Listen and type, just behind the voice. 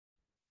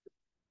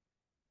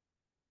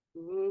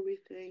Oh, we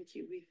thank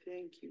you, we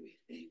thank you, we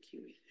thank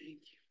you, we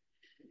thank you.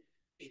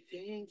 We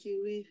thank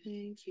you, we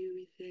thank you,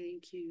 we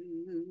thank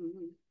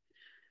you.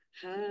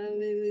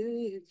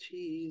 Hallelujah,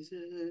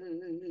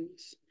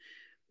 Jesus.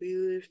 We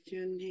lift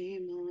your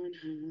name on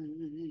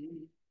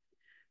high.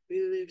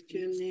 We lift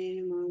your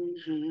name on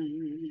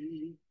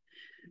high.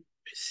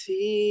 We're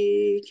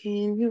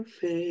seeking your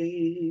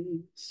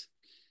face.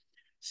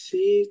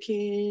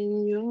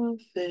 Seeking your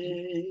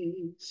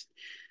face.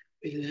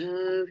 We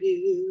love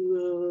you,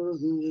 oh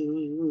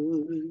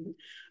Lord.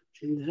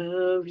 We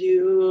love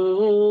you,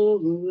 oh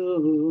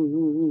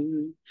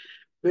Lord.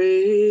 Praise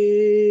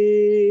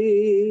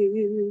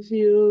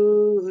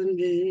your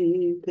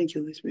name. Thank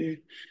you, Holy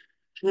Spirit.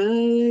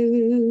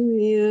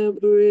 Hallelujah,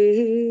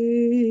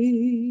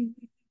 praise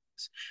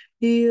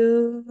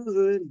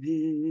your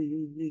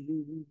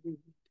name.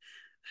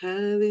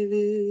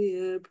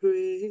 Hallelujah,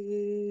 praise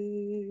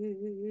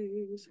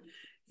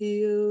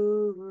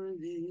your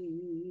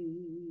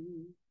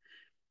name.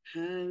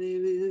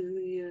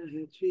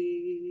 Hallelujah,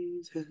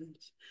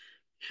 Jesus.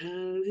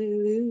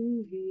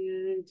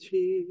 Hallelujah,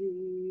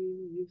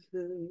 Jesus.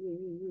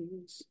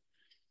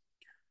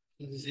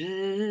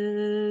 Hosanna.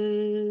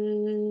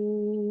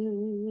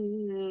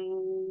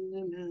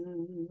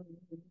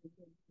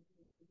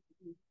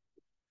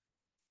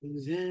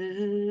 Hosanna.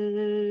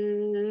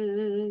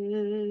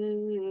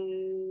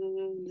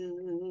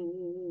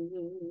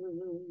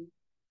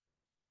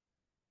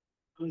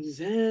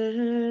 Hosanna,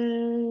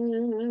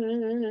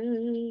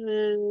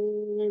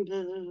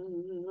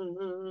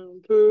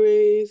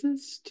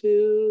 praises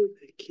to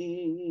the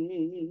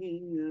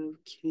King of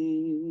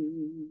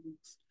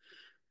Kings.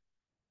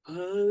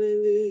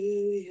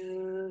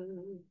 Hallelujah.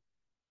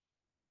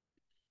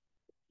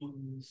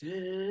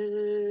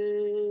 Hosanna.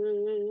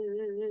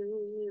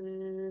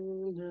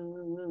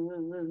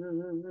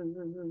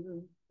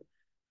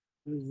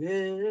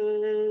 Hosanna,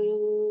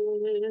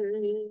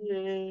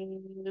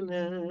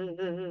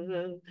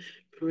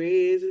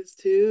 praises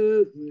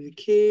to the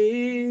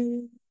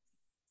King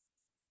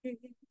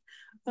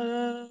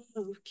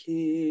of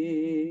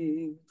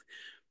Kings.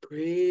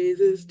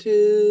 Praises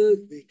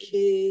to the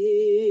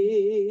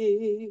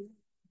King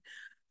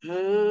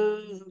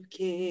of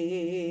Kings.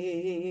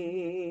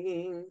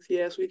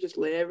 Yes, we just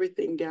lay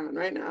everything down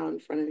right now in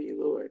front of you,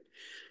 Lord.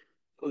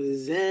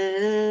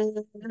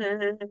 Hosanna.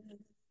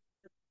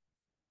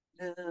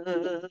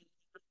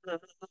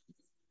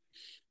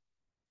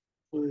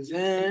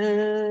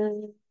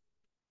 Hosanna,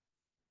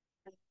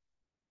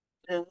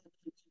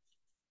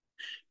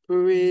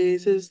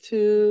 praises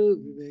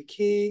to the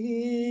King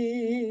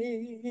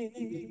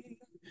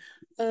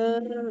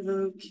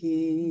of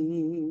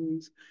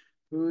Kings,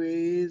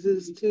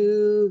 praises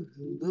to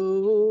the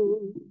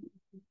Lord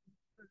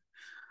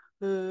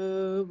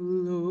of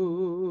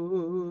Lords.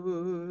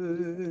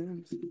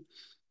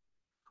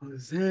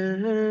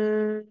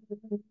 Hosanna,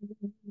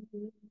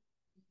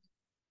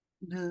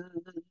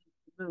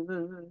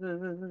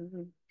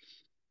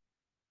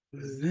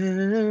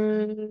 Hosanna,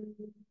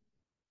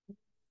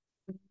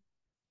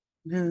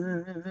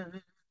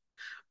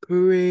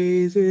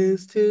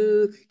 praises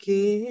to the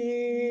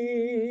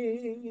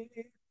King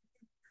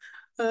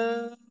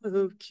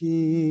of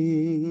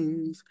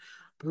Kings,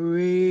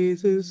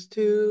 praises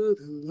to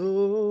the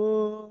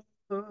Lord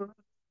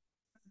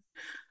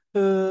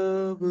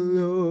of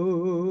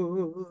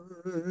Lords.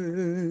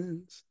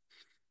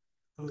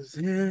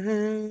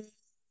 Hosanna,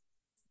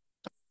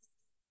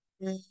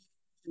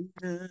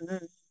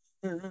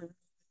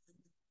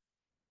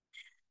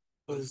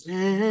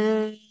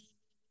 Hosanna,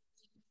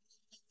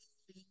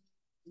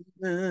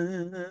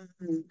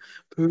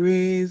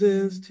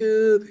 praises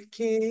to the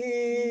King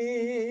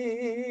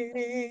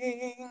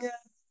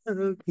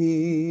of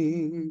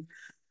Kings,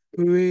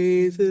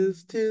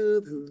 praises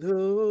to the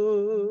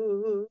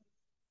Lord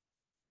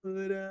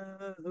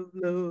of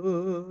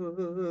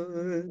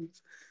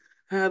Lords.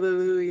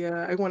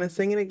 Hallelujah. I want to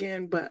sing it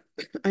again, but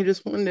I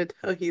just wanted to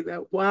tell you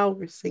that while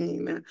we're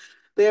singing that,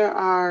 there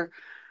are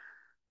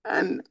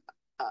an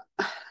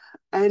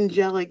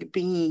angelic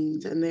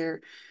beings and they're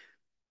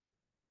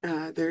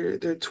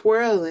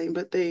twirling,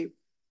 but they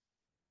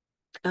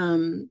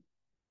um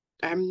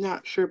I'm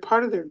not sure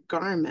part of their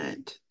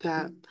garment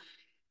that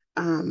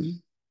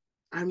um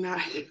I'm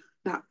not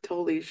not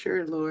totally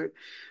sure, Lord,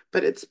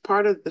 but it's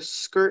part of the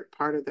skirt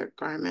part of their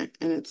garment,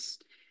 and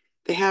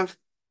they have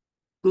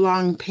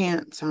long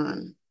pants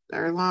on.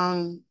 They're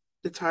long.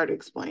 It's hard to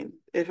explain.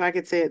 If I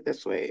could say it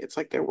this way, it's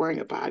like they're wearing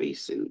a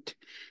bodysuit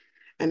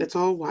and it's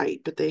all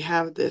white, but they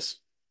have this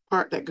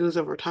part that goes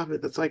over top of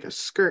it that's like a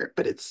skirt,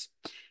 but it,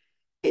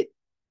 it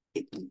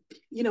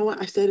you know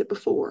what? I said it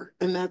before,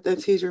 and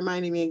that's he's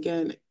reminding me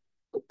again.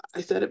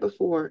 I said it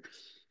before,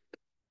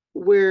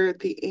 where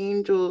the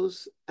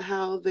angels,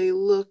 how they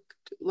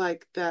looked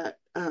like that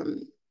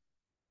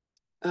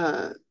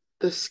uh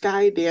the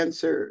sky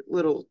dancer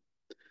little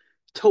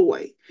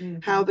toy,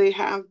 how they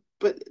have,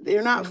 but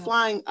they're not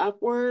flying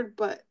upward,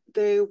 but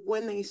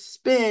when they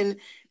spin,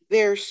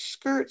 their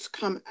skirts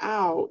come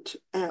out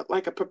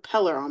like a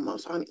propeller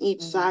almost on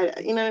each side.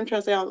 You know what I'm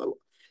trying to say?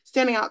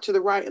 standing out to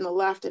the right and the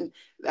left, and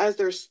as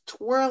they're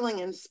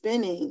twirling and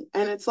spinning,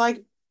 and it's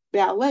like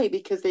ballet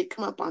because they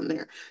come up on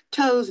their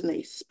toes and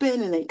they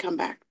spin and they come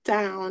back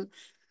down.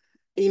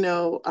 You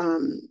know,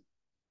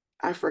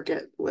 I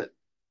forget what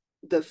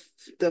the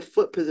the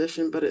foot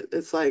position, but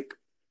it's like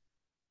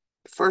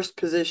first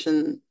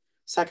position,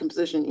 second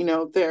position. You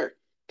know, they're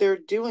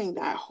doing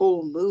that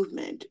whole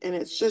movement, and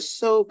it's just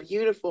so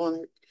beautiful.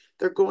 And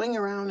they're going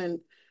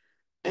around,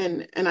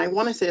 and I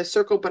want to say a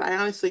circle, but I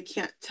honestly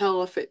can't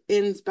tell if it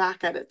ends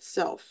back at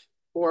itself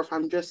or if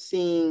I'm just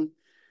seeing,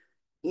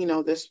 you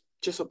know, this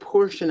just a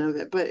portion of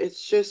it. But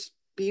it's just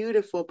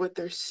beautiful. But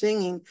they're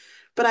singing.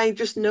 But I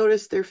just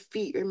noticed their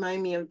feet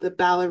remind me of the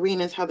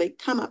ballerinas, how they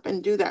come up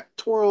and do that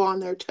twirl on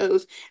their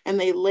toes, and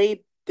they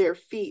lay their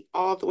feet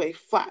all the way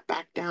flat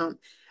back down.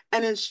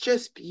 And it's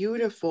just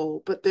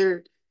beautiful. But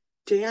they're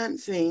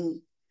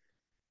dancing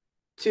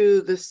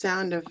to the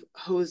sound of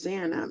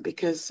Hosanna,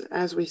 because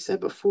as we said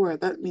before,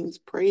 that means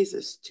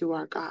praises to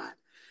our God.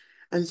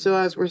 And so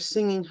as we're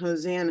singing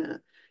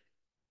Hosanna,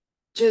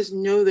 just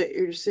know that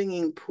you're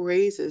singing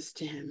praises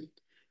to him.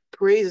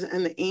 Praises,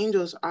 and the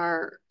angels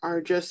are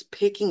just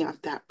picking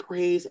up that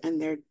praise,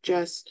 and they're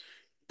just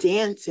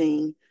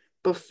dancing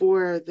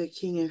before the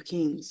King of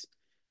Kings.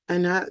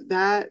 And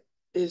that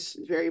is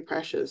very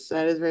precious.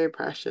 That is very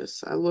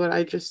precious. Lord,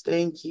 I just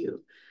thank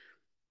you.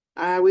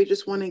 We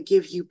just want to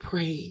give you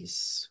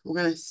praise. We're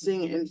going to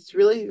sing it. And it's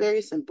really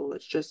very simple.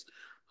 It's just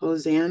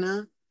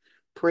Hosanna,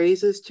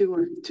 praises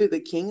to the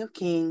King of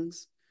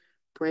Kings,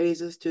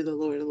 praises to the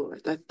Lord of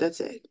Lords. That's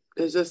it.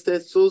 There's just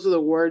this, those are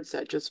the words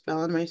that just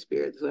fell in my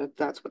spirit. So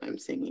that's what I'm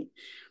singing.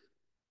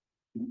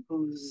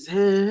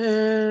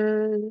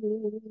 Hosanna,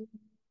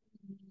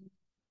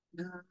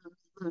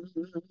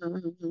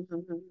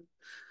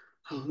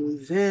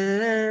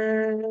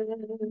 Hosanna,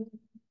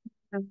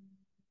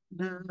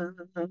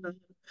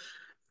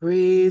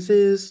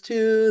 praises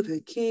to the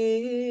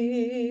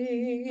King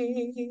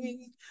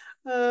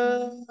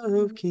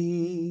of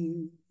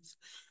Kings.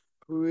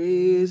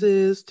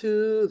 Praises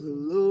to the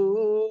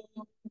Lord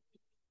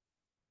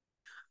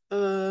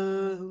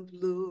of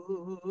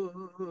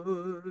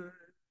Lords.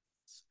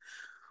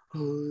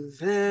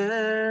 Hosanna,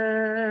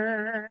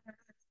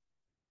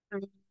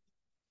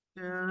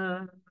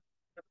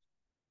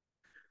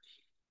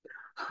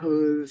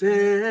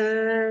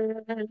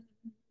 Hosanna,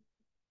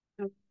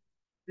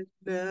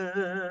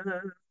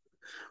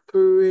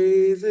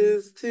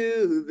 praises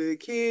to the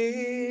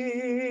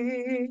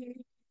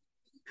King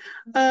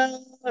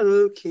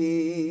of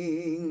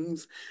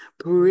Kings,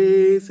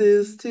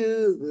 praises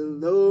to the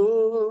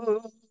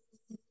Lord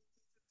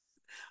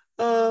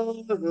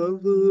of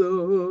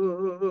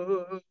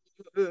Lords.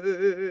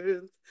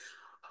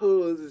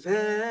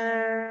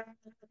 Hosanna,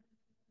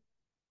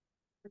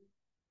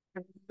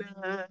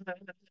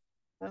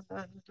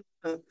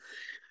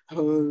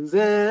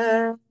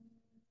 Hosanna,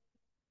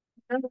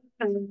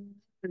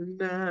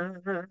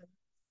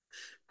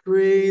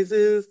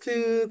 praises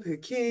to the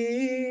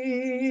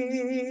King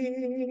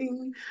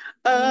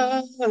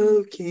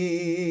of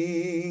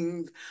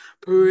Kings,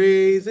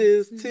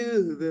 praises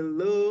to the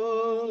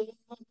Lord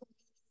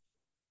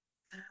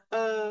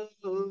of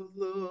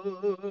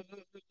Lords.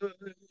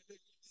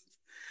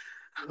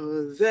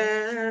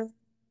 Hosanna.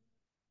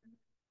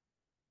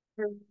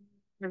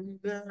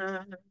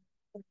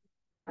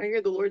 I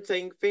hear the Lord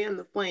saying, fan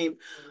the flame.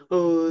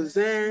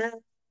 Hosanna.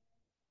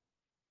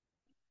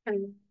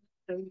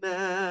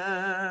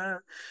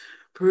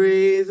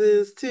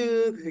 Praises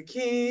to the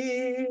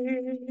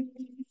King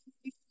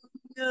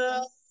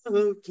of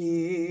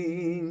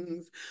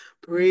Kings.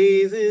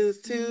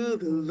 Praises to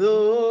the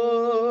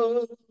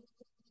Lord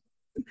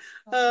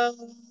of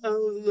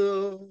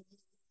Lords.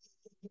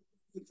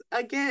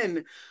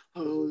 Again,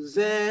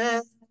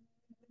 Hosanna.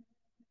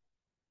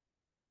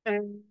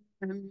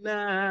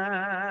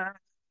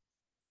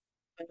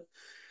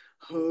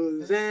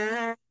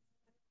 Hosanna.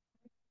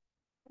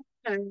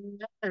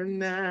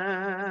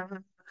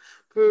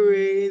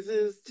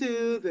 Praises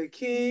to the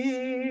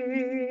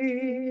King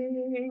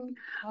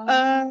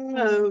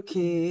of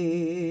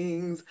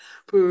Kings.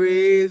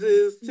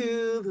 Praises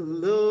to the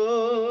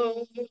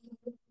Lord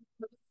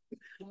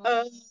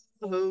of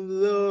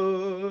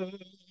Lords.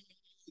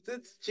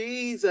 It's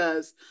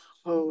Jesus.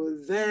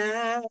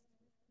 Hosanna.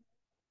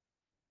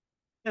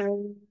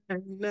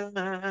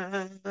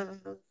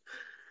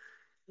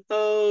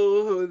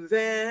 Oh,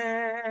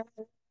 Hosanna.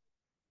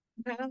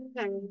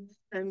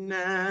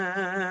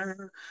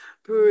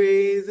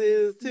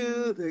 Praises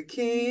to the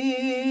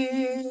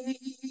King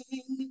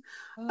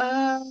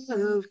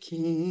of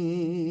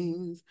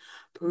Kings.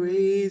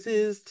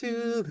 Praises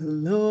to the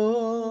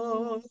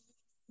Lord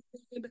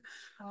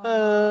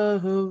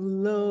of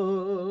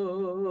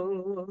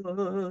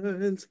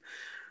Lords.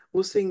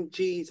 We'll sing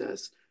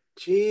Jesus.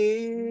 Jesus.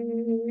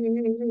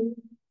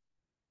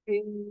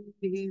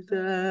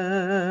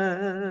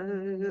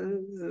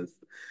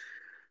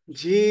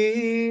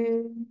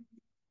 Jesus,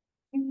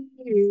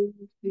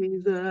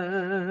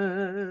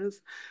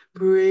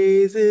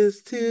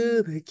 praises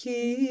to the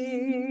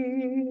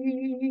King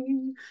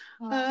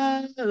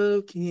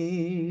of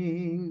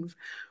Kings.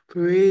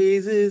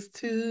 Praises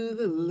to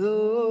the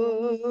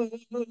Lord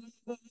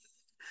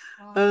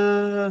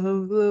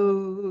of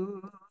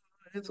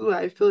Lords. Ooh,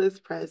 I feel his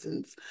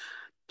presence.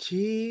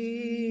 Jesus.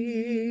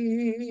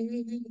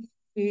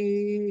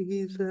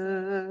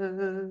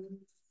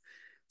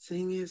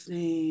 Sing his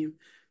name.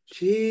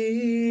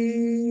 Jesus.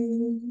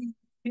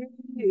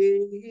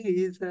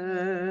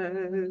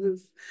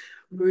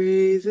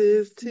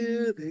 Praises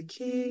to the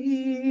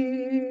King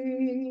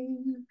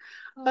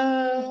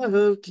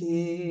of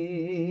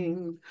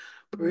Kings.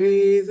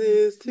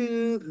 Praises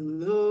to the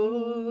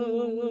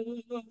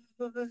Lord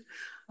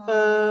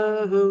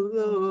of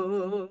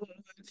Lords.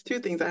 Two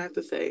things I have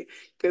to say,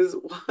 because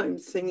while I'm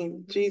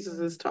singing, Jesus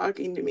is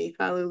talking to me.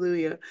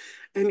 Hallelujah.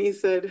 And he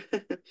said,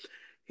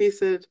 he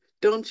said,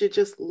 don't you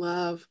just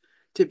love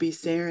to be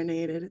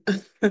serenaded?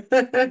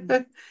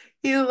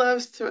 He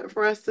loves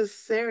for us to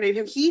serenade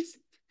him. He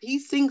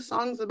sings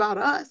songs about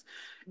us.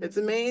 It's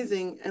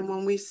amazing. And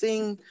when we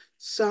sing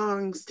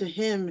songs to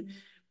him,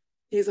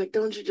 he's like,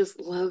 don't you just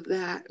love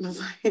that? And I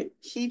was like,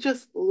 he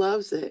just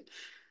loves it.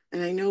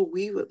 And I know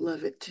we would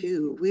love it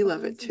too. We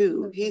love it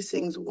too. He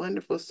sings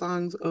wonderful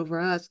songs over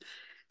us.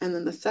 And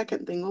then the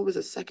second thing, what was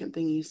the second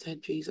thing you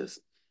said, Jesus?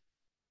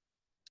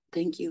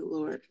 Thank you,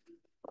 Lord,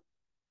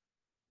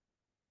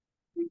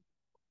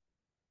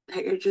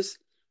 that you're just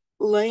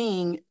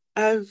laying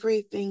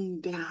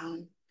everything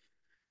down.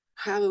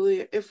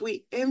 Hallelujah. If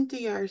we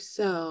empty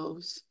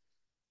ourselves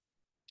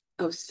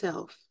of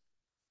self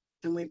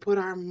and we put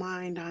our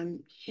mind on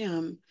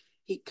him,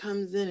 he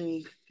comes in and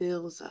he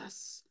fills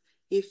us.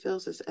 He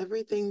fills us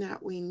everything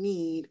that we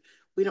need.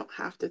 We don't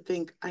have to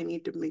think, I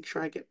need to make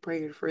sure I get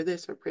prayer for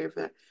this or prayer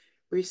for that.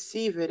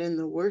 Receive it in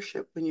the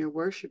worship when you're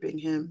worshiping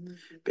him,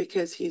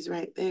 because he's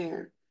right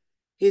there.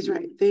 He's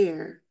right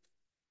there.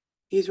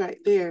 He's right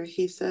there.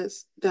 He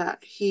says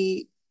that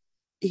he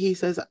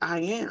says,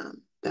 I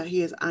am, that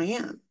he is, I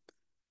am.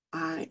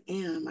 I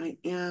am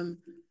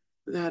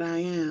that I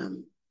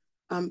am.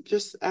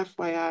 Just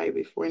FYI,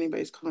 before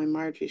anybody's calling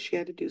Margie, she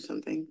had to do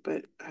something,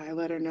 but I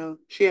let her know.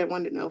 She had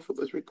wanted to know if it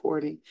was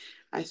recording.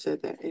 I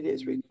said that it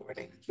is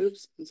recording.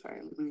 Oops, I'm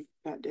sorry,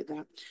 that did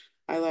that.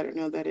 I let her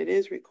know that it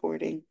is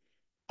recording.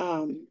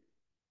 Um,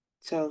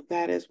 so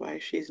that is why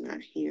she's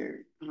not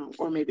here,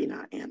 or maybe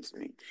not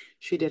answering.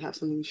 She did have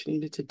something she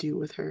needed to do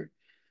with her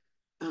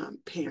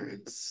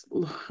parents.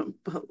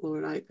 But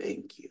Lord, I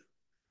thank you.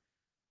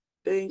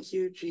 Thank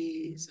you,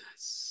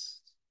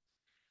 Jesus.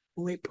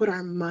 When we put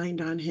our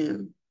mind on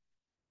him,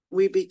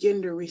 we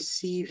begin to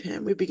receive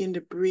him. We begin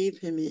to breathe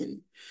him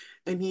in.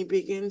 And he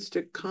begins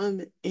to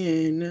come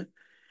in.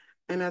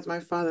 And as my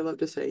father loved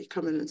to say,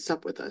 come in and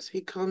sup with us.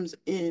 He comes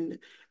in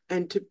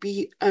and to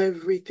be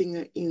everything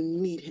that you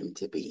need him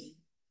to be.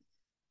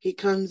 He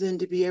comes in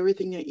to be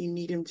everything that you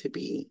need him to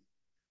be.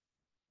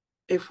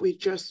 If we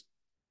just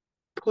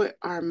put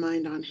our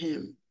mind on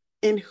him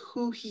and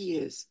who he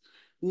is,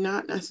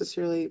 not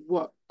necessarily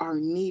what our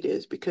need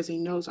is, because he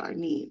knows our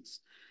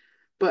needs.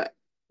 But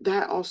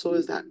that also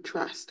is that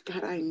trust.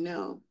 God, I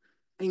know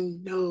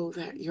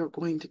that you're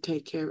going to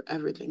take care of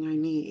everything I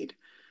need.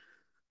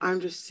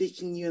 I'm just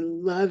seeking you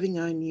and loving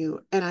on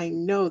you. And I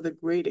know the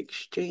great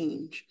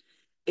exchange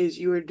is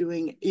you're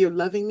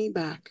loving me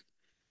back.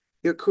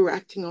 You're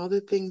correcting all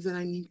the things that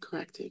I need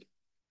corrected.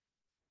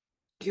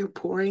 You're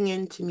pouring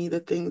into me the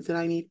things that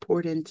I need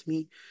poured into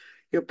me.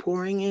 You're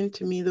pouring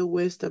into me the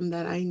wisdom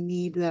that I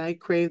need, that I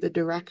crave, the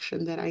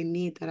direction that I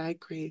need, that I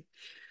crave,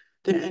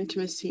 the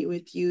intimacy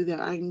with you that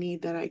I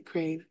need, that I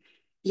crave.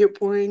 You're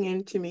pouring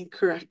into me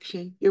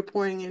correction. You're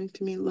pouring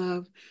into me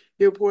love.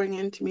 You're pouring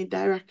into me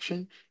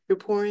direction. You're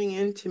pouring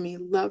into me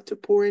love to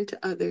pour into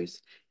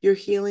others. You're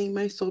healing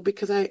my soul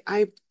because I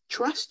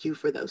trust you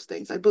for those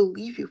things. I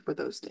believe you for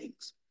those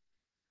things.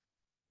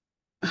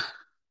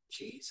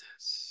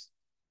 Jesus.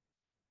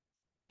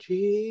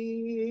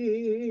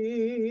 Jesus.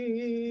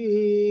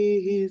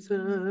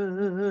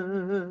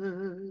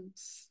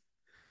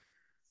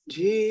 Jesus.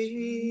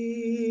 Jesus.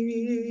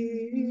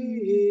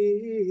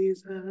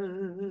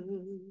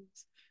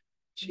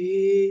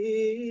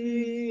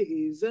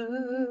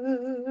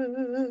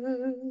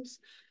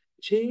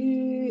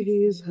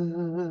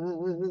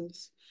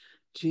 Jesus.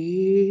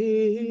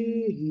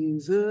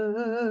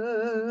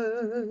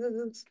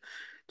 Jesus.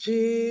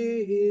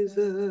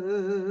 Jesus.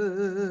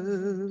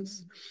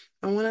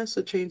 I want us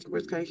to change the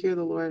words. Can I hear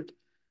the Lord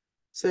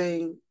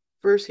saying,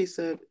 first he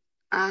said,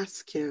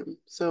 ask him.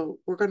 So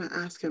we're going to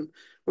ask him.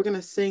 We're going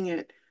to sing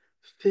it.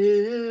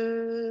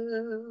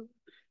 Fill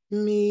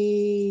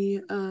me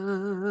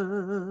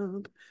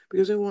up.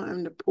 Because we want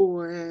him to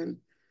pour in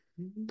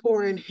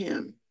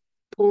him,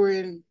 pour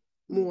in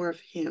more of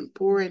him,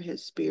 pour in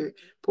his spirit,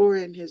 pour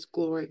in his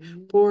glory,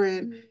 pour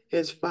in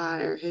his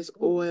fire, his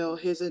oil,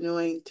 his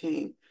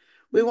anointing.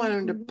 We want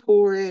him to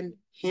pour in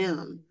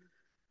him.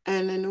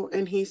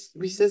 And he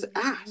says,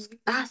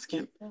 ask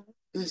him.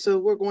 And so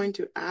we're going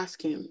to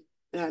ask him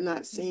that in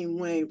that same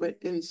way, but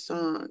in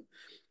song.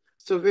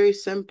 So very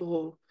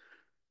simple.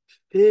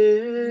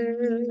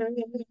 Fill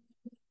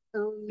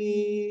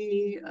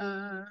me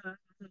up.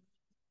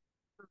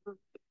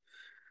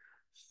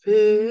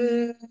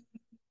 Fill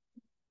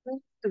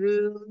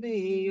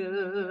me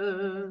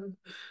up.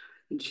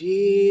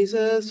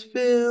 Jesus,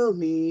 fill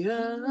me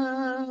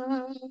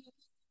up.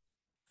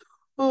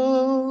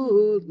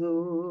 Oh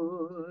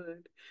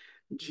Lord,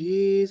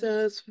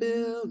 Jesus,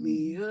 fill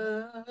me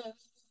up.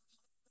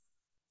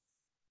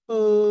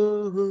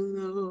 Oh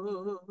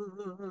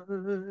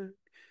Lord.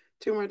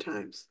 Two more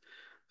times.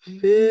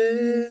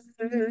 Fill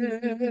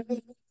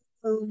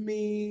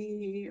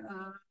me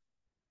up.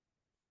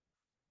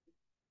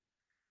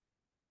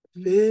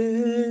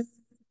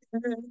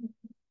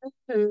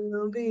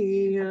 Fill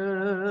me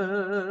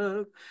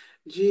up.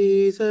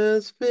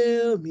 Jesus,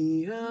 fill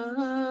me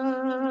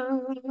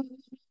up.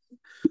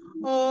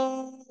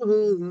 Oh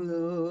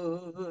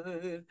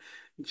Lord,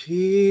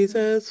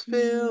 Jesus,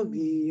 fill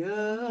me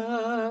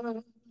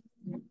up.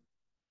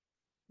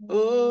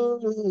 Oh,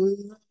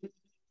 one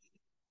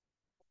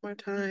more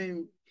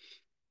time.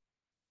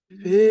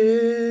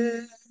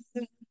 Fill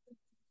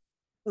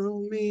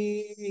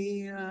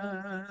me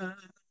up.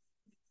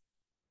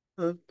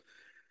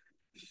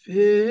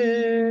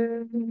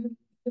 Fill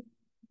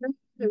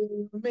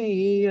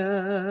me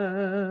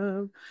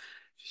up.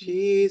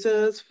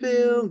 Jesus,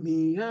 fill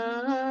me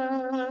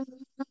up.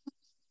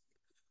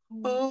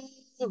 Oh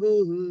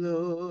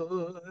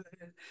Lord,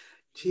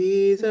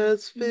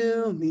 Jesus,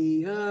 fill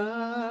me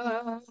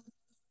up.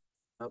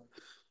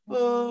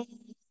 Oh,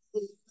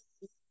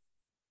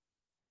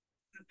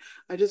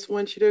 I just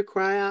want you to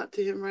cry out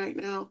to him right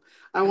now.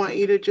 I want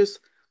you to just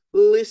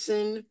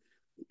listen.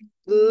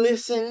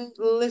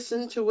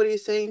 Listen to what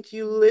he's saying to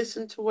you.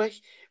 Listen to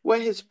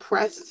what his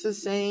presence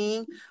is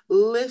saying.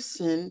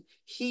 Listen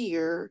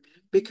here,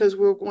 because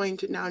we're going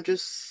to now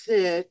just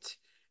sit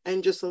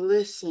and just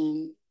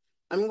listen.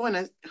 I'm going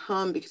to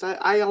hum because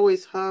I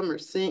always hum or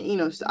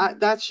sing, so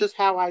that's just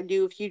how I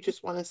do. If you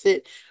just want to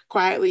sit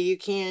quietly, you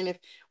can, if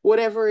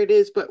whatever it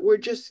is, but we're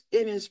just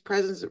in his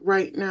presence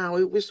right now.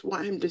 We just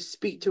want him to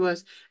speak to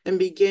us and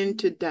begin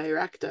to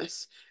direct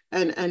us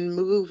and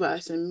move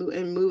us and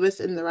move us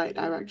in the right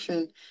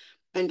direction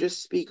and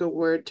just speak a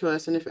word to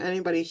us. And if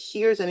anybody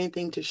hears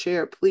anything to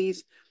share,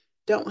 please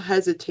don't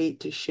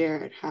hesitate to share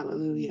it.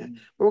 Hallelujah.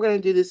 We're going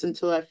to do this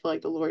until I feel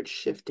like the Lord's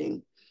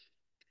shifting.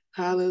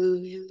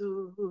 Hallelujah,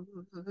 Lord.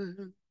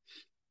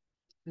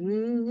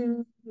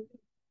 Mm-hmm.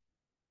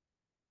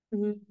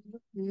 Mm-hmm.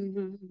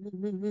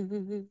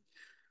 Mm-hmm.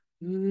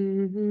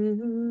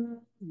 Mm-hmm.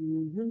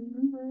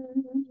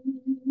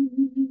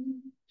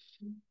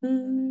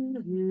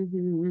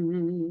 Mm-hmm.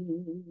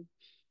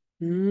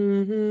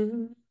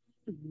 Mm-hmm.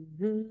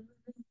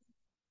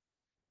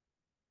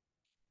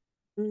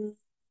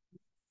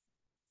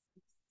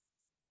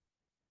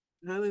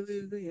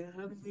 Hallelujah,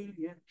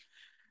 hallelujah.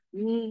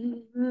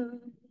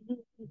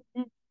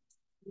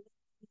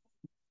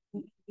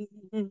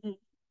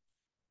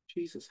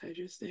 Jesus, I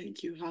just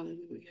thank you.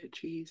 Hallelujah,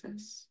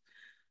 Jesus.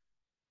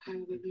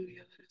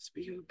 Hallelujah. Let us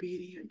be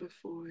obedient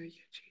before you,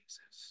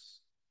 Jesus.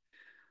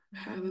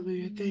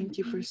 Hallelujah. Thank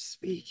you for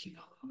speaking,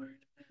 oh Lord.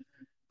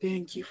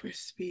 Thank you for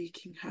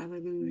speaking.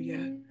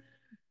 Hallelujah.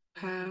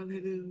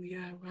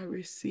 Hallelujah. I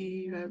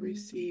receive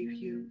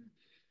you.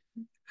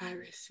 I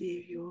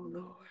receive you, oh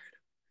Lord.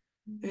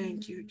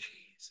 Thank you,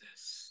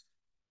 Jesus.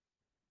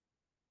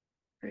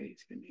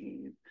 Praise your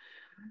name.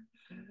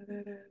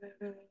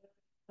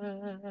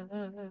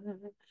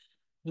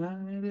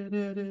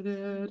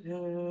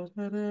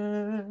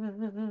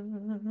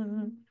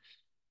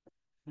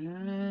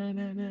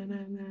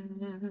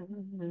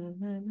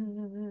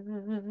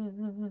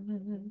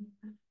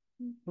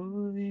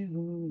 Holy,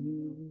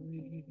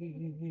 holy,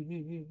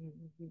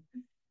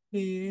 yeah.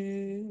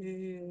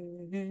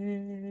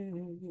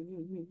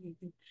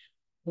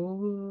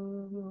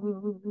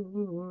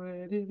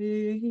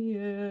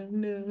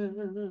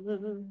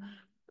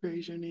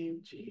 Praise your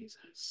name,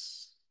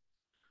 Jesus.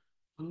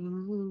 Oh,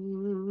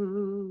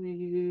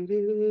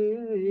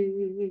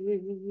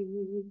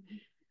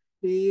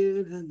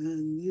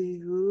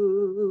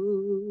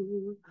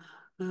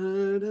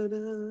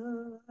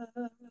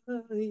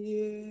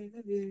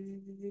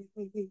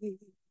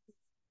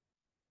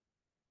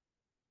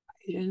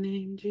 your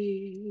name,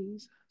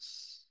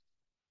 Jesus.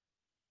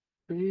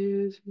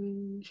 Praise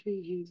me,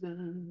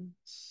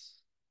 Jesus.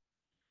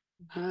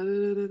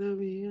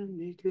 Hallelujah,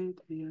 make it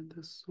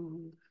the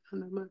soul.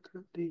 And I'm a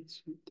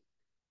condition.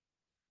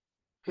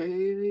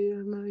 Hey,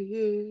 my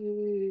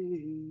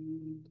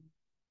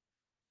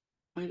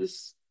I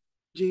just,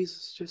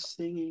 Jesus just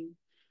singing.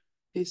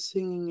 He's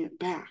singing it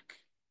back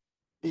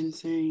and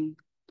saying,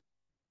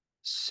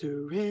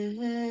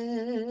 surrender,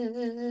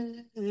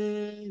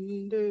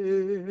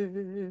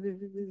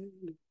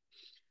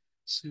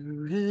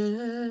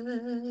 surrender.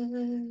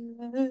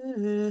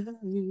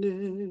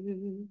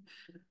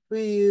 For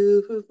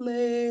you have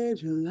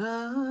laid your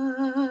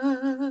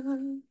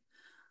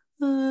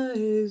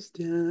lives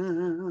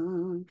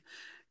down.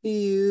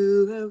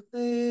 You have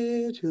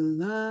laid your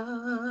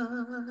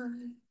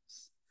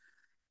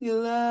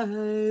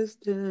lives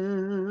down,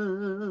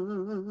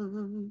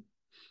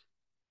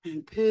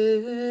 and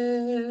pick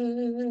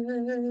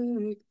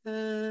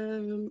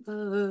them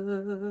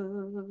up.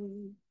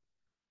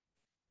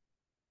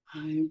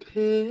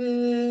 pick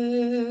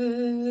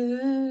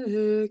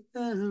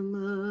them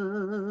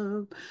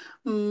up.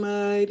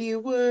 Mighty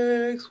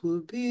works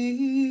will be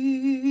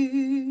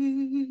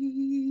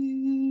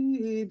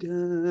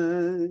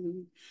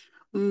done.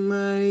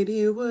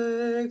 Mighty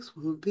works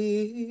will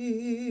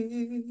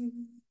be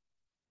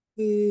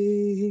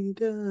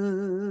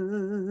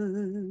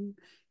done.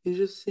 You're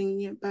just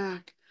singing it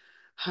back.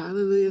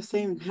 Hallelujah.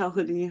 Same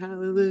melody.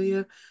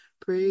 Hallelujah.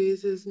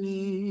 Praise his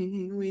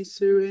name. We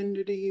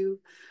surrender to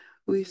you.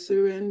 We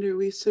surrender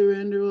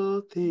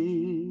all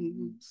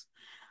things.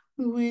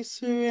 We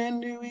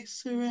surrender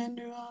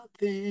all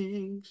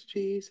things,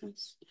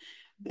 Jesus.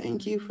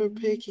 Thank you for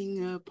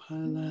picking up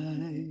our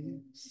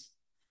lives.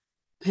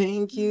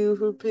 Thank you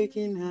for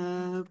picking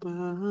up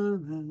our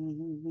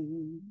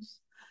lives.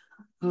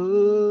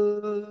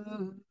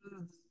 Oh,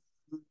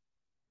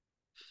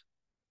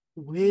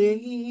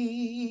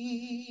 weighty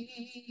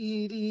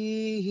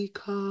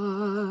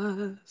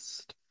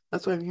cost.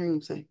 That's what I'm hearing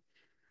him say.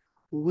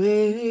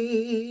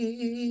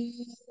 Weighty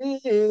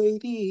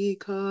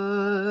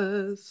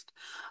cost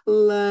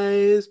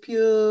lies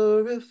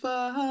purified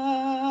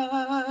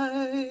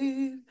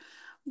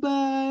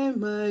by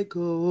my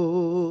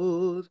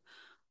gold,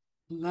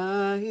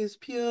 lies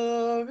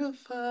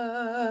purified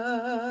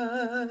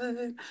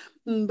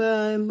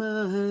by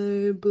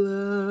my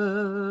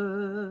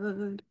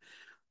blood.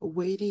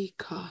 Weighty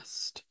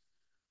cost,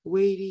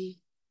 weighty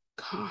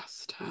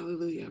cost.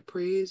 Hallelujah.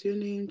 Praise your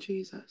name,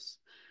 Jesus.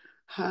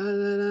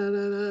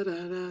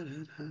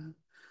 Hallelujah.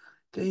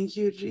 Thank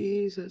you,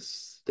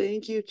 Jesus.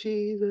 Thank you,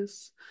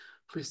 Jesus,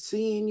 for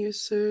seeing your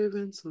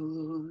servants, oh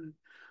Lord,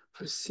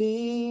 for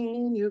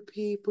seeing your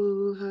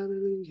people.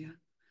 Hallelujah.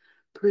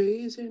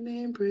 Praise your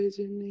name, praise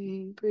your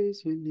name,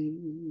 praise your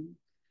name.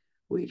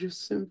 We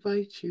just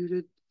invite you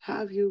to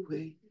have your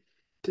way,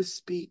 to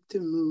speak, to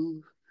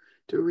move,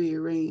 to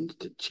rearrange,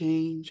 to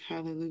change.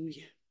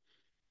 Hallelujah.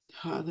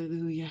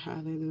 Hallelujah,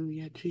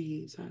 hallelujah,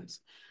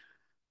 Jesus.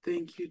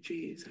 Thank you,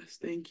 Jesus.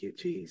 Thank you,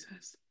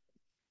 Jesus.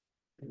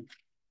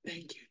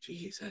 Thank you,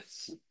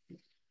 Jesus.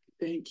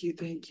 Thank you,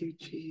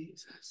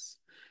 Jesus.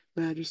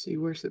 Majesty,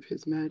 worship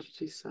his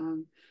majesty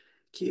song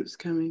keeps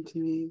coming to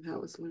me.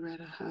 That was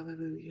Loretta.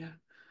 Hallelujah.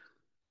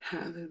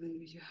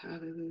 Hallelujah.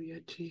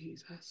 Hallelujah,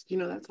 Jesus. Do you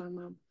know that song,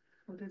 Mom?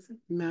 What is it?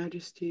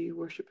 Majesty,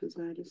 worship his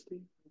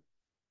majesty.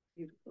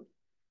 Beautiful.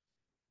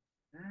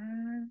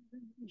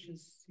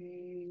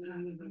 Majesty.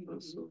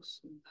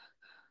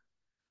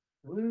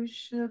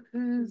 Worship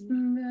his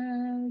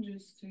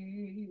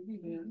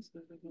majesty. Yes,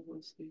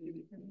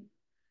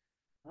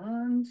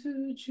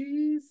 unto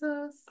Jesus.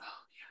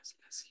 Oh, yes,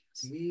 yes,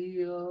 yes.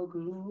 Be all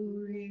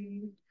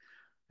glory,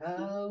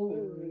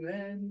 power,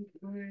 and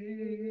praise.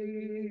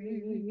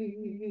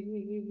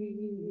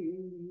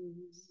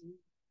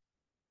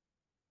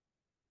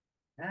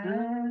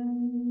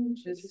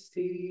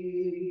 Majesty,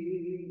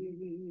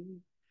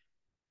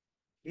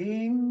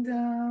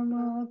 kingdom,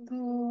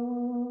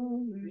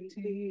 authority,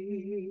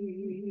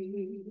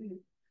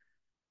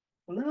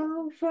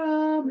 flow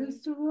from his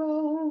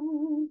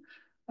throne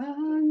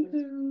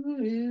unto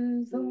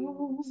his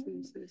own.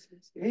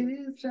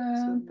 His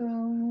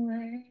anthem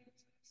reigns.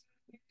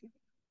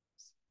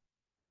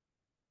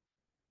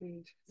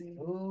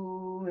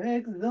 Oh,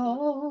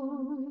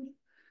 exalt,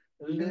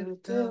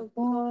 lift up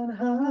on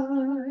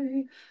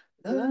high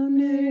the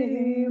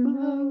name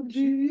of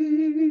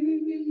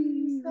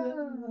Jesus.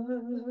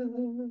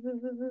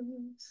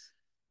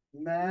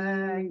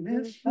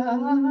 Magnify,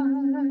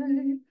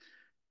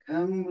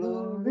 come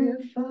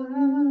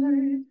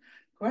glorify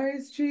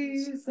Christ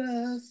Jesus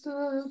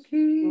the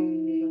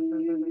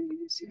King.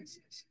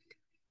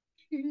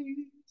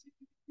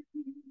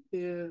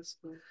 Yes,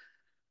 Lord.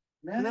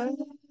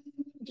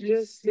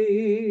 Majesty,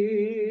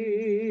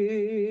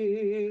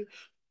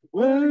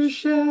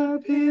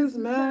 worship his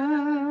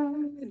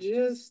majesty.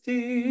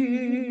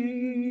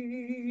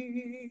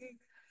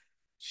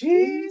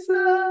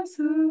 Jesus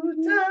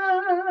who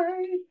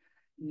died,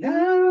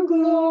 now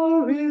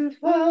glorified,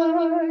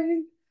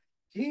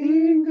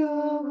 King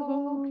of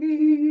all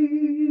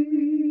kings.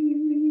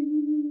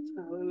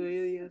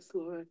 Hallelujah, yes,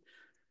 Lord.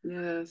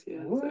 Yes,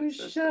 yes.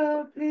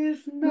 Worship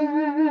his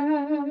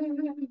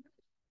majesty.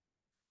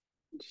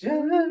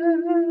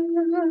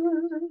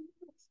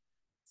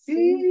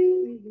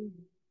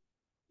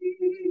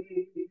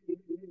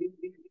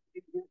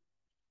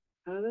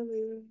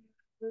 Hallelujah.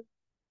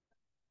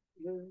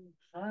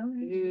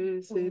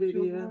 Yes,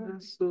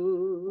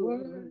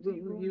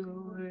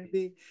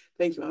 worthy.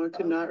 Thank you, Mom. I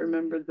could not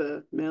remember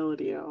the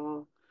melody at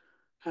all.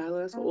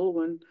 That's an old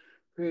one.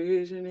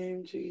 Praise your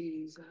name,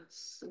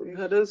 Jesus.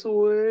 Let us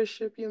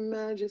worship your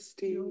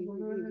majesty.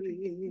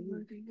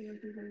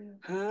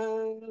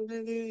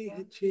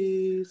 Hallelujah,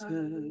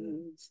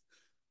 Jesus.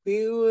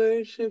 We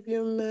worship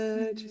your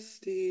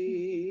majesty.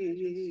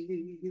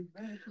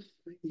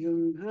 Your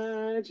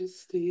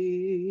majesty.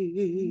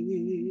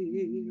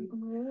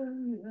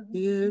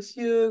 Yes,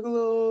 you're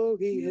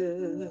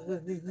glorious.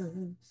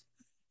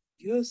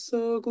 You're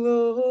so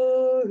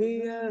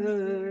glorious.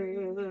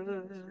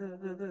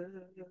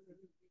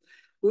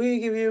 We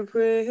give you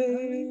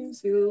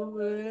praise, you're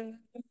worthy.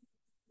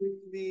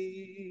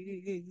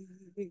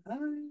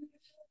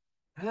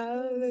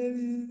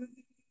 Hallelujah.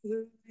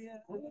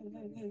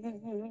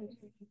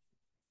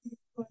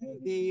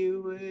 Worthy,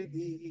 you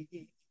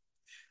worthy.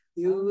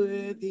 You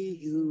worthy,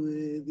 you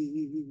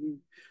worthy.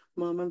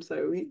 Mom, I'm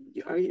sorry.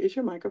 Is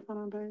your microphone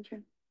on by any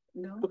chance?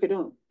 No. Okay,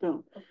 don't.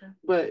 Okay.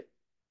 But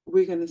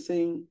we're gonna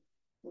sing.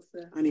 What's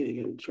that? I need to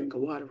get a drink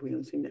of water if we're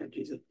gonna sing that,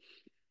 Jesus.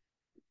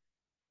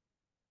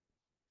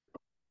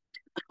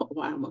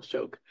 Oh, I almost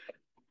choked.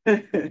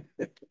 We're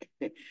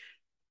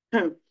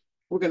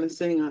gonna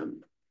sing I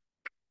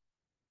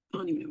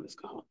don't even know what it's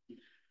called.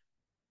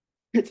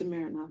 It's a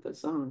Maranatha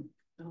song.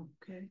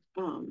 Okay. I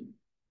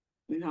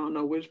don't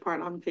know which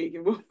part I'm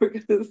taking, but we're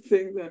gonna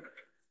sing that.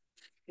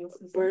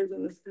 Birds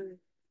in the sky.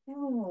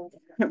 Oh,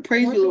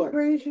 praise you, Lord.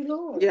 Praise you,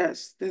 Lord.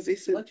 Yes, as he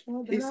said.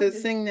 He says,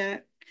 sing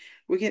that.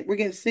 We're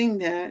gonna sing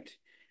that.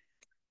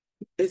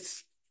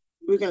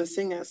 We're gonna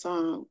sing that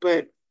song,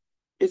 but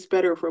it's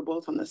better if we're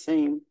both on the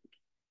same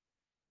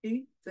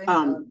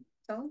tone?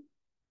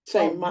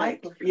 Same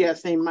mic. Yeah,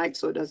 same mic,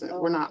 so it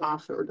doesn't. We're not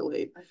off or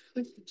delayed. I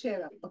switched the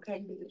chair up. Okay,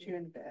 get the chair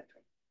in the back.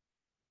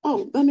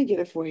 Oh, let me get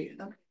it for you.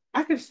 Okay.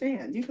 I can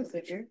stand. You can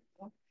sit here.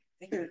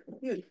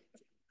 Good.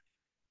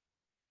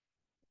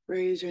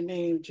 Praise your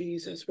name,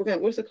 Jesus.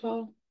 What's it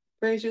called?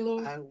 Praise you,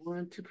 Lord. I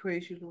want to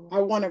praise you, Lord. I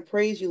want to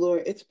praise you,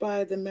 Lord. It's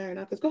by the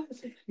Maranathas. Go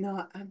ahead.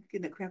 No, I'm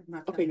getting a cramp in my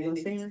tongue. Okay, you want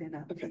to stand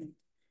up? Okay.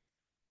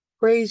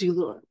 Praise you,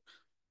 Lord.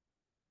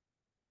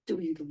 Do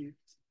you go here?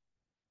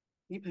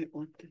 You might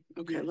want to.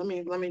 Okay, let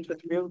me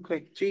just real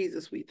quick.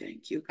 Jesus, we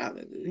thank you.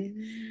 Hallelujah.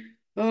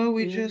 Oh,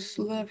 we just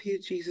love you,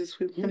 Jesus.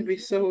 We want to be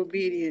so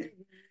obedient.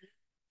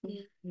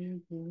 I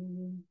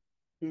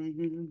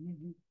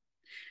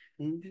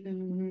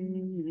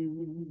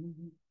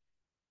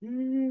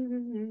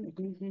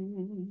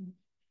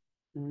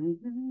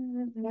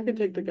can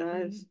take the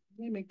guys.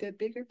 Can you make that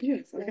bigger?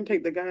 Yes, I can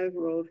take the guys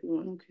role if you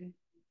want. Okay.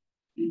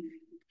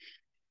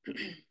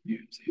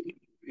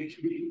 Praise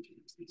your name,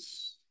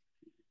 Jesus.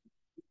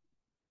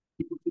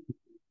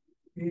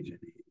 Praise your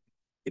name.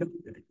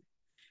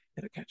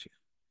 It'll catch you.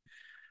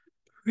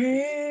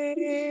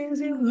 Praise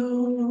you,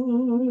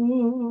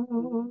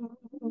 Lord.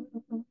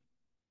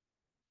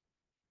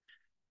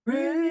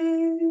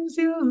 Praise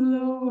you,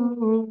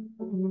 Lord.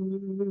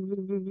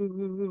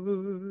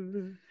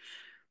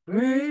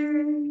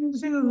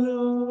 Praise you,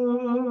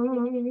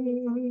 Lord.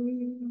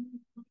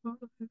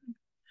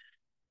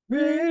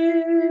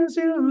 Praise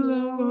you,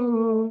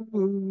 Lord.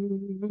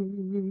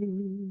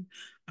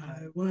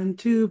 I want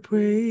to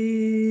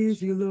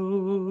praise you,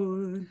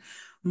 Lord.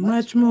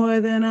 Much more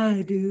than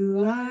I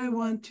do, I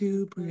want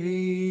to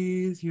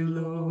praise you,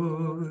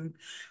 Lord.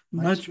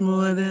 Much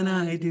more than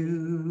I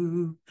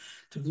do.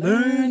 To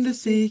learn to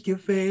seek your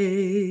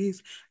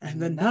face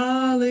and the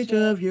knowledge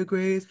of your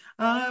grace,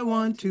 I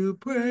want to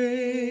praise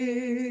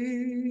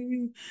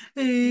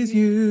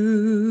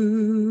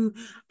you.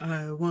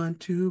 I want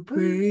to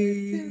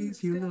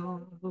praise you,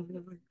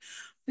 Lord.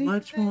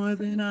 Much more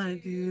than I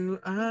do,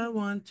 I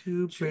want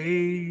to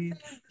praise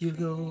you,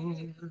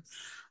 Lord.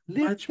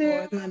 Much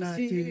more than I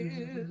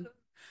do.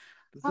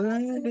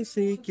 Learn to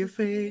seek your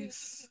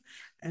face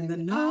and the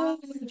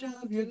knowledge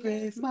of your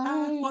grace.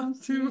 I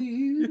want to.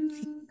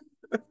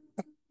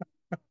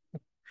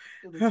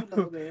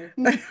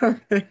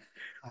 I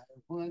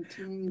want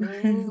to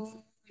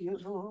know you,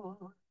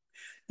 Lord.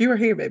 You were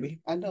here, baby.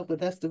 I know, but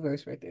that's the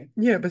verse right there.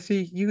 Yeah, but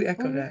see, you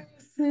echo that.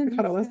 Hold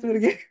on, let's do it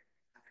again.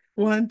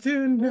 Want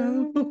to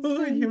know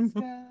you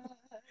more.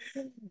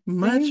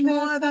 Much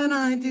more than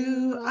I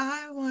do,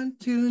 I want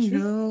to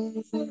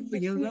know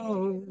you,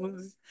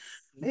 Lord.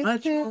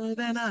 Much more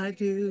than I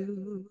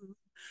do.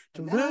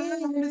 To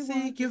learn to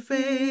seek your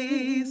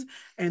face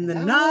and the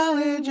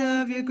knowledge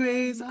of your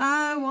grace,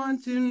 I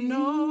want to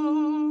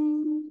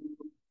know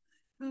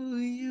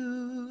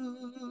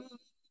you.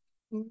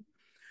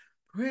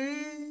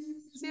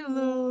 Praise you,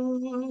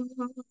 Lord.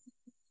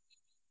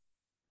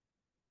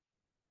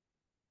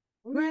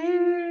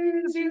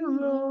 Praise you,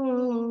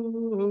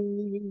 Lord.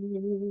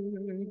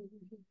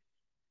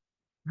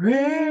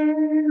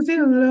 Praise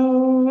you,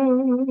 Lord.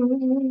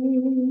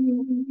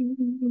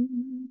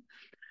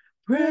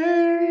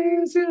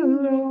 Praise you,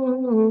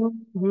 Lord.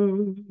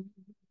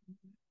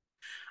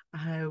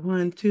 I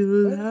want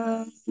to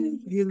love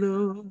you,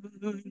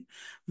 Lord,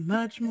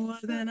 much more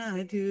than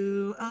I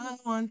do. I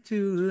want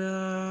to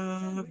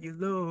love you,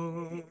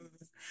 Lord,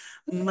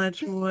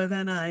 much more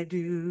than I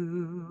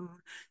do.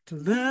 To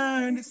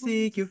learn to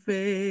seek your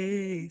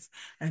face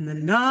and the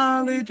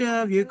knowledge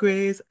of your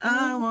grace.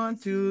 I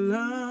want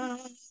to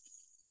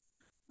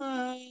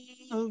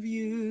love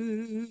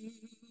you.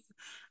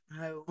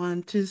 I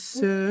want to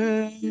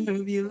serve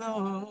you,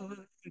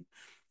 Lord.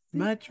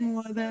 Much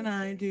more than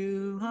I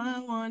do, I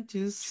want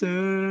to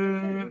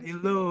serve you,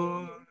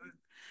 Lord.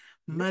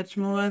 Much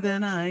more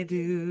than I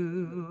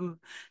do,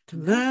 to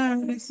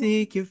learn to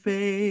seek your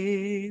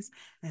face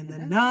and the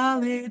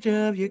knowledge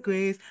of your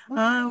grace.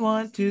 I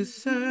want to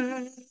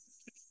serve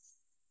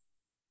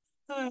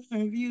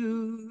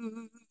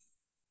you.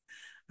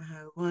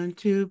 I want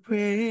to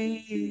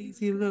praise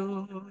you,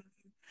 Lord,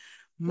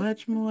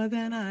 much more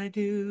than I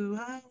do.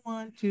 I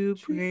want to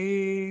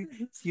praise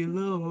you,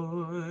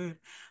 Lord,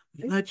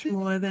 much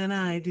more than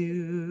I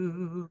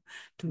do.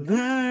 To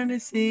learn to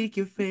seek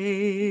your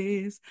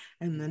face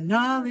and the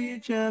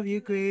knowledge of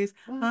your grace.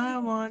 I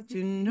want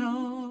to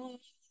know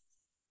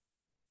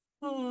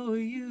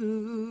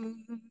you.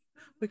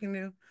 We can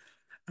do.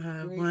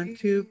 I want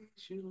to,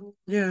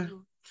 yeah.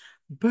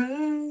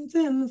 Birds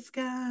in the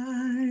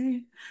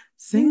sky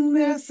sing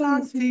their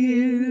songs to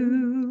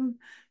you.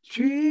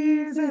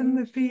 Trees in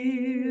the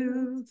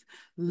fields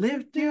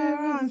lift your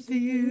arms to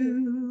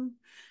you.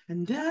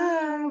 And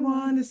I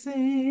want to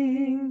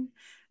sing,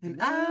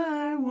 and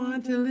I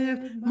want to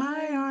lift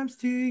my arms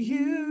to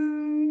you.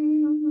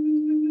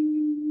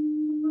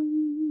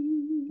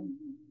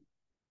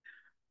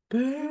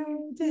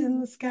 Birds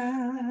in the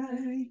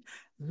sky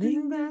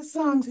sing their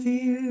songs to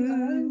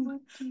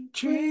you.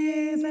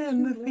 Trees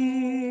in the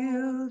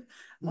field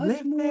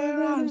lift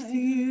their arms to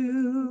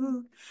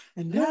you.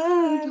 And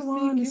I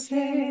want to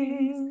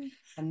sing,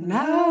 and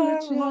I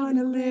want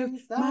to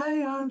lift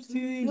my arms to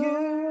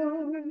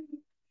you.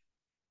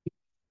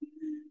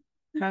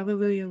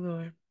 Hallelujah,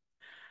 Lord.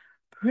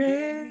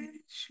 Praise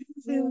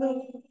you,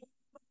 Lord.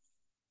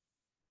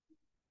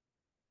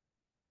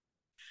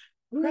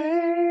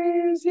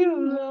 Praise you,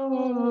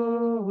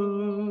 Lord.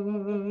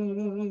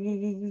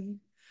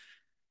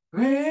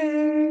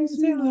 Praise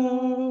you,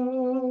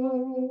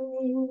 Lord.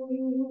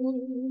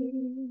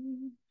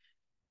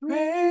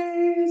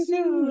 Praise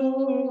you,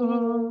 Lord.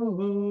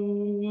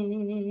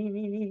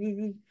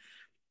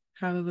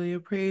 Hallelujah.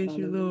 Praise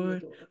you,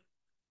 Lord.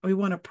 We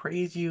want to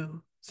praise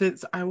you.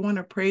 Since I want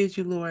to praise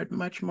you, Lord,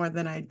 much more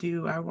than I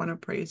do. I want to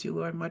praise you,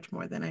 Lord, much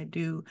more than I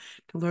do.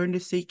 To learn to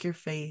seek your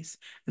face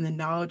and the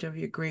knowledge of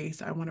your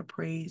grace, I want to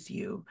praise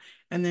you.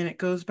 And then it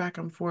goes back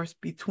and forth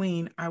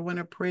between, I want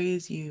to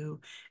praise you.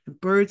 And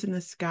birds in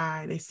the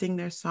sky, they sing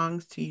their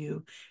songs to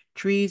you.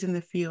 Trees in the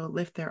field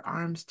lift their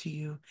arms to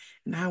you.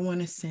 And I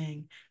want to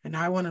sing, and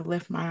I want to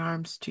lift my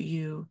arms to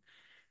you.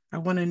 I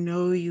want to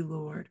know you,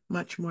 Lord,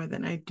 much more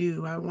than I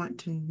do. I want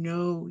to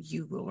know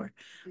you, Lord,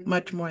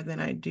 much more than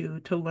I do,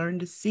 to learn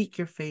to seek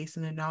your face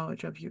and the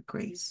knowledge of your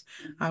grace.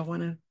 I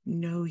want to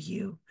know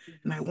you,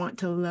 and I want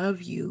to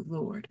love you,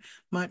 Lord,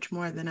 much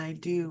more than I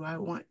do. I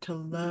want to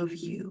love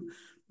you,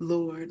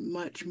 Lord,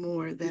 much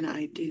more than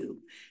I do.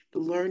 To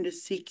learn to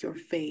seek your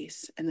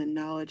face and the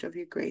knowledge of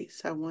your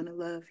grace. I want to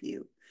love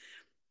you.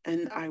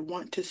 And I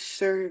want to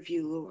serve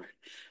you, Lord,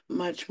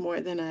 much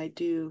more than I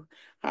do.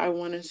 I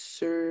want to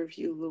serve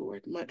you,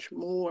 Lord, much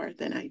more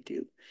than I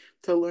do.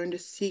 To learn to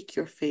seek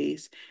your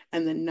face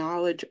and the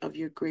knowledge of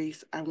your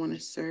grace, I want to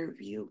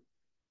serve you.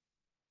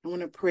 I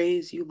want to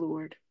praise you,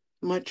 Lord,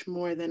 much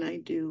more than I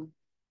do.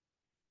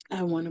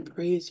 I want to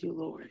praise you,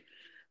 Lord,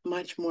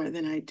 much more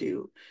than I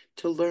do,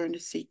 to learn to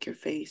seek your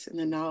face and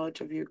the knowledge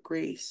of your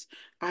grace.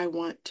 I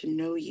want to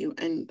know you.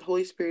 And the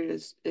Holy Spirit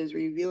is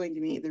revealing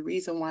to me the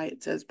reason why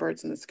it says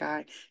birds in the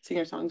sky sing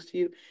their songs to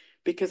you,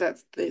 because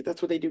that's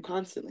what they do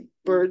constantly.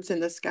 Birds in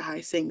the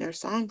sky sing their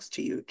songs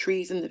to you.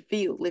 Trees in the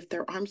field lift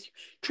their arms.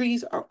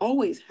 Trees are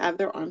always have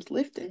their arms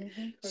lifted.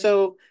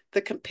 So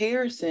the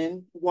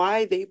comparison,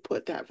 why they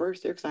put that verse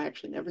there, because I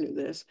actually never knew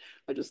this.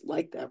 I just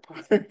like that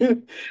part. I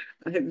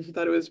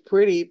thought it was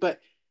pretty, but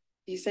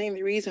he's saying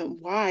the reason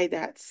why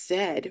that's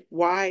said,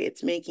 why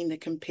it's making the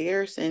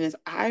comparison is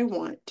I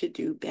want to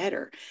do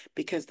better,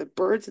 because the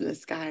birds in the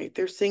sky,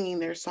 they're singing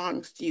their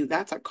songs to you.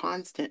 That's a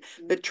constant.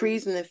 The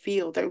trees in the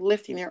field, they're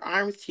lifting their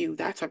arms to you.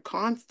 That's a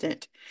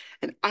constant.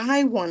 And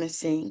I want to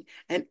sing,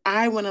 and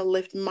I want to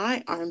lift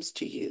my arms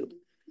to you.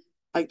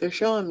 Like they're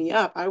showing me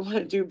up. I want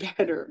to do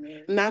better.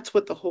 And that's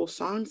what the whole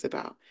song's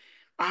about.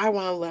 I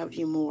want to love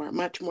you more,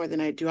 much more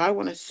than I do. I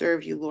want to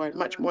serve you, Lord,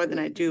 much more than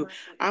I do.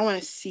 I want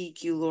to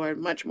seek you, Lord,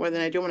 much more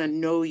than I do. I want to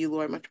know you,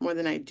 Lord, much more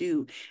than I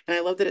do. And I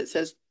love that it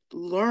says,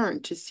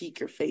 learn to seek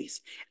your face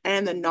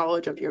and the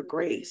knowledge of your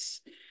grace.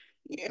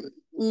 And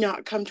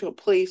not come to a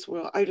place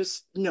where I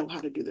just know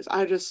how to do this.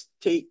 I just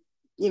take,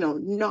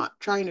 not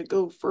trying to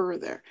go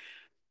further.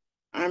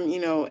 I'm,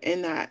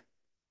 in that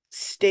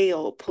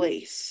stale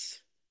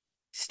place,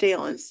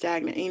 stale and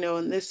stagnant,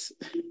 and this,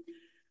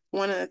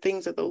 one of the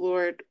things that the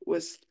Lord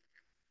has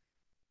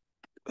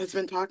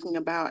been talking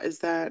about is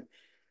that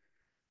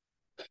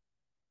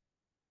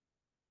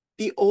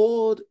the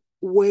old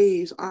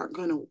ways aren't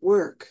going to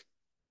work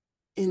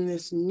in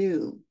this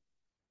new.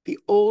 The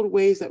old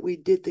ways that we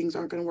did things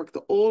aren't going to work.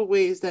 The old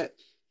ways that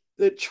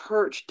the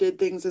church did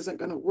things isn't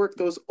going to work.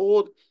 Those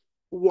old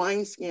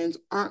wineskins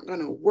aren't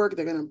going to work.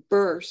 They're going to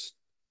burst.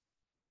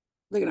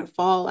 They're going to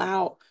fall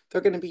out.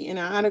 They're going to be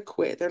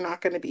inadequate. They're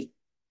not going to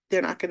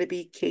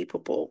be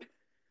capable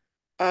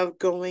of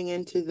going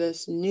into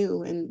this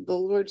new. And the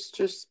Lord's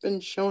just been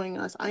showing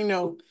us, I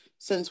know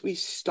since we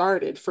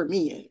started, for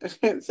me,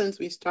 since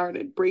we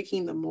started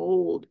breaking the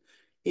mold,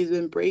 he's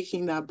been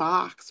breaking that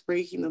box,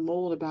 breaking the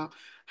mold about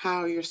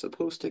how you're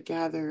supposed to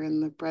gather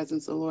in the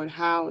presence of the Lord.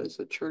 How is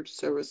a church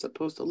service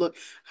supposed to look?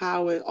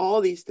 How is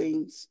all these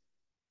things?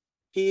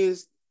 He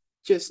is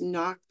just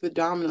knocked the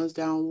dominoes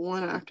down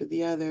one after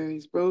the other.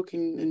 He's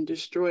broken and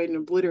destroyed and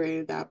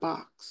obliterated that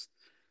box.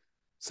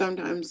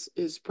 Sometimes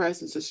his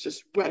presence is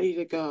just ready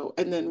to go,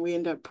 and then we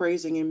end up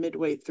praising him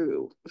midway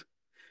through.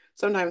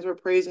 Sometimes we're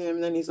praising him,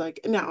 and then he's like,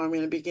 now I'm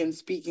going to begin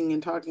speaking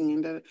and talking.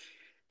 And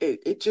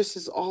it just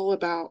is all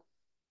about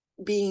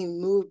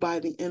being moved by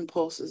the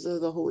impulses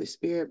of the Holy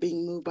Spirit,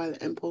 being moved by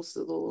the impulses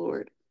of the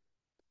Lord.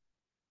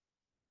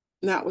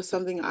 And that was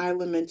something I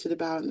lamented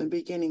about in the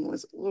beginning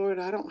was, Lord,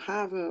 I don't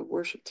have a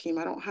worship team.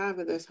 I don't have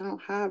this. I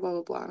don't have blah,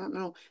 blah, blah. I don't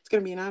know. It's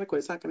going to be inadequate.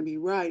 It's not going to be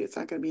right. It's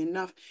not going to be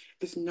enough.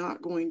 It's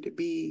not going to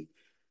be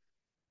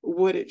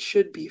what it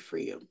should be for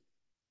you.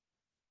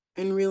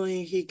 And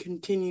really, he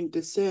continued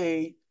to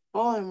say,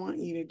 all I want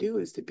you to do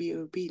is to be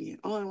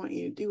obedient. All I want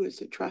you to do is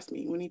to trust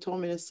me. When he told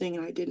me to sing,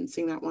 and I didn't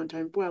sing that one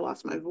time, boy, I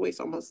lost my voice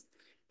almost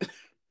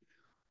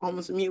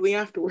immediately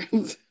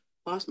afterwards.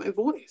 Lost my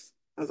voice.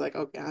 I was like,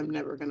 okay, I'm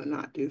never gonna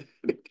not do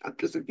that. I'm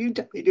just, if you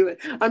tell me to do it,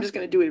 I'm just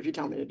gonna do it if you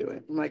tell me to do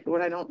it. I'm like,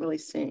 Lord, I don't really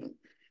sing.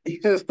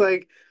 He's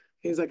like,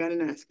 I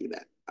didn't ask you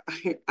that.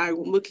 I'm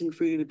looking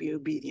for you to be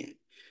obedient.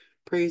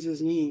 Praise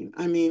his name.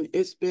 I mean,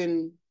 it's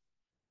been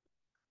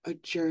a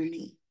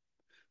journey,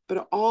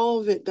 but all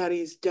of it that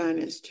he's done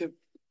is to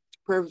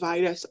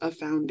provide us a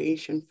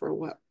foundation for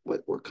what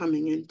we're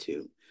coming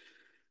into,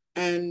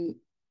 and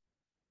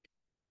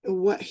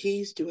what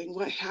he's doing,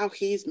 how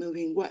he's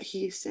moving, what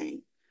he's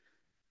saying.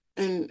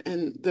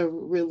 And the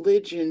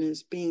religion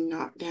is being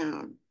knocked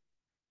down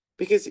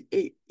because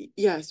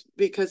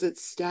because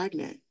it's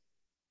stagnant,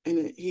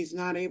 and he's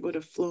not able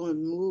to flow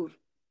and move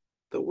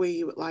the way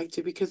you would like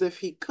to, because if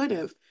he could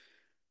have,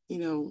 you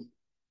know,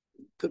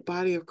 the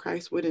body of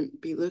Christ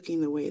wouldn't be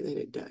looking the way that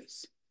it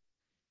does.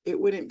 It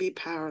wouldn't be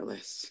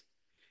powerless.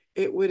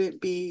 It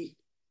wouldn't be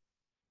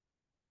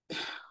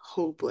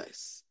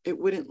hopeless. It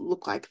wouldn't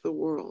look like the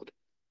world.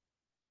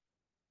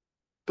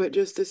 But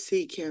just to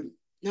seek him,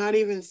 not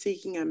even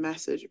seeking a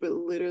message, but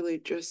literally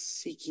just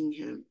seeking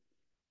him.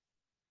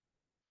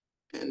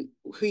 And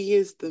he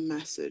is the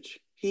message.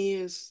 He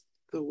is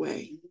the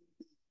way.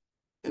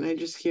 And I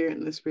just hear it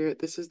in the spirit.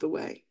 This is the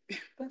way.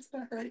 That's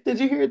not right. Did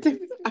you hear it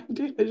too? I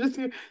did. I just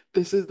hear,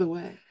 this is the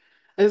way.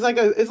 It's like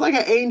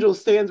an angel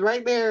stands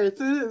right there. As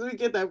soon as we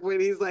get that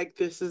point, he's like,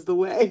 this is the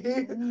way.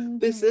 Mm-hmm.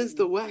 This is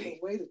the way.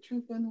 The way, the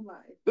truth, and the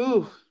life.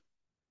 Ooh.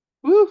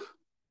 Woo.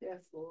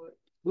 Yes, Lord.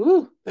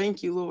 Woo.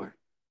 Thank you, Lord.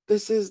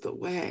 This is the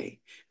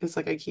way. It's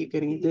like I keep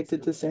getting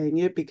addicted to saying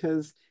it,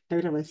 because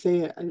every time I say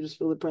it, I just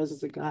feel the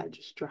presence of God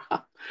just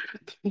drop.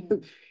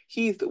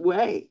 He's the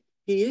way.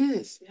 He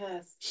is.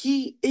 Yes.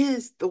 He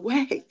is the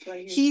way.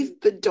 Right. He's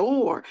the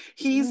door.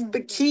 He's the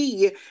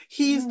key.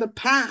 He's the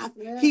path.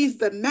 Yes. He's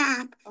the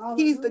map.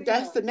 Hallelujah. He's the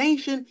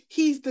destination.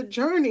 He's the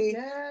journey.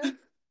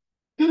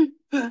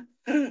 Yes.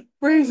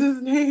 Praise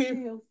his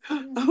name.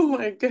 Oh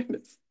my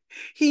goodness.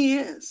 He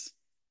is.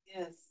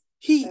 Yes.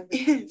 He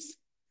is.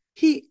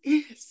 He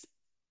is.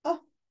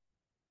 Oh.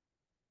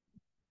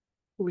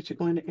 What you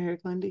going to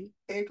Eric Lundy?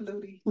 Eric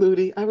Ludy.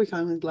 Ludy. I would call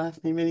him his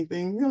last name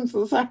anything. I'm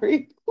so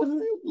sorry. What's his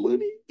name?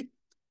 Ludy.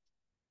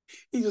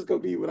 He's just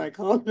gonna be what I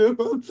call him.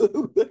 I'm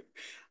gonna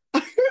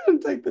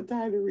take the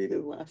time to read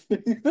his last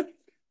name.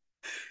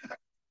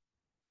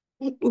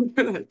 Lord,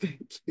 I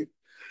thank you.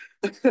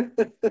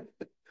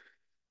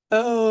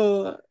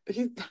 Oh,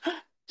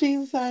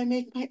 Jesus, I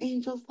make my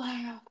angels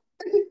laugh.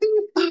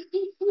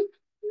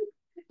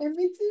 And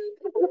me too.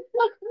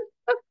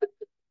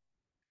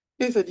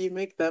 He said, you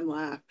make them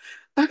laugh.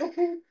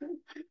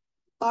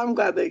 I'm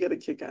glad they get a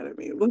kick out of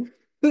me.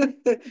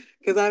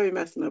 Because I be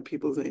messing up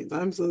people's names.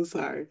 I'm so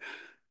sorry.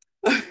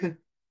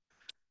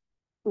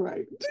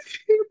 Right.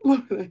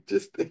 Lord, I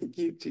just thank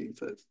you,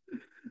 Jesus.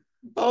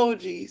 Oh,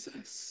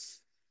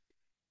 Jesus.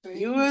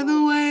 You are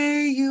the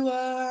way, you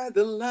are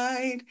the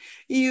light,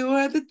 you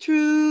are the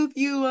truth,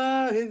 you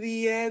are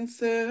the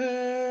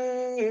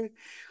answer.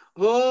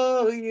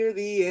 Oh, you're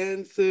the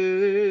answer.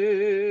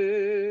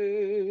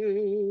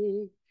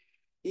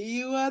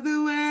 You are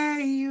the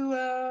way, you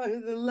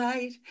are the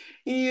light,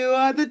 you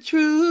are the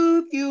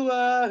truth, you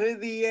are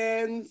the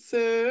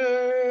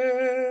answer.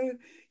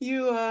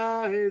 You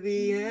are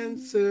the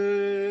answer.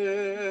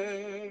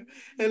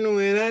 And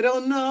when I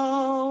don't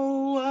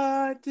know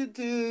what to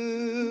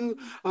do,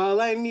 all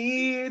I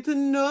need to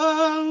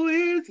know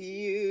is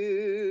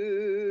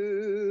you.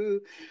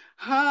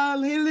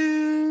 Hallelujah.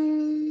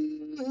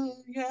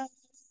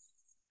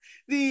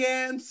 The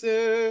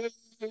answer.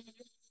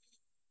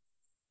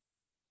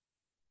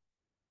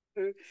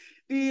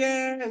 The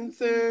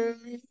answer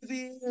is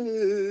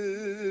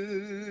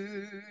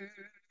you.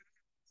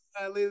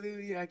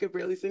 Hallelujah. I could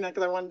barely sing that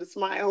because I wanted to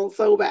smile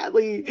so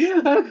badly.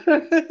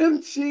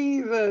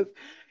 Jesus.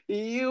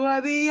 You are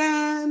the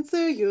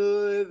answer.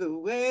 You're the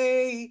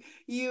way.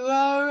 You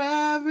are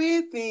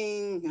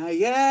everything I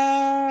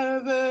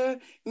ever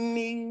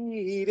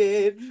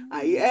needed.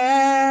 I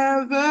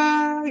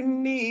ever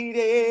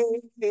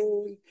needed.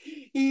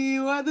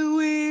 You are the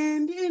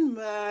wind in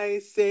my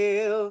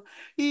sail.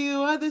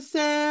 You are the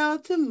sail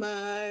to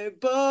my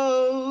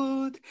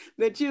boat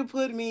that you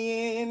put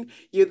me in.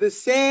 You're the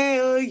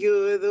sail,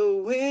 you're the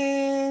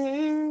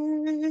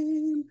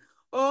wind.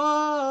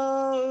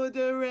 Oh,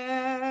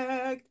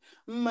 direct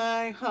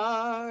my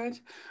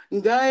heart,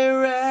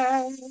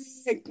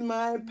 direct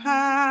my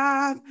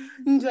path,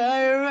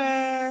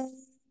 direct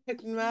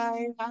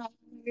my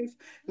eyes.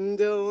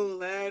 Don't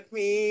let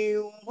me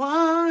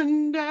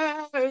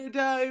wander,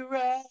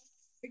 direct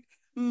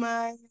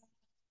my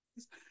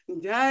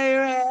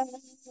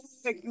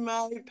direct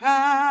my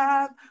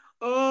path,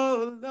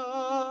 oh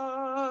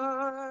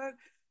Lord.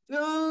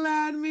 Don't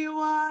let me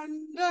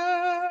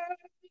wander.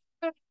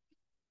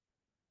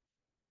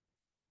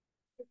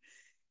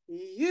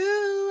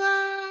 You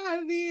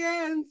are the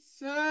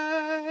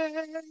answer.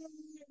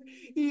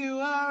 You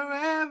are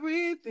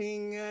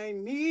everything I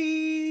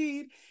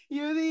need.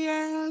 You're the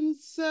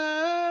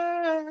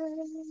answer.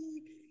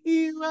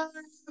 You are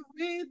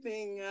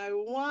everything I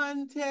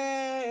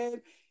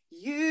wanted.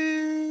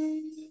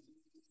 You,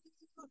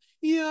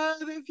 you're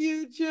the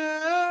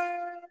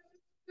future.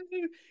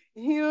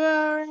 You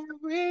are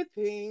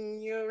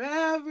everything. You're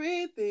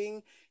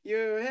everything.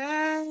 You're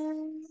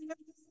everything.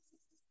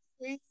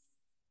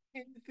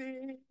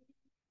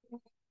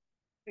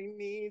 I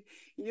need.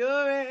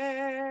 You're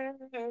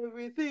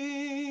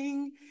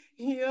everything.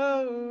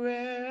 You're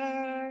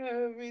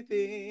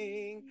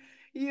everything.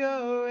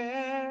 You're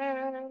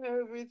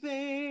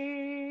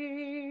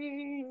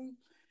everything.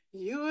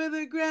 You are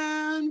the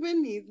ground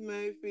beneath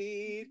my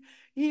feet.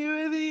 You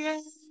are the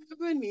air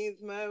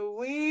beneath my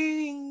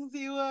wings.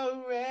 You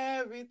are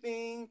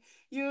everything.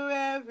 You're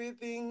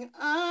everything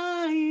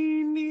I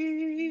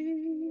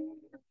need.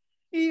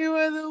 You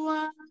are the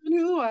one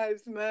who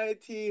wipes my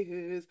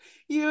tears.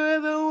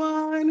 You're the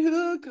one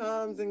who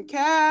comes and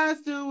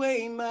casts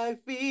away my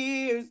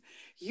fears.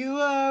 You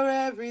are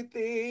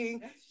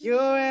everything.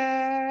 You're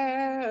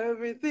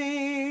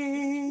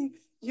everything.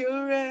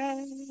 You're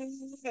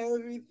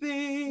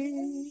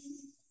everything.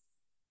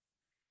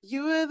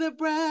 You are the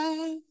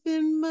breath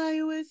in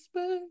my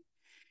whisper.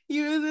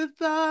 You're the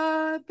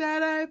thought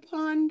that I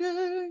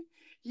ponder.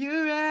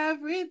 You're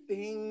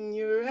everything,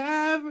 you're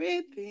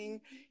everything,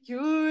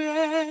 you're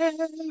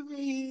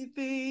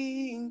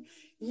everything,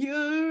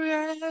 you're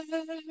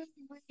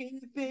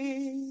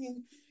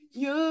everything,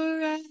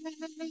 you're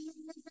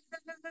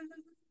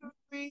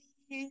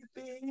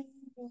everything,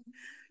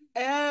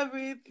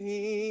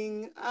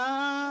 everything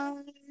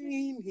I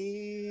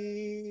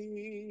need.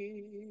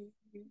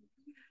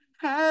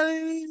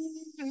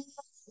 Hallelujah,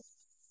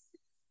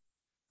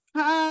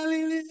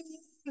 hallelujah.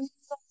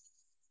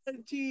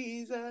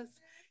 Jesus,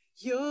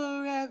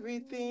 you're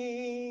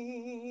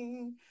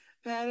everything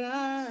that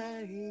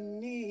I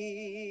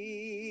need.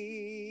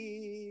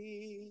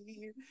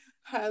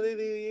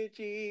 Hallelujah,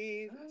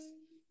 Jesus.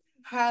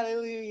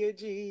 Hallelujah,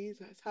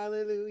 Jesus.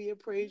 Hallelujah.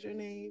 Praise your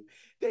name.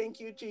 Thank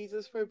you,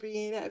 Jesus, for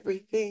being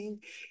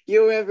everything.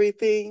 You're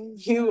everything.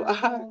 You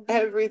are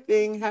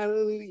everything.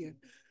 Hallelujah.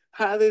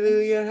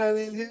 Hallelujah.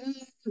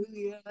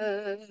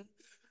 Hallelujah.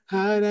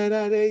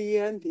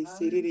 Harararayandi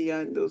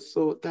siririando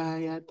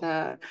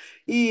sotayata.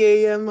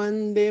 Iye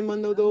mande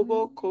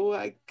monodoboko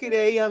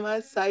akreya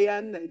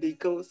masayana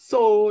diko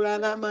sora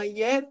lama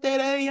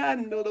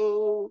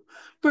yetereyando.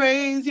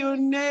 Praise your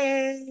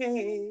name.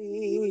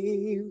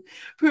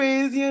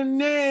 Praise your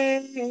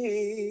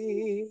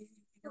name.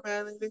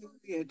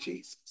 Hallelujah,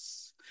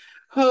 Jesus.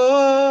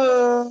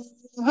 Oh,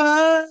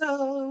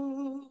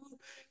 oh.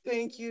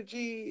 Thank you,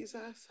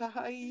 Jesus. Praise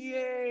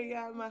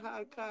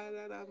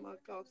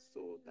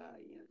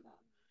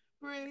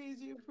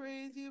you,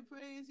 praise you,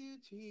 praise you,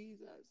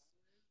 Jesus.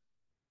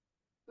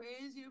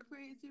 Praise you,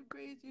 praise you,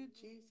 praise you,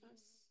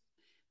 Jesus.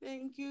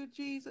 Thank you,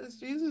 Jesus.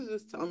 Jesus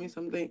just told me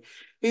something.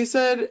 He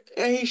said,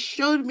 and he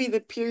showed me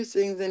the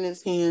piercings in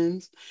his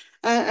hands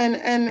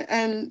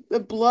and the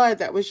blood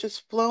that was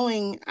just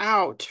flowing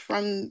out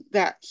from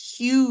that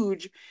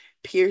huge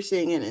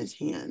piercing in his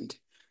hand.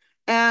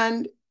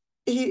 And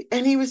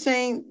he was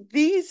saying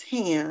these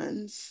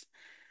hands,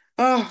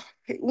 oh,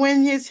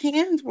 when his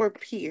hands were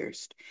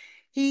pierced,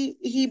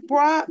 he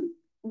brought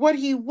what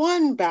he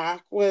won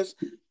back was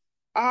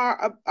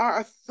our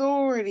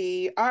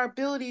authority, our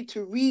ability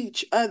to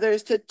reach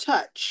others, to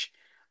touch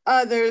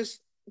others,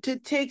 to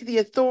take the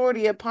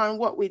authority upon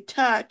what we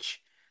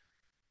touch,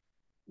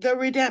 the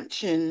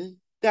redemption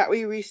that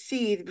we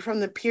received from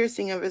the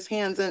piercing of his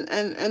hands and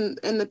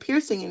the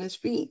piercing in his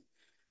feet.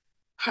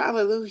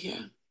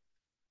 Hallelujah.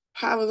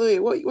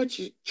 Hallelujah. What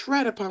you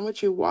tread upon,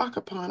 what you walk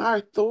upon, our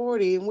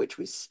authority in which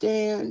we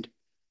stand.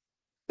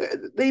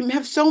 They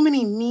have so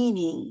many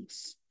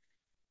meanings.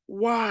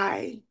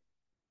 Why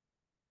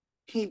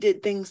he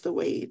did things the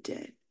way he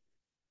did.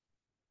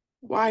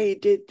 Why he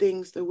did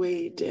things the way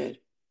he did.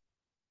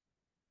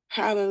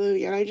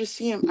 Hallelujah. And I just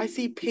see him, I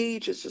see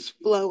pages just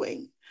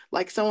flowing,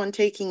 like someone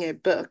taking a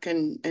book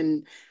and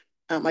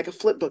like a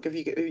flip book, if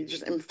you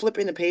just and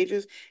flipping the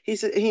pages. He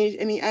said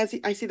he as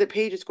he, I see the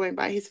pages going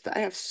by, he said, I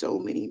have so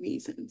many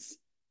reasons.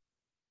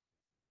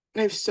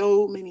 I have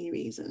so many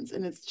reasons,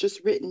 and it's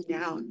just written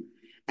down.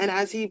 And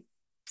as he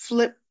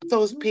flipped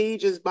those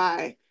pages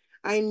by,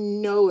 I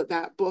know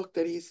that book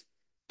that he's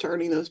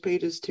turning those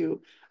pages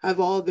to have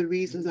all the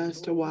reasons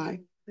as to why.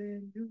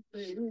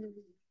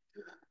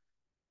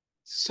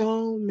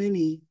 So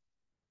many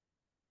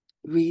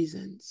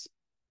reasons.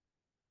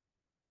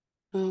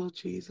 Oh,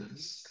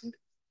 Jesus.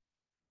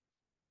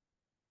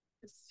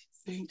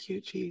 Thank you,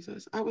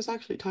 Jesus. I was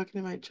actually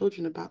talking to my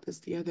children about this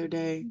the other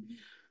day,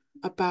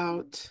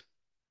 about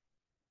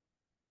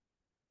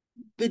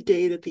the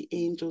day that the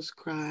angels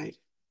cried.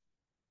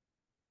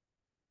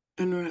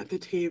 And we're at the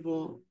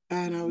table,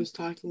 and I was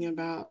talking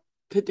about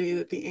the day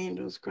that the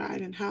angels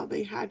cried and how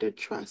they had to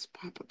trust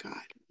Papa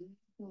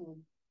God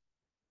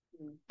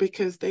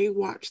because they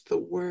watched the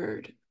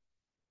word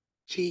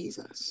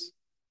Jesus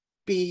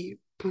be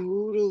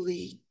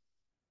brutally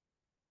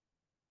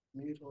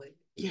mutilated.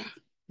 Yeah,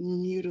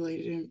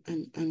 mutilated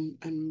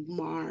and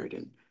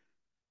marred,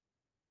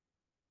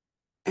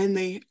 and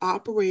they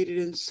operated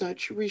in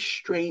such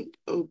restraint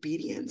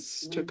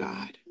obedience to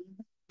God,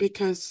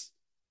 because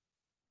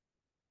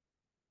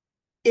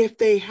if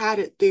they had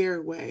it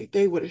their way,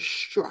 they would have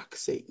struck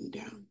Satan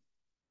down.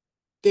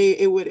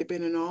 It would have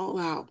been an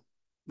all-out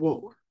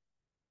war.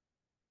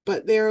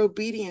 But their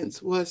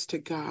obedience was to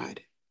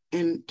God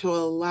and to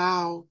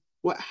allow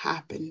what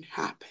happened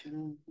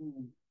happen.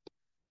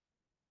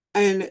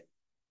 And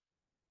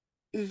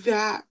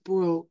that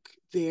broke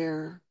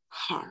their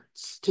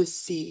hearts to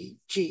see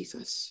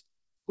Jesus,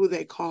 who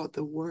they called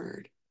the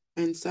Word,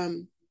 and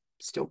some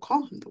still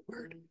call him the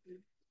Word,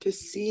 to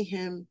see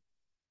him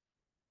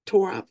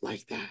tore up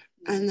like that.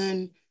 And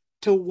then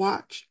to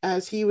watch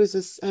as he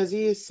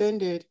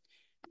ascended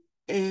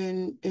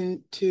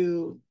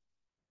into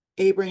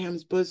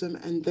Abraham's bosom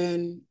and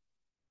then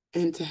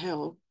into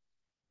hell,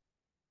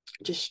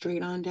 just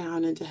straight on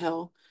down into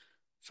hell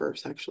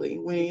first, actually,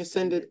 when he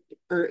ascended,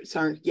 or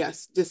sorry,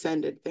 yes,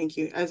 descended, thank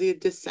you, as he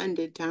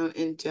descended down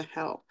into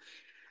hell.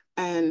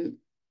 And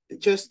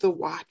just the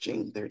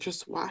watching, they're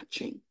just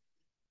watching.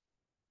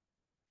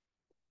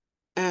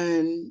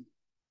 And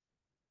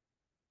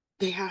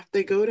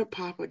they go to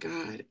Papa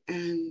God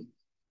and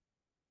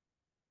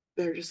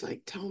they're just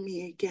like, tell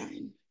me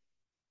again.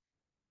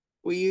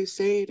 Will you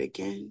say it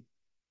again?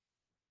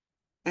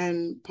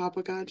 And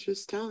Papa God's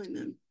just telling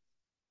them,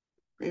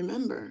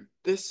 remember,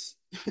 this,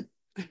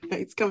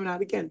 it's coming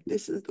out again.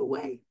 This is the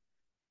way.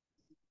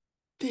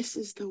 This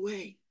is the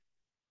way.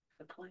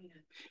 The plan.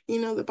 You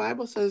know, the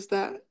Bible says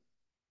that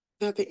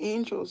the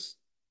angels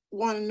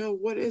want to know,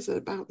 what is it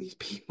about these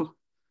people?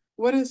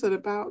 What is it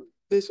about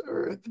this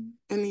earth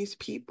and these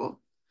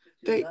people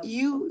that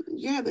you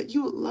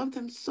would love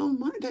them so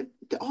much, that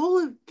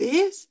all of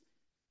this,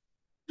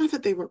 not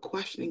that they were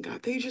questioning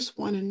God, they just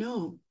want to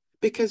know,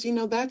 because you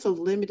know that's a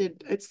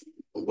limited, it's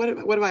what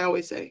do I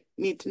always say,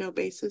 need to know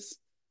basis.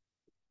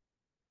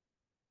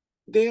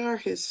 They are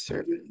his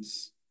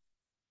servants.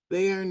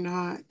 They are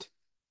not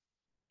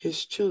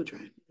his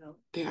children. No.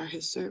 They are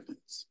his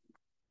servants.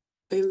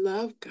 They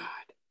love God.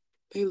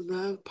 They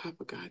love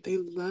Papa God. They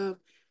love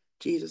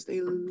Jesus.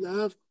 They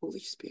love Holy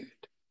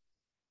Spirit.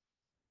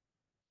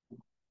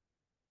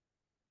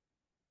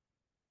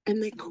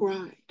 And they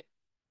cried.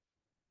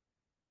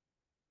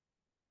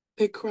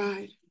 They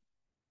cried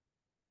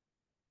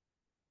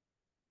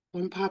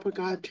when Papa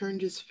God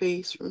turned his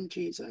face from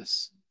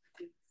Jesus.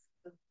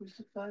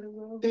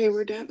 They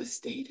were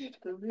devastated.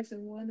 The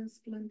risen one in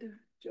splendor,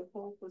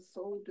 Jehovah's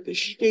soul. The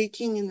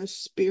shaking in the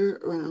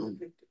spirit realm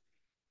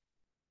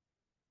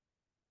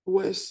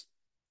was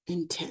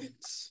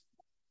intense.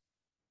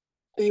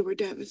 They were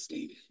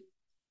devastated.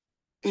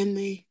 And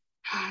they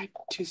had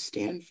to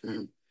stand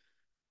firm.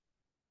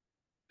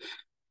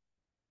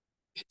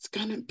 It's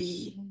gonna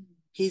be.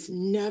 He's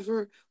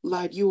never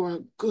lied. You are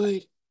a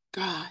good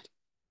God.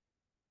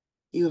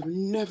 You have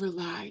never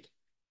lied.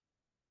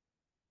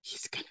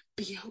 He's gonna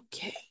be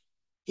okay.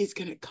 He's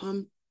gonna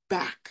come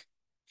back.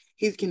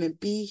 He's gonna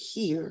be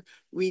here,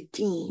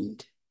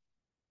 redeemed.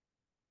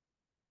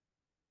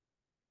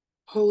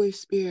 Holy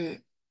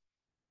Spirit,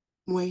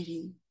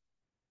 waiting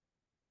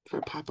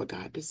for Papa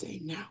God to say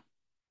now.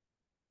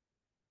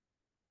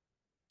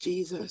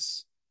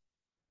 Jesus,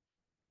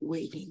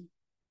 waiting.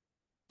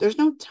 There's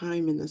no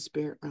time in the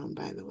spirit realm,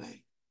 by the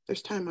way.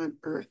 There's time on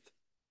earth.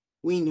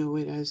 We know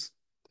it as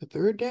the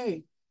third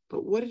day.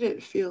 But what did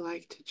it feel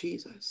like to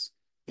Jesus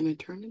in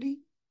eternity?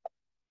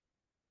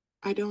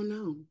 I don't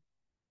know.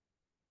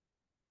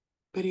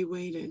 But he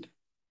waited.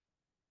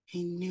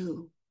 He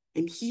knew.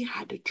 And he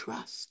had to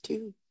trust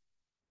too.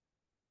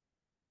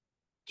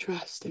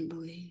 Trust and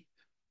believe.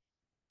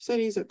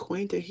 Said he's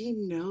acquainted. He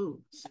knows.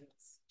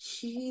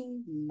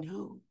 He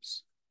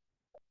knows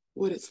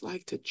what it's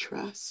like to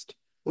trust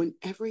when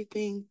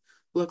everything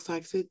looks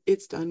like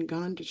it's done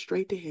gone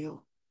straight to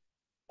hell.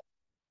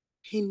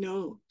 He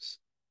knows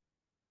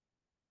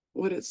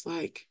what it's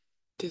like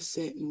to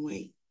sit and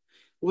wait,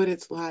 what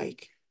it's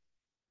like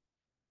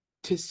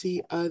to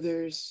see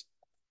others,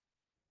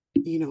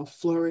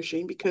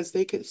 flourishing, because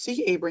they could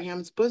see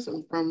Abraham's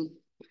bosom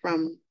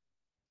from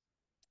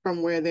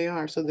from where they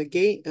are. So the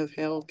gate of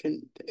hell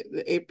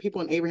the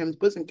people in Abraham's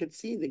bosom could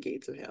see the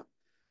gates of hell.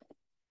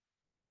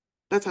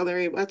 That's how they're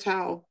able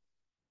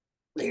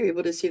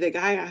to see the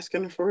guy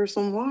asking for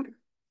some water.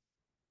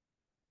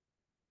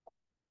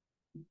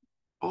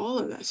 All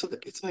of that. So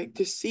it's like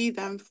to see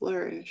them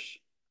flourish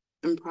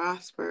and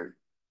prosper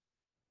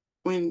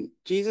when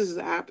Jesus is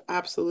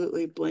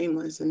absolutely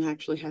blameless and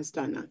actually has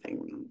done nothing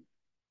wrong.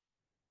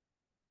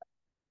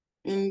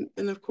 And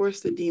of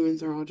course the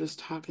demons are all just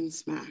talking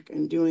smack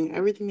and doing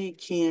everything they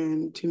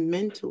can to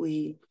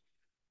mentally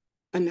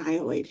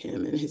annihilate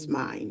him in his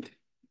mind.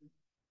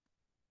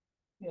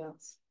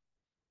 Yes.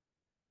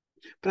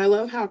 But I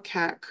love how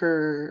Kat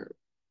Kerr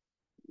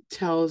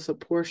tells a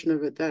portion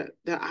of it that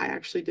I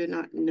actually did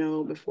not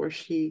know before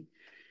she,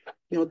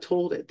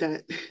 told it,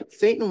 that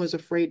Satan was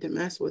afraid to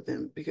mess with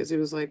him because it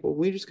was like, well,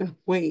 we're just gonna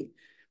wait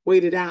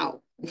it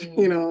out,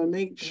 and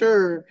make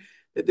sure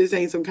that this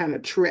ain't some kind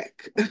of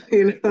trick,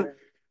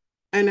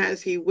 And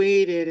as he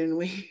waited and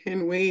waited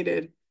and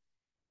waited,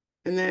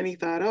 and then he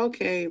thought,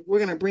 okay, we're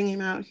going to bring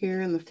him out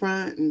here in the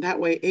front. And that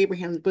way,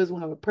 Abraham's bosom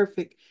will have a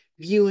perfect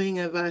viewing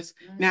of us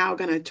now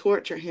going to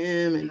torture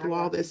him and do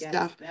all this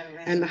stuff.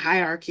 And the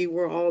hierarchy,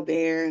 we're all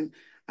there. And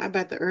I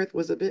bet the earth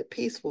was a bit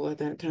peaceful at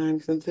that time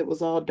since it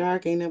was all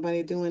dark. Ain't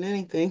nobody doing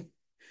anything.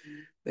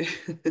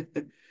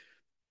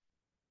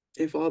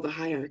 If all the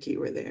hierarchy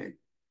were there.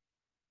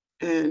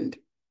 And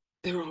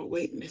they were all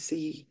waiting to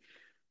see,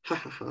 ha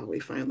ha ha,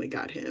 we finally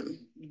got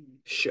him.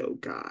 Show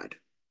God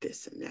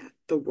this and that.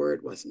 The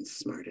word wasn't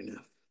smart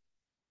enough.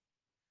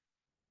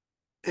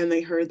 And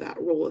they heard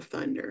that roll of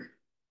thunder.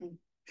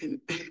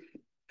 And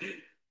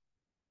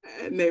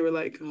and they were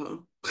like,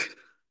 oh,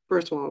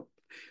 first of all,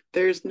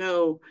 there's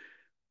no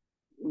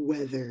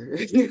weather.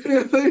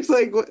 There's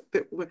like what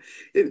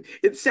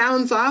it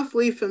sounds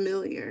awfully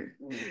familiar.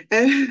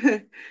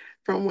 And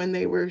from when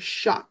they were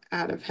shot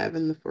out of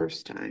heaven the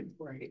first time.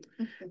 Right.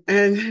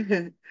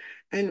 And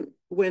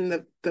when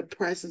the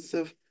presence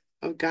of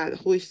God, the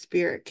Holy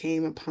Spirit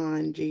came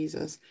upon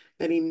Jesus,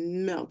 that he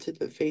melted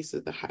the face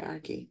of the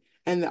hierarchy.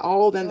 And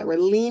all of them that were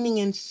leaning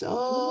in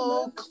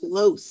so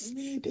close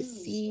to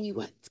see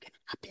what's going to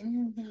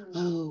happen.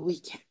 Oh, we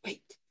can't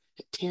wait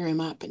to tear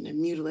him up and to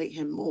mutilate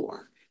him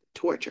more.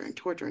 Torture and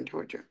torture and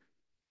torture.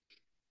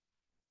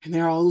 And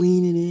they're all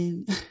leaning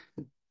in,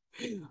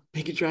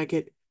 making sure I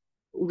get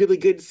really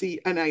good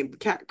seat. And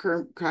Kat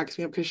cracks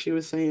me up because she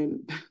was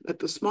saying that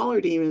the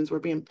smaller demons were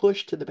being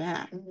pushed to the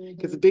back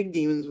because the big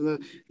demons,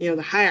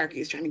 the hierarchy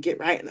is trying to get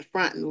right in the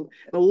front, and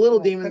the little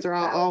demons are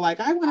all like,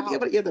 I want to be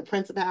able to get the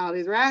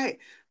principalities, right?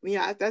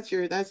 Yeah, that's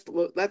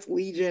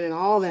Legion and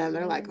all them.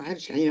 They're like,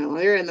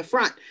 they're in the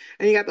front,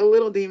 and you got the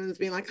little demons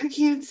being like, I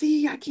can't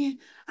see, I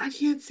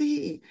can't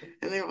see,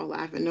 and they're all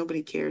laughing.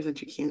 Nobody cares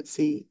that you can't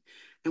see.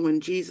 And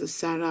when Jesus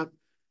sat up,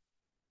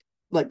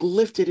 like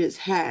lifted his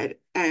head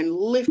and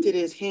lifted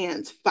his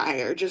hands,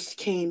 fire just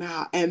came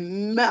out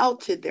and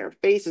melted their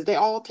faces. They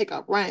all take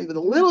up running, but the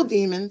little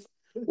demons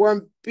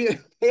they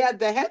had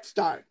the head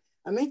start,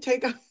 and they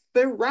take up,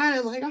 they're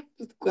running like, I'm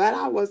just glad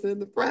I wasn't in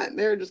the front.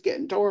 They're just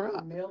getting tore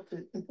up.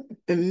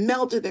 And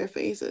melted their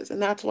faces.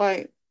 And that's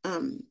why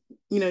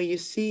you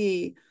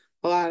see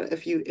a lot of,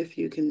 if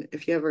you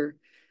ever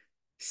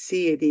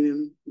see a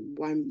demon,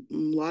 why a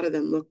lot of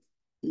them look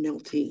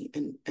melty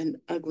and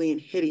ugly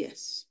and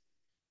hideous.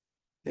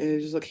 They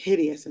just look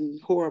hideous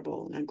and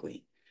horrible and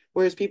ugly.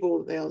 Whereas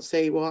people, they'll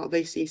say, well,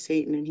 they see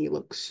Satan and he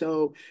looks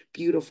so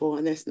beautiful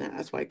and this and that.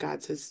 That's why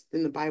God says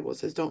in the Bible, it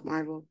says, don't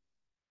marvel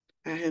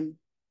at him.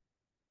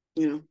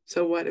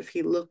 So what if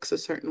he looks a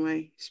certain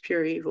way? He's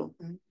pure evil.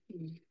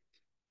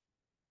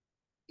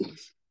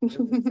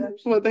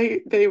 Well,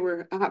 they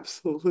were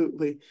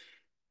absolutely,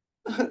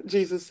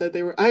 Jesus said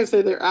I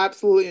said they're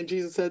absolutely, and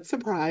Jesus said,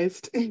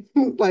 surprised.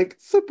 Like,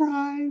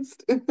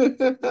 surprised.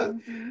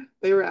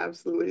 They were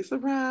absolutely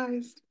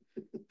surprised.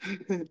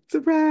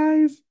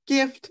 Surprise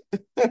gift.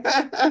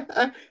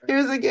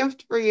 Here's a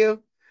gift for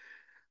you.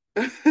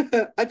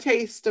 A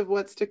taste of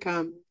what's to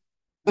come.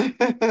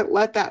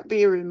 Let that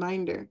be a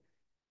reminder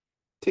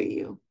to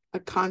you, a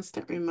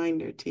constant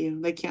reminder to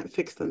you. They can't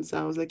fix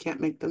themselves. They can't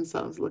make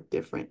themselves look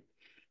different,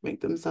 make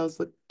themselves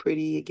look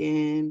pretty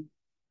again.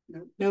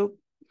 Nope.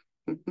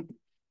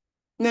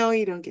 No,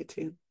 you don't get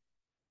to.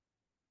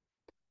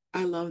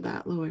 I love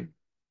that, Lord.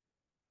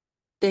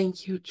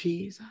 Thank you,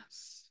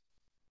 Jesus.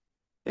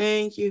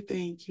 Thank you,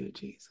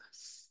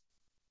 Jesus.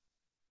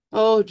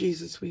 Oh,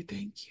 Jesus, we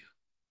thank you.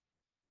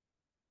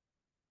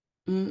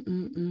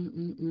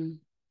 In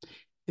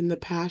the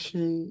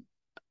passion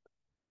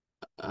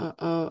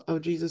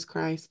of Jesus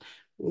Christ,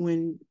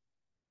 when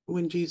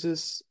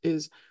Jesus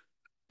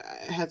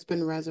has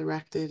been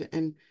resurrected,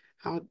 and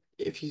how,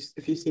 if you've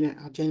seen it,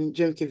 how Jim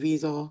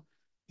Caviezel,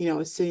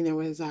 is sitting there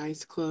with his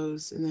eyes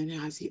closed, and then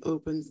as he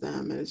opens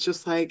them, and it's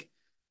just like,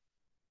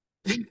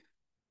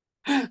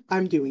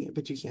 I'm doing it,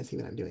 but you can't see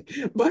what I'm doing.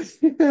 But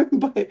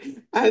but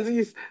as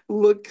he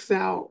looks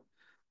out,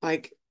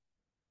 like,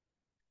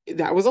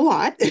 that was a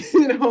lot,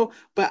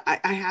 but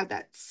I had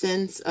that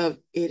sense of,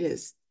 it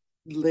is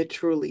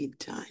literally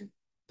done.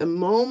 The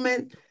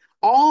moment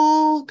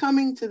all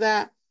coming to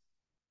that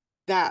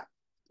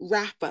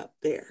wrap up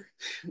there,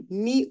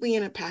 neatly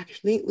in a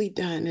package, neatly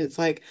done. And it's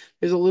like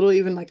there's a little,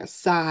 even like a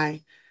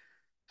sigh.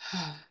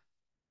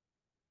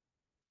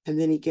 And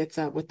then he gets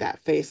up with that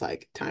face,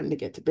 like, time to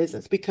get to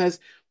business. Because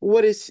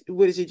what is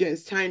he doing?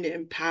 It's time to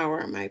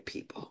empower my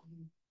people.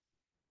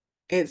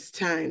 It's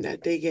time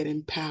that they get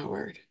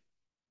empowered.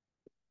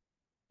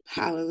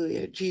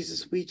 Hallelujah.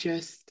 Jesus, we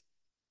just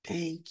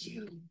thank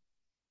you.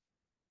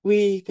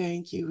 We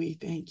thank you. We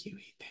thank you.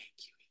 We thank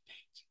you. We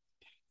thank you.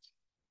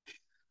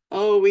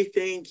 Oh, we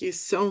thank you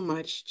so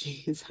much,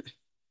 Jesus.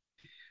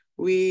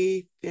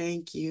 We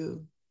thank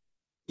you.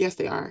 Yes,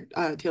 they are.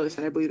 Taylor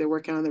said, I believe they're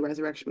working on the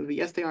resurrection movie.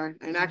 Yes, they are.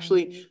 And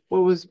actually,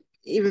 what was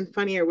even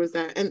funnier was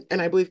that,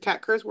 and I believe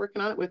Kat Kerr's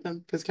working on it with them,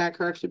 because Kat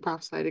Kerr actually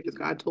prophesied it because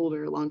God told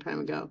her a long time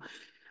ago.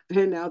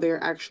 And now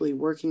they're actually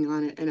working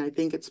on it. And I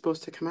think it's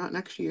supposed to come out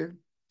next year.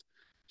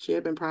 She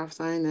had been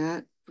prophesying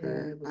that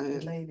for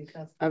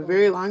a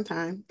very long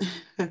time.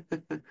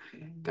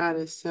 God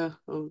is so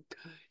good.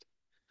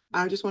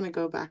 I just want to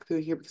go back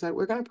through here because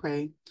we're going to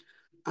pray.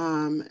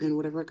 And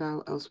whatever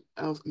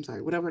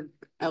whatever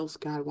else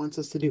God wants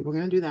us to do, we're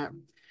going to do that.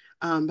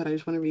 But I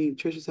just want to read,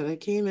 Trisha said, I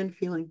came in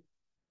feeling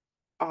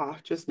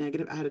off, just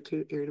negative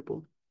attitude,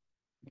 irritable,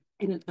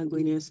 and an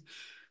ugliness.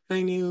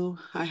 I knew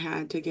I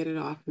had to get it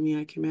off of me.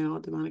 I command all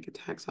demonic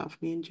attacks off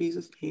of me in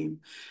Jesus' name.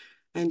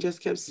 And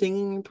just kept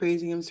singing and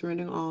praising him,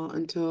 surrendering all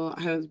until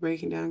I was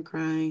breaking down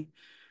crying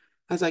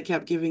as I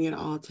kept giving it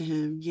all to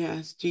him.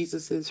 Yes,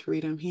 Jesus is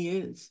freedom. He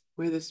is.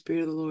 Where the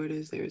Spirit of the Lord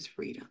is, there is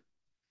freedom.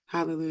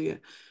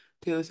 Hallelujah.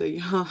 Taylor said,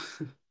 y'all,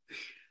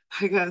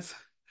 I guess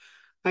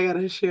I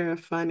gotta share a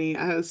funny.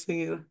 I was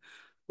singing,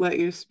 let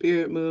your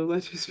spirit move,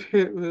 let your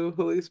spirit move,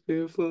 Holy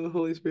Spirit flow,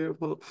 Holy Spirit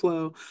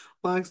flow.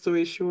 Long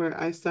story short,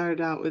 I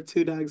started out with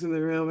 2 dogs in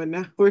the room and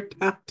now we're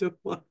down to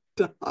 1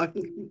 dog.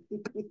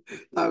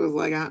 I was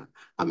like,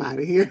 I'm out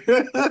of here.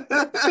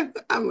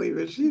 I'm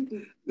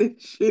leaving.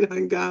 She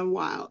done gone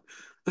wild.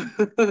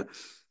 What's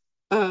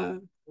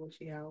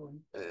she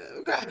howling?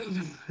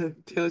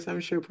 I'm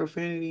sure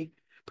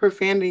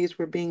profanities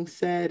were being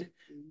said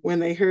when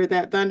they heard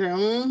that thunder.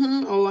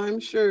 Oh, I'm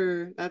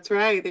sure. That's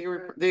right.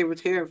 They were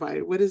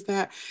terrified. What is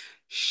that?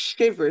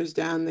 Shivers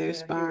down their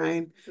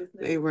spine.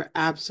 They were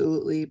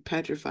absolutely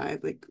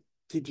petrified. Like,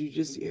 did you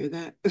just hear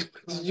that?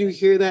 Did you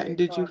hear that? And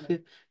did you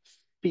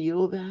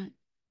feel that?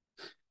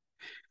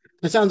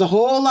 That sounds a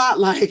whole lot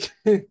like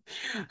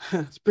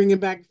it's bringing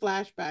back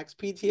flashbacks,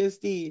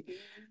 PTSD.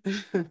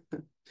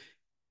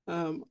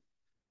 um,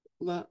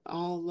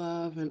 all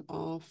love and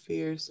all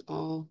fierce,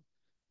 all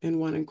in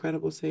one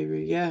incredible Savior.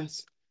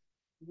 Yes.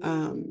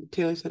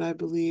 Taylor said, I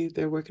believe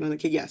they're working on the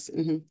kid. Yes.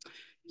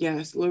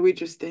 Yes. Lord, we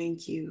just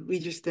thank you. We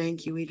just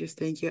thank you. We just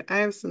thank you. I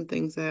have some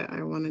things that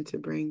I wanted to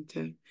bring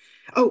to.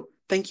 Oh,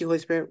 thank you, Holy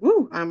Spirit.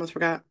 Woo, I almost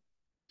forgot.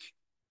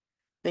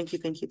 Thank you.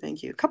 Thank you.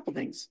 Thank you. A couple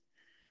things.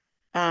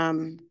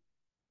 Um,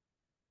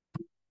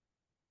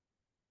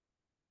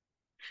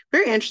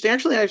 Very interesting.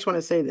 Actually, I just want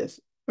to say this.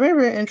 Very,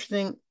 very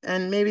interesting.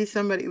 And maybe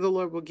the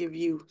Lord will give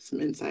you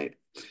some insight.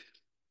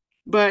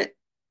 But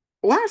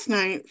last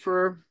night,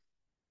 for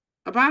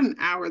about an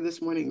hour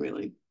this morning,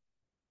 really,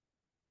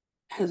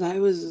 as I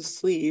was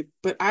asleep,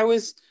 but I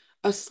was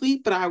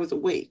asleep, but I was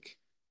awake.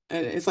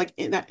 And it's like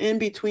in that in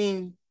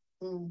between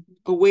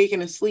awake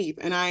and asleep.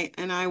 And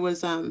I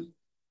was I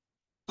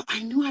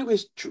knew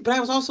but I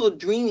was also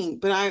dreaming,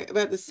 but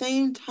at the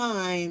same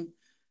time,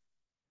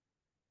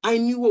 I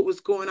knew what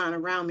was going on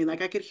around me.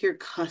 Like I could hear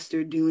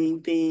Custer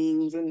doing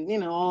things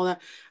and all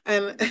that.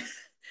 And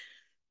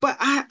but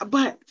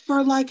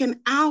for like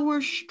an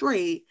hour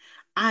straight,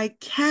 I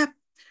kept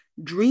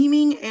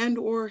dreaming and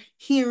or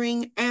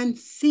hearing and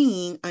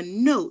seeing a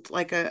note,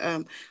 like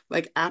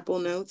Apple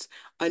Notes,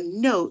 a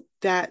note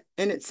that,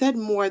 and it said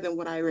more than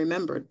what I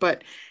remembered,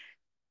 but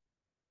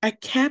I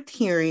kept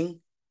hearing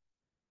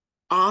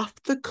off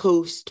the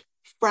coast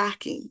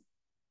fracking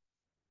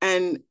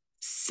and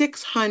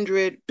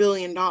 $600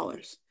 billion.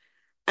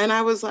 And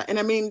I was like, and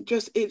I mean,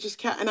 it just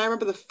kept, and I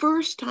remember the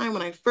first time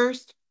when I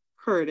first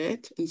heard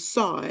it and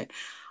saw it,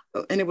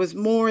 and it was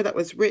more that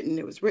was written.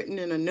 It was written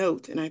in a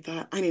note, and I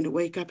thought, I need to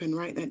wake up and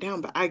write that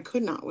down, but I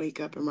could not wake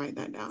up and write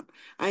that down.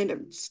 I ended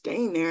up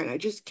staying there, and I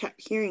just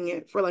kept hearing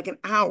it for like an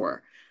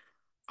hour.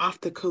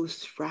 Off the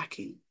coast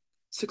fracking,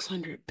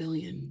 $600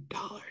 billion.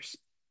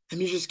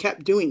 And you just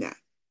kept doing that.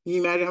 Can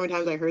you imagine how many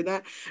times I heard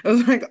that? I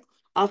was like,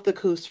 off the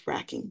coast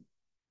fracking,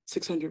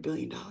 $600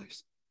 billion.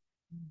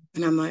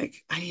 And I'm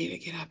like, I need to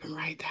get up and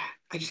write that.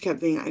 I just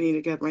kept thinking, I need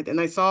to get up and write that.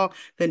 And I saw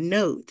the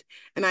note.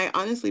 And I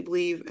honestly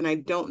believe, and I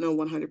don't know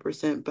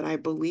 100%, but I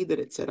believe that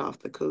it said off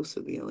the coast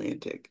of the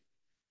Atlantic.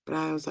 But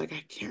I was like,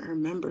 I can't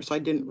remember. So I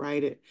didn't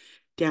write it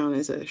down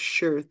as a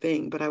sure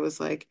thing. But I was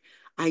like,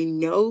 I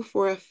know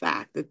for a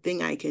fact the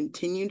thing I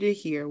continued to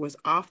hear was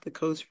off the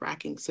coast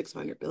fracking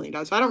 $600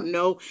 billion. So I don't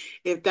know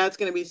if that's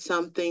going to be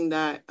something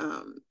that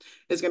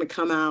is going to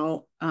come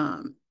out.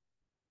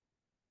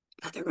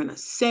 That they're gonna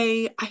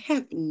say. I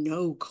have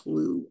no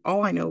clue.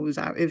 All I know is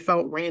it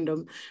felt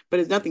random,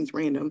 but nothing's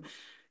random.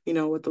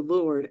 with the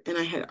Lord. And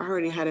I had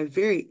already had a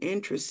very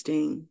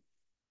interesting,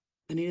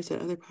 Anita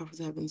said other prophets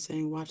have been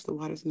saying, watch the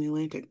waters in the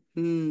Atlantic.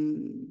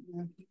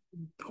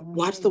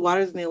 Watch the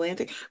waters in the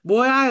Atlantic.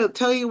 Boy, I'll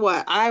tell you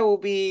what, I will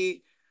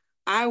be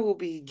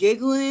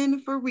giggling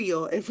for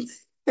real if,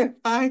 if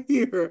I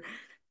hear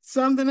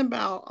something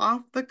about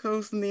off the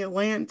coast in the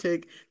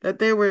Atlantic that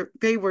they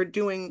were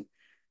doing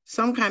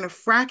some kind of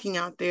fracking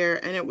out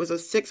there and it was a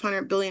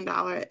 $600 billion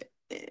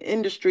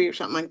industry or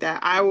something like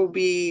that. I will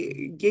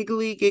be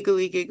giggly,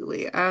 giggly,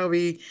 giggly.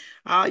 You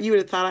would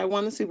have thought I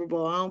won the Super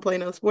Bowl. I don't play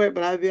no sport,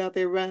 but I'd be out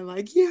there running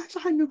like, yes,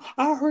 I knew.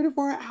 I heard it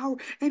for an hour.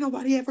 Ain't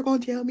nobody ever gonna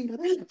tell me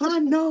nothing. I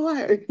know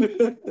it.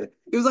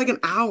 It was like an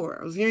hour.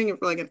 I was hearing it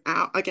for like an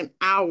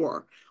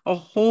hour, a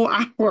whole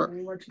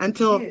hour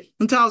until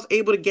I was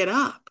able to get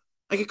up.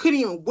 Like I couldn't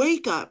even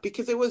wake up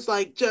because it was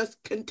like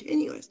just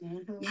continuous.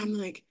 And I'm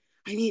like,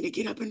 I need to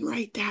get up and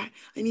write that.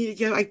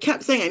 I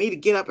kept saying I need to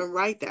get up and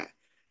write that.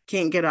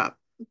 Can't get up.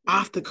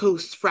 Off the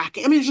coast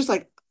fracking. I mean, it's just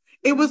like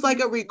it was like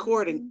a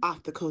recording.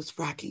 Off the coast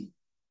fracking.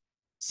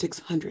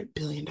 $600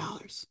 billion. I'm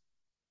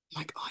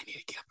like, oh, I need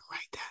to get up and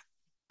write that.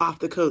 Off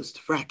the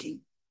coast fracking.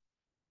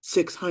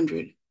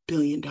 $600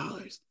 billion. Oh,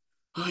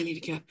 I need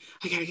to get up.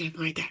 I gotta get up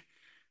and write that.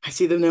 I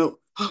see the note.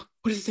 Oh,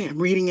 what does it say? I'm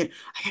reading it.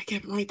 I gotta get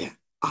up and write that.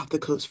 Off the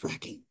coast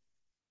fracking.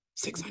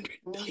 $600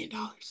 billion.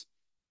 I'm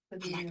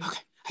like,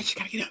 okay, I just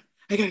gotta get up.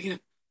 I gotta get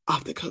up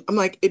off the coast. I'm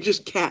like, it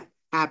just kept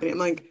happening. I'm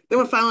like, then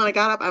when finally I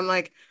got up, I'm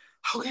like,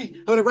 okay,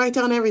 I'm gonna write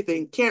down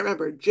everything. Can't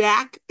remember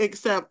Jack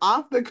except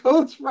off the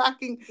coast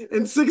fracking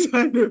and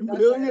 $600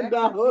 billion.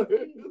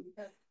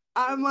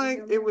 I'm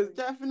like, it was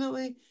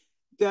definitely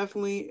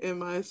in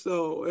my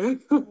soul. As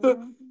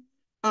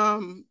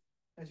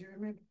you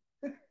remember.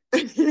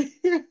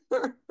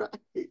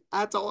 Right.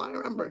 That's all I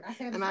remember.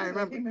 And I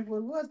remember. I can't remember what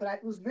it was, but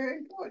it was very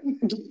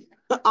important.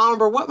 I don't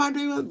remember what my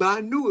dream was, but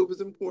I knew it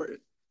was important.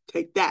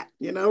 Take that,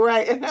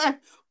 right?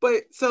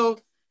 But so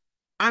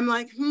I'm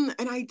like, and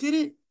I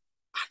didn't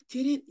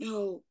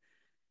know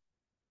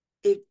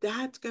if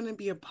that's gonna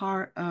be a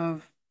part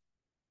of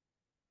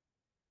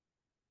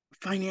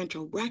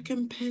financial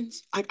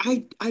recompense. I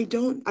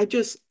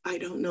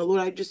don't know,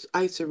 Lord.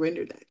 I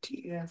surrender that to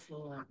you. Yes,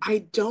 Lord.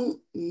 I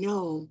don't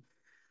know.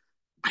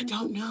 I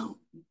don't know.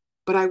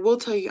 But I will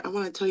tell you, I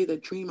want to tell you the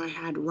dream I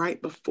had right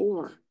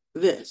before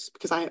this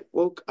because I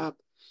woke up.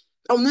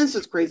 Oh, and this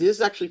is crazy. This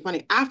is actually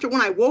funny. After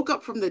when I woke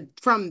up from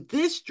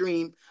this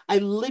dream, I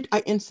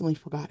instantly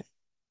forgot it.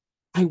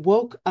 I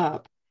woke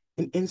up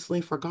and instantly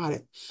forgot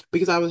it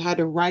because had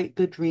to write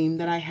the dream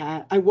that I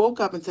had. I woke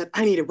up and said,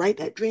 I need to write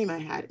that dream I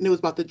had. And it was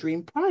about the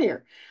dream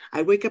prior.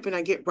 I wake up and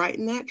I get right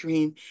in that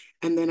dream.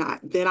 And then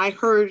I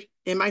heard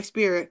in my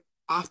spirit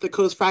off the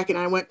coast fracking. And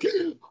I went,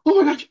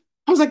 oh my gosh.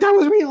 I was like, that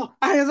was real.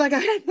 I was like, I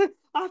had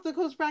off the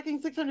coast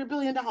fracking $600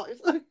 billion.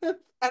 And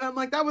I'm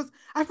like,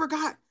 I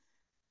forgot.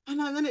 And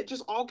then it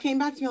just all came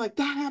back to me like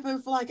that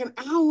happened for like an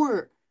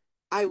hour.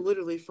 I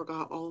literally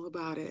forgot all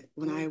about it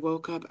when I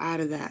woke up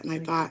out of that. And I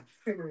thought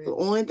the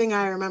only thing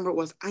I remember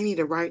was I need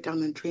to write down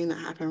the dream that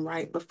happened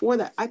right before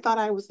that. I thought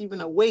I was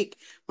even awake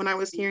when I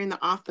was hearing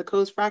the off the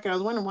coast fracking. I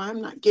was wondering why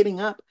I'm not getting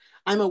up.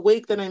 I'm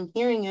awake that I'm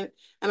hearing it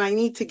and I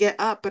need to get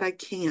up, but I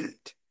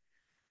can't.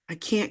 I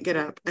can't get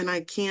up and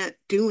I can't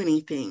do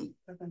anything.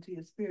 Up into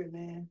your spirit,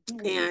 man.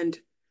 And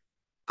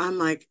I'm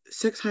like,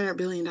 $600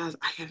 billion. I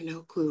have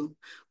no clue.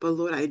 But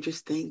Lord, I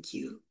just thank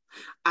you.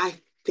 I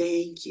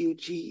thank you,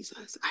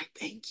 Jesus. I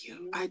thank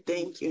you. I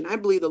thank you. And I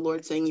believe the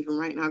Lord's saying even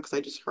right now, because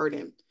I just heard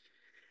him.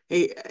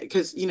 Hey,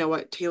 because you know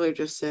what Taylor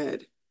just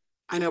said.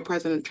 I know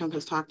President Trump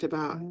has talked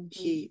about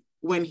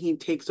when he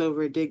takes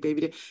over Dig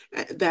Baby Dig,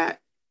 that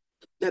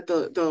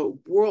the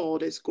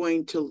world is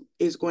going to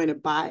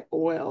buy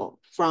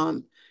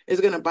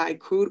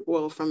crude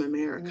oil from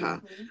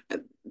America.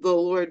 The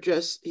Lord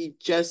he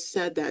just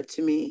said that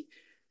to me,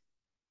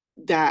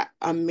 that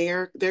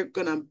America, they're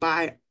gonna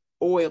buy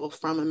oil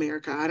from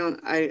America.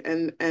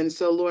 And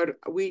so Lord,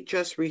 we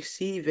just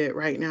receive it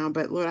right now.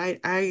 But Lord,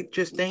 I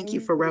just thank you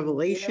for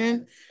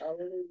revelation.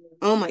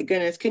 Oh my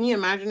goodness. Can you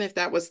imagine if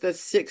that was the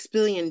 $6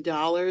 billion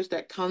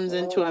that comes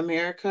into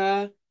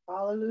America?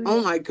 Hallelujah.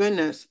 Oh my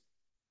goodness.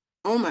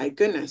 Oh my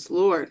goodness,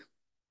 Lord.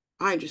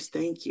 I just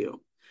thank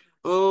you.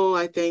 Oh,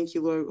 I thank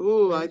you, Lord.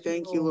 Oh, I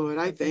thank you, Lord.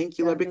 I thank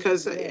you, Lord,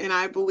 because, and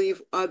I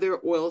believe other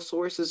oil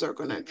sources are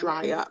going to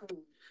dry up.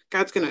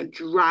 God's going to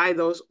dry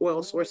those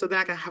oil sources so that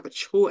I can have a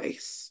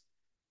choice.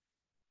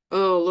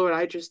 Oh, Lord,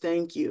 I just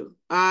thank you.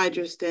 I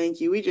just thank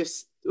you.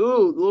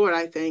 Oh, Lord,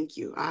 I thank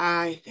you.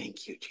 I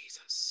thank you,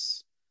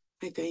 Jesus.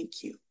 I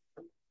thank you.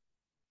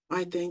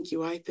 I thank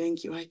you. I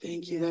thank you. I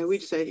thank you. That we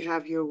say,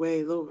 have your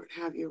way, Lord.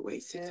 Have your way.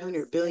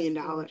 $600 billion.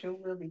 Your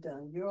will be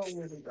done. Your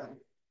will be done.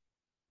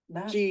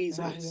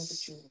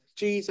 Jesus.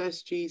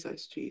 Jesus,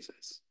 Jesus,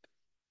 Jesus.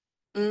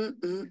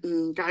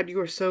 God, you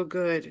are so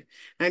good.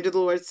 And I did the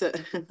Lord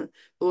said, the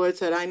Lord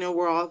said, I know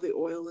where all the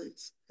oil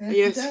is.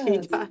 Yes, he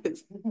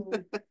does.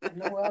 I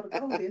know where all the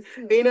gold is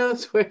too. He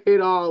knows where it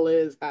all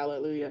is.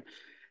 Hallelujah.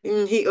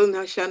 He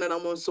unashana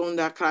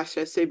namonda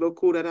krasha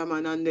sebokura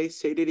ramanande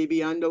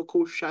sediribiando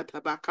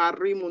kushata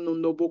bakari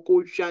monondo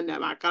bokushana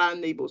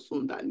makarande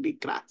bosunda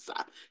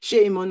ndikrasa.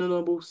 She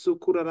mononobu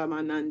sukura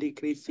ramanande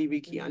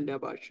krisibiki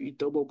andabashi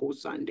tobobo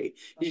sande.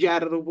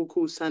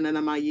 Jarrubuku sana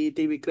namaye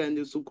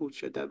devikrande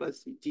sukushata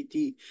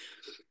basititi.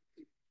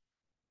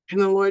 And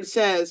the Lord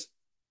says,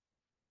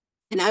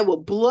 and I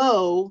will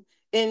blow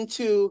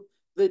into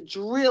the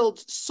drilled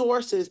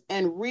sources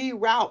and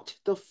reroute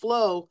the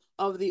flow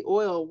of the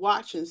oil.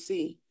 Watch and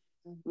see.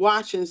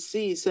 Watch and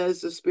see, says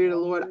the Spirit of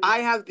the Lord. I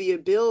have the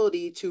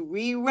ability to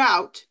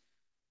reroute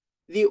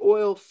the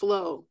oil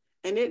flow,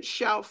 and it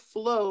shall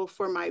flow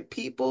for my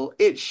people.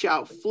 It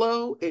shall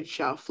flow, it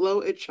shall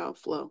flow, it shall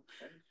flow.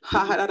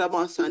 The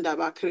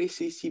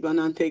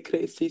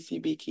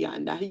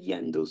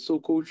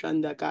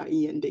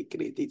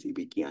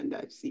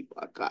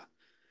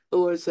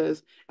Lord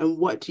says, and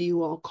what do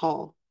you all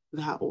call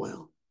that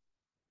oil?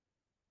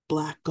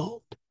 Black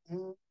gold.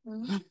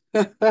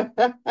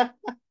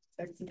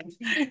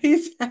 he,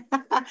 said,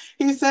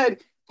 he said,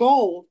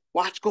 gold,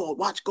 watch gold,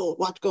 watch gold,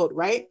 watch gold,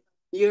 right?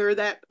 You hear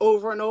that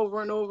over and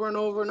over and over and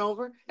over and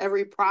over.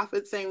 Every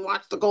prophet saying,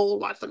 watch the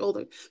gold, watch the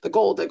gold, the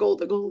gold, the gold,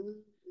 the gold.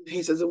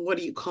 He says, and what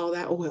do you call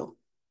that oil?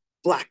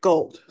 Black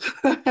gold.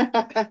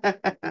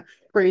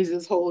 Praise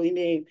his holy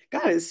name.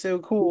 God is so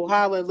cool.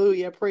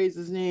 Hallelujah. Praise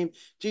his name.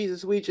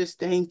 Jesus, we just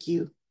thank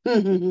you.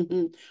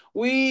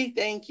 We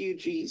thank you,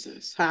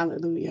 Jesus.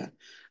 Hallelujah.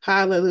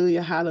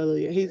 Hallelujah.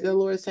 Hallelujah. He's the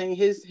Lord saying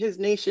his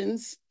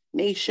nations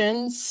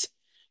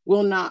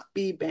will not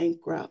be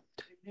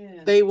bankrupt.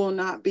 Amen. They will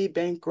not be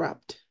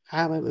bankrupt.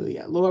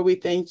 Hallelujah. Lord, we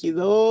thank you.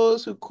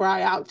 Those who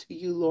cry out to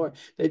you, Lord,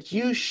 that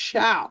you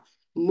shall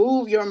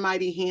move your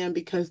mighty hand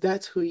because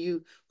that's who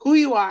you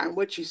are and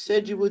what you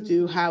said you would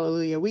do.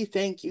 Hallelujah. We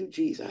thank you,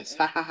 Jesus.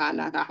 And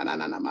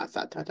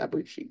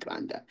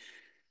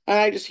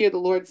I just hear the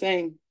Lord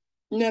saying,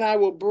 and then I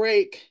will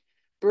break,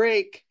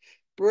 break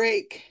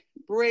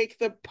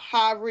the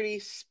poverty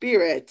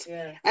spirit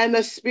and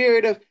the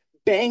spirit of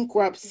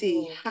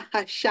bankruptcy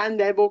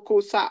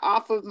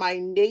off of my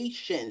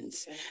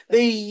nations.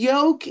 The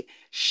yoke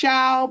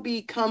shall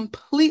be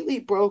completely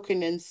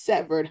broken and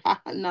severed,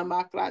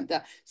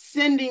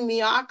 sending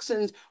the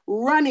oxen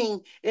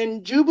running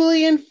in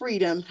jubilee and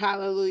freedom.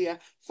 Hallelujah.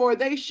 For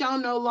they shall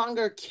no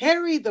longer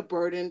carry the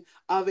burden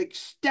of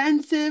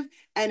extensive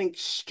and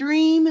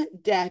extreme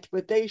debt,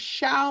 but they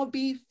shall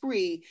be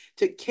free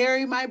to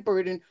carry my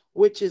burden,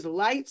 which is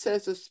light,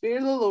 says the Spirit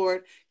of the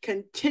Lord.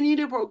 Continue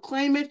to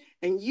proclaim it,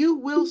 and you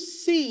will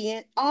see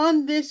it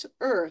on this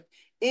earth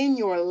in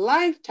your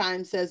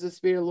lifetime, says the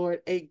Spirit of the Lord,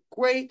 a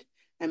great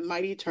and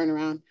mighty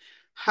turnaround.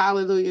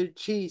 Hallelujah,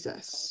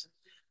 Jesus.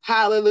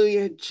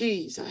 Hallelujah,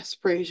 Jesus.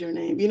 Praise your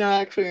name. You know,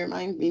 actually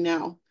remind me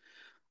now.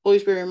 Holy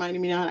Spirit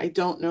reminded me now, I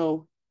don't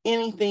know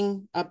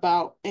anything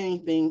about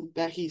anything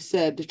that he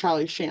said to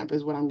Charlie Shamp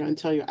is what I'm going to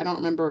tell you. I don't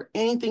remember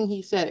anything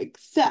he said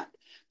except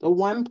the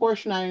one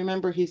portion I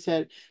remember he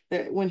said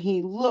that when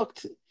he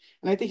looked,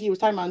 and I think he was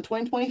talking about in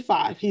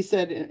 2025, he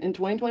said in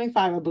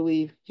 2025, I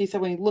believe, he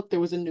said when he looked, there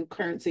was a new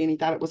currency and he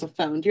thought it was a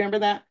phone. Do you remember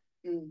that?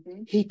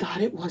 Mm-hmm. He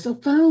thought it was a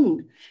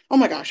phone. Oh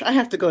my gosh, I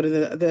have to go to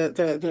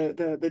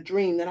the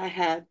dream that I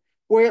had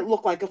where it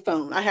looked like a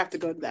phone. I have to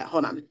go to that.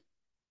 Hold on.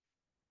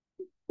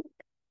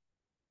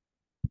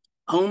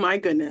 Oh my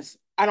goodness.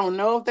 I don't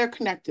know if they're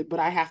connected, but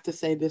I have to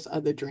say this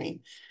other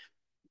dream.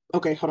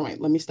 Okay, hold on, wait.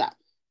 Let me stop.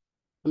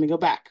 Let me go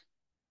back.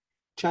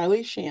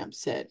 Charlie Shamp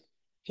said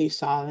he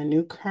saw a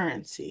new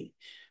currency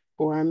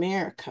for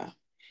America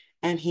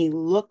and it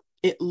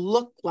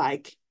looked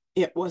like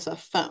it was a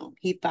phone.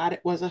 He thought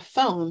it was a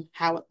phone,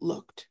 how it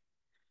looked.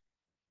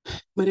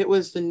 But it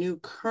was the new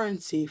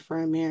currency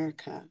for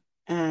America.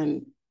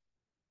 And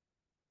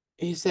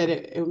he said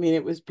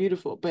it was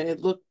beautiful, but it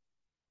looked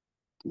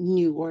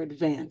new or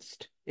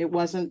advanced. It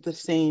wasn't the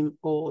same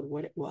old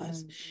what it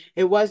was.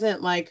 It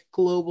wasn't like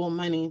global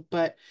money,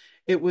 but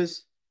it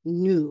was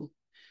new.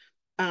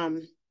 I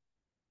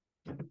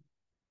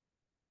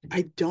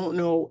don't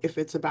know if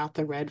it's about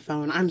the red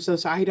phone. I'm so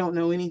sorry. I don't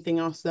know anything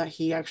else that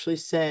he actually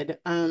said.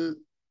 I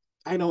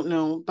don't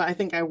know, but I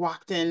think I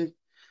walked in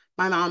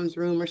my mom's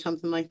room or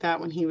something like that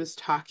when he was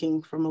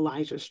talking from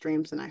Elijah's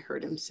streams, and I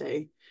heard him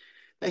say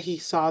that he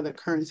saw the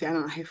currency. I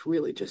don't know. I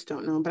really just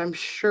don't know, but I'm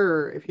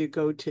sure if you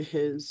go to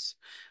his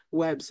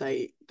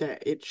website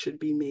that it should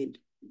be made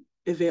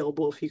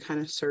available if you kind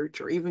of search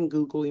or even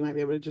Google. You might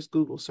be able to just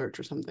Google search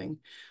or something.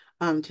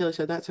 Taylor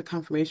said that's a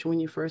confirmation.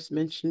 When you first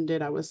mentioned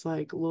it, I was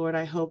like, Lord,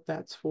 I hope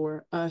that's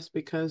for us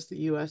because the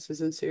U.S.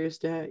 is in serious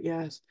debt.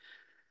 Yes.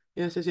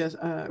 Yes, yes, yes.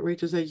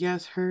 Rachel said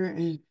yes, her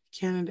and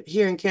Canada,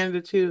 here in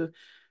Canada too.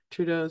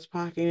 Trudeau's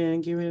pocketing it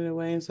and giving it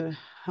away instead of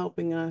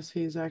helping us.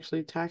 He's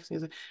actually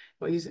taxing us.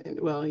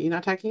 Well, you're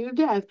not taxing you to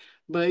death,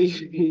 but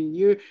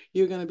you're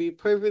gonna be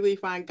perfectly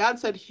fine. God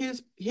said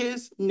his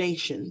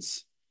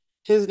nations,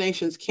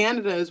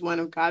 Canada is one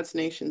of God's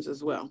nations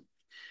as well.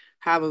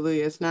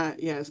 Hallelujah. It's not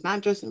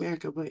just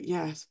America, but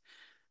yes.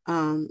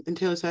 And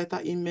Taylor said, I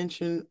thought you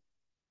mentioned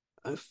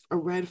a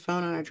red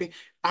phone on a dream.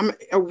 I'm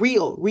a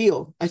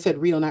real. I said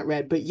real, not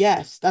red, but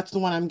yes, that's the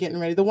one I'm getting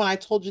ready. The one I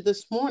told you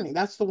this morning.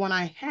 That's the one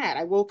I had.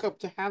 I woke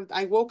up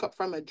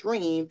from a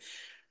dream.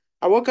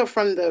 I woke up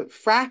from the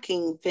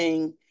fracking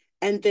thing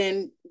and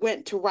then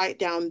went to write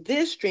down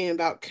this dream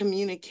about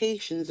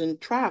communications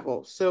and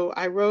travel. So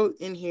I wrote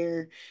in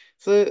here,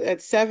 so at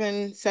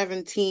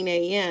 7:17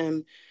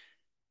 a.m.,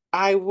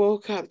 I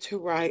woke up to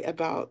write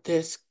about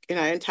this and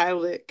I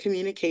entitled it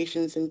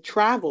Communications and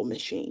Travel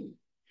Machine.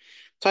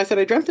 So I said,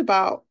 I dreamt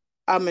about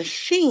a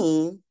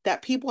machine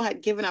that people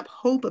had given up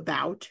hope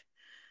about,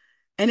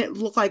 and it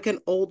looked like an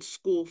old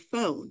school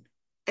phone.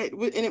 And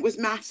it was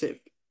massive.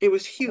 It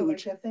was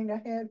huge. Like that thing I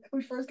had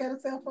when we first got a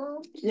cell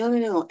phone? No, no,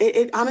 no.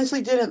 It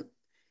honestly didn't.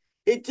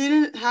 It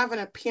didn't have an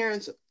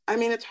appearance. I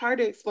mean, it's hard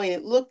to explain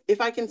it. Look,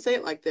 if I can say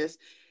it like this,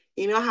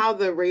 you know how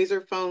the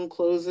razor phone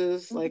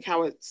closes, like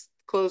how it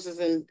closes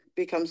and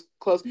becomes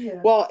closed?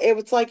 Yeah. Well, it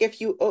was like if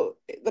you,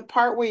 the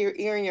part where your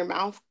ear and your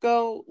mouth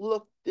go,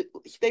 look,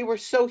 they were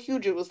so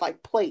huge, it was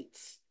like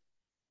plates,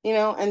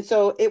 and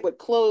so it would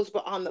close,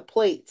 but on the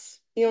plates.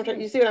 You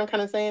see what I'm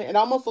kind of saying? It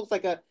almost looks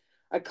like a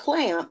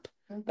clamp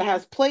that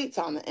has plates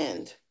on the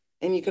end,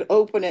 and you could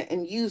open it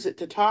and use it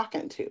to talk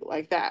into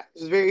like that.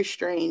 It's very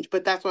strange,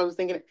 but that's what I was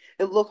thinking.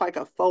 It looked like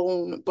a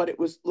phone, but it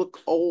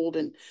looked old,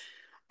 and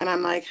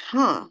I'm like,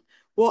 huh.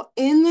 Well,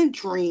 in the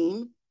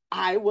dream,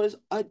 I was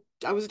a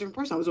I was a different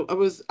person.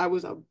 I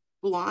was a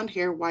blonde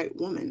hair white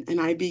woman,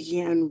 and I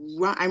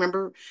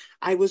remember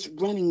I was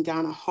running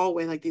down a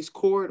hallway like these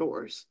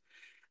corridors,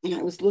 and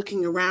I was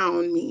looking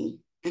around me,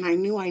 and I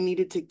knew I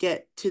needed to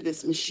get to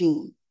this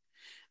machine.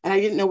 And I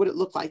didn't know what it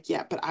looked like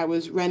yet, but I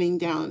was running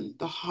down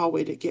the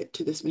hallway to get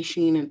to this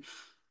machine, and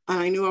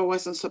I knew I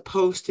wasn't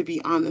supposed to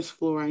be on this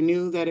floor. I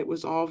knew that it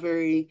was all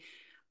very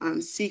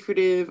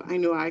secretive. I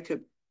knew I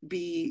could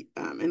be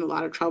in a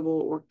lot of trouble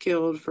or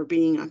killed for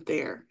being up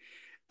there.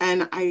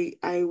 And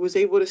I was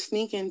able to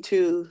sneak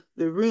into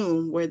the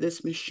room where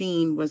this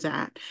machine was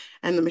at,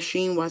 and the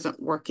machine wasn't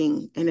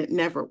working, and it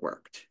never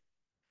worked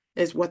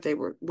is what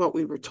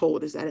we were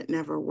told, is that it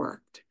never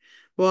worked.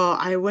 Well,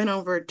 I went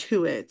over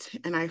to it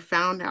and I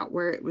found out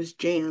where it was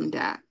jammed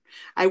at.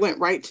 I went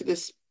right to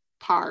this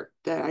part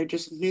that I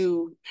just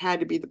knew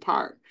had to be the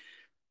part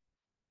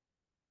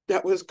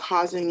that was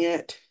causing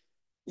it.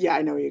 Yeah,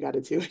 I know where you got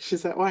it too. She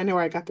said, well, I know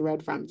where I got the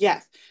red from.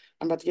 Yes,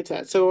 I'm about to get to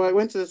that. So I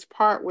went to this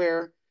part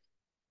where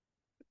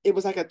it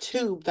was like a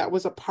tube that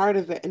was a part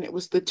of it, and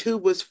the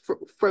tube was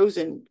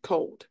frozen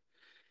cold.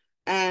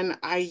 And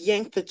I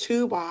yanked the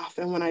tube off,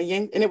 and when I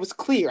yanked, and it was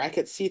clear, I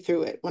could see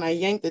through it. When I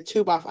yanked the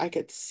tube off, I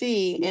could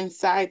see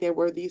inside there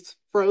were these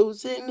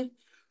frozen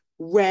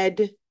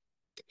red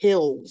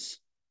pills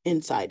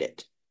inside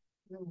it.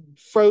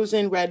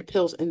 Frozen red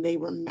pills, and they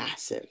were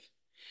massive.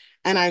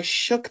 And I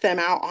shook them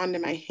out onto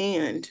my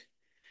hand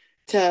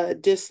to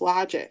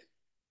dislodge it.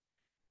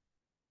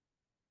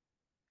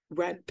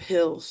 Red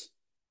pills.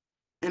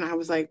 And I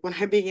was like, when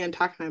I began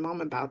talking to my mom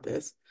about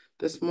this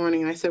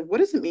morning, I said, what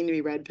does it mean to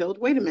be red pilled?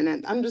 Wait a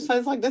minute.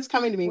 It's like, that's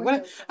coming to me.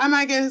 What I'm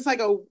like, it's like,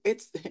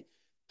 it's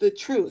the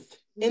truth.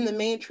 In the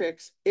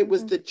Matrix, it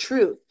was the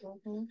truth.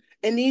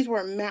 And these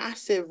were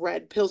massive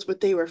red pills,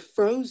 but they were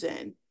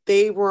frozen.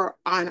 They were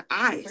on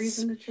ice.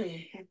 Freezing the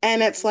truth.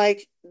 And it's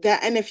like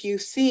that. And if you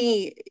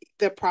see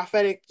the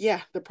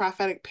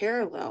prophetic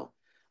parallel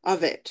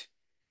of it,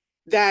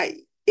 that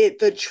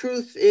the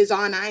truth is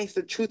on ice,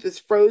 the truth is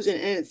frozen,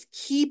 and it's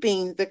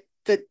keeping the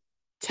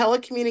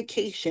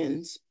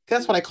telecommunications.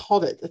 That's what I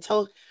called it.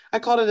 I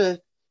called it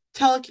a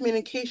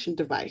telecommunication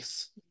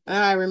device. And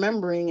I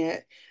remembering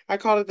it. I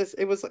called it this,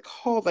 it was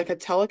called like a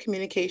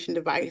telecommunication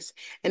device,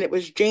 and it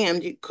was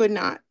jammed. You could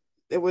not,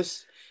 it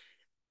was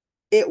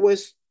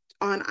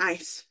on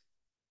ice.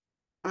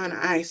 On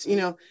ice.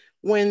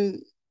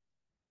 When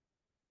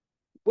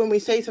we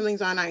say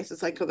something's on ice,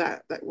 it's like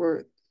that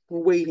we're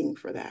waiting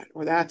for that,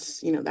 or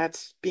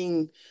that's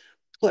being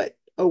put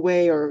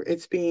away, or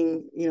it's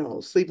being,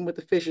 sleeping with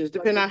the fishes,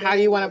 depending on how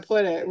you want to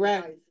put it,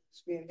 right?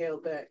 It's being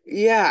held back.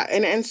 Yeah,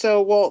 and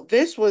so, well,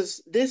 this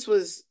was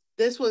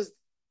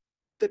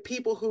the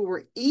people who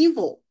were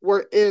evil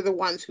were the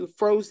ones who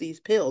froze these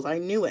pills. I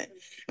knew it.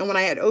 And when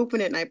I had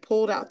opened it and I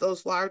pulled out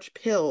those large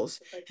pills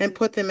and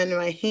put them into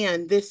my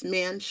hand, this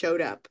man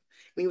showed up.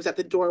 He was at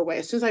the doorway.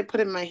 As soon as I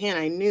put it in my hand,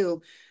 I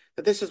knew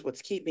that this is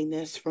what's keeping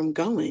this from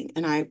going.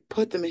 And I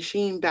put the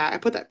machine back. I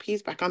put that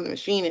piece back on the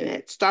machine, and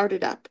it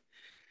started up.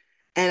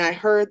 And I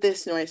heard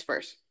this noise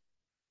first.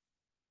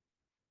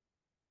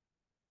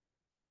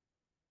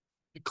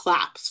 A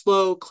clap,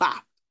 slow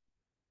clap.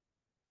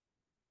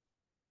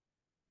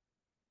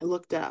 I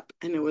looked up,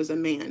 and it was a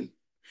man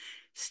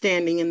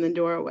standing in the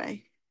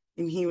doorway.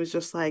 And he was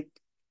just like,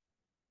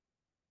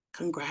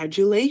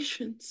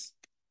 congratulations.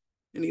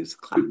 And he was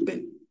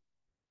clapping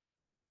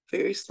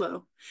very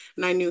slow.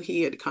 And I knew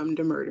he had come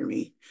to murder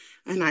me.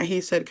 And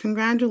he said,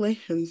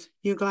 congratulations,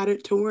 you got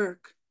it to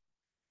work.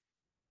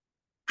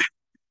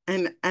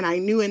 And I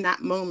knew in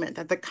that moment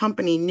that the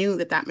company knew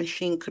that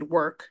machine could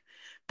work,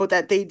 but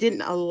that they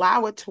didn't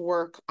allow it to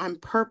work on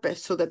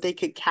purpose so that they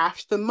could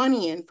cash the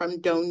money in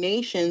from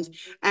donations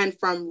and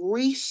from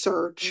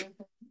research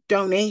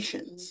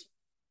donations.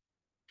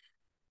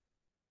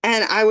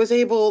 And I was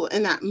able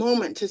in that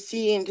moment to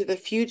see into the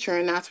future.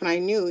 And that's when I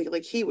knew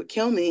like he would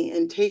kill me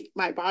and take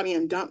my body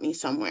and dump me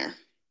somewhere.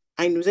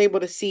 I was able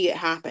to see it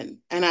happen.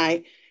 And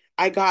I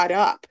got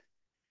up.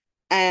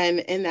 And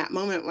in that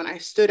moment, when I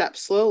stood up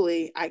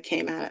slowly, I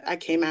came out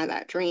of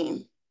that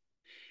dream.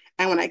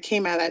 And when I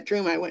came out of that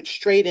dream, I went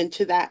straight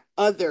into that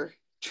other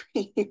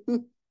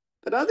dream,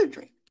 that other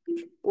dream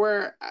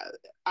where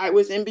I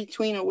was in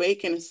between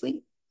awake and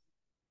asleep.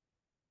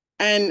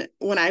 And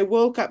when I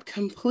woke up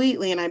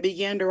completely and I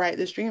began to write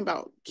this dream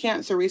about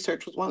cancer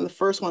research was one of the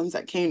first ones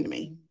that came to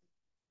me.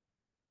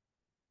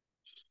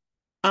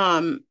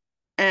 Um,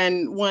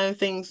 and one of the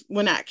things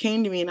when that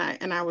came to me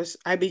and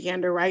I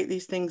began to write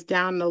these things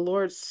down, the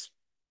Lord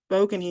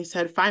spoke and he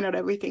said, find out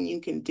everything you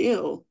can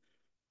do.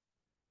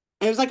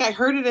 And it was like I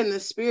heard it in the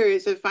spirit.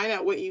 It said, find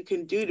out what you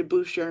can do to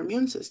boost your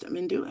immune system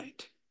and do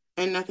it.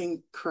 And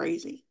nothing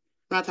crazy.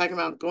 I'm not talking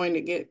about going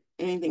to get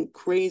anything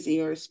crazy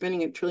or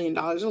spending $1 trillion.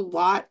 There's a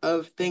lot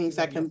of things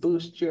that can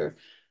boost your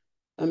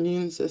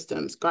immune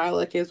systems.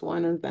 Garlic is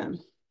one of them.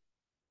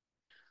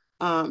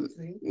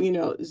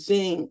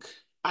 Zinc.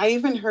 I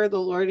even heard the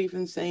Lord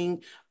even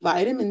saying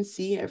vitamin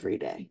C every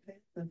day.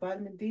 The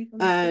vitamin D.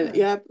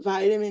 Yep,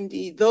 vitamin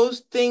D. Those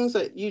things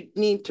that you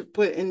need to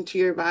put into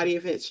your body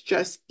if it's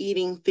just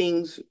eating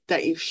things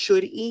that you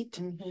should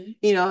eat.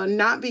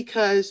 Not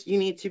because you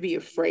need to be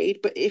afraid,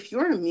 but if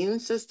your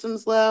immune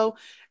system's low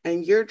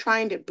and you're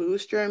trying to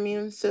boost your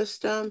immune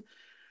system,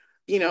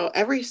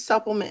 every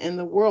supplement in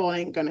the world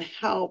ain't going to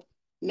help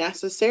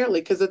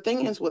necessarily. Because the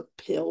thing is with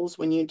pills,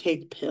 when you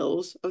take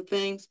pills of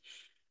things,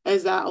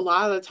 is that a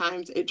lot of the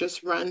times it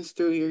just runs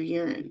through your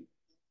urine.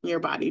 Your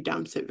body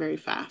dumps it very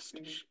fast.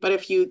 But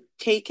if you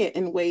take it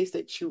in ways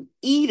that you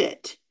eat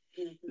it,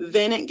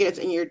 then it gets,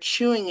 and you're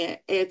chewing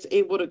it, it's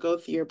able to go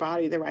through your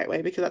body the right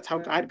way because that's how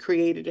God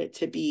created it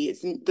to be.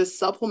 The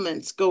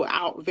supplements go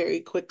out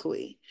very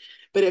quickly.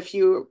 But if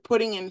you're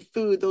putting in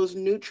food, those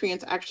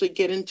nutrients actually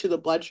get into the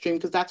bloodstream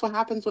because that's what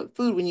happens with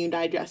food when you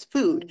digest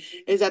food,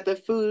 is that the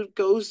food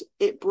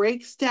it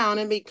breaks down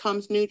and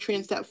becomes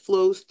nutrients that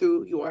flows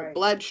through your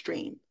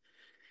bloodstream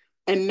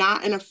and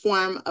not in a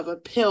form of a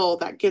pill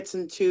that gets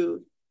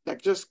into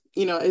that just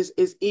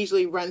is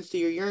easily runs through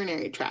your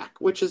urinary tract,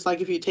 which is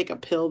like if you take a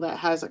pill that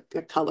has a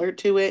color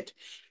to it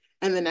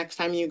and the next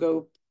time you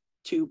go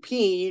to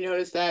pee, you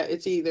notice that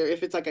it's either,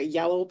 if it's like a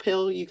yellow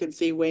pill, you can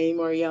see way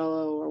more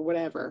yellow or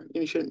whatever.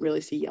 You shouldn't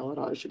really see yellow at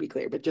all, it should be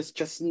clear, but just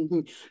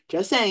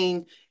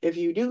saying, if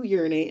you do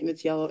urinate and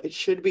it's yellow, it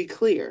should be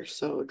clear,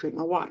 so drink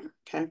more water.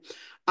 Okay.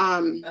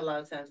 A lot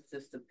of times it's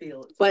just the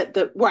pill. But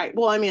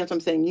well, I mean, that's what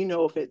I'm saying.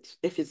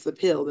 If it's the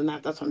pill, then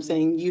that's what I'm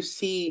saying. You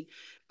see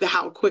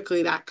how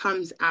quickly that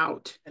comes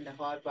out. And the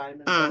hard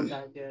vitamins don't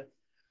digest.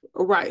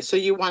 Right. So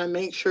you want to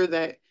make sure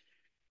that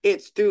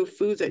it's through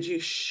foods that you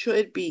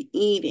should be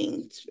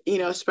eating,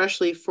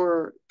 especially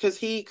because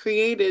he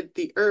created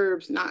the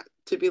herbs not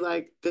to be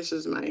like, this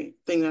is my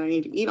thing that I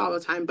need to eat all the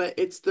time, but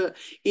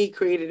he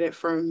created it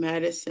for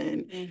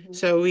medicine.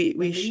 So the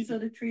leaves of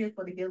the tree are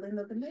for the healing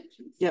of the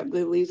nations. Yep,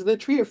 the leaves of the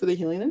tree are for the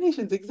healing of the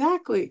nations.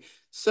 Exactly.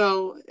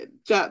 So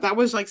that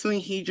was like something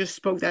he just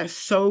spoke that's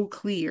so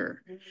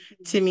clear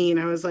to me. And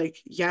I was like,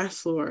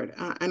 yes, Lord.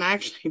 And I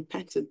actually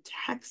meant to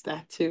text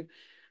that to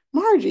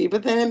Margie,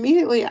 but then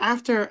immediately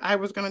after I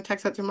was going to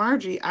text that to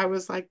Margie, I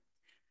was like,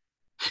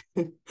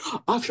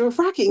 offshore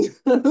fracking.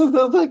 It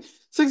was like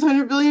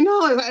 $600 billion.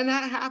 And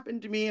that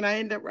happened to me. And I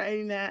ended up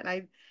writing that.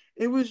 And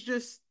it was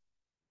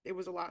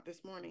a lot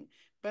this morning.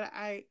 But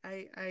I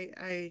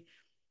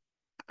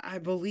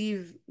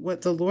believe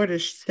what the Lord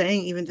is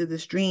saying, even to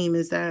this dream,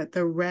 is that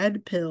the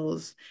red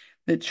pills,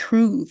 the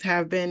truth,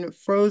 have been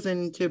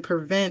frozen to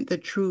prevent the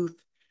truth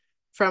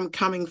from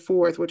coming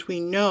forth, which we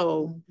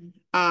know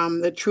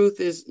the truth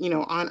is,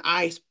 on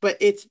ice, but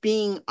it's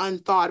being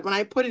unthawed. When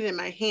I put it in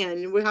my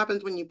hand, what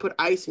happens when you put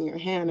ice in your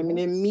hand? I mean,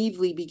 it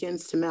immediately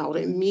begins to melt.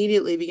 It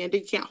immediately begins.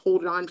 You can't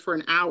hold it on for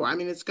an hour. I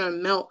mean, it's going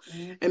to melt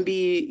and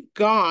be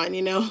gone,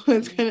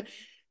 it's going to,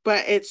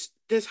 but it's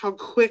this how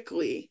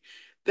quickly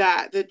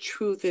that the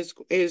truth is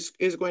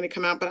going to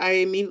come out. But I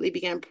immediately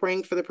began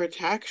praying for the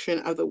protection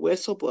of the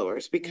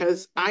whistleblowers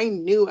because I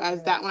knew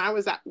when I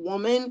was that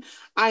woman,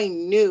 I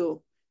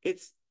knew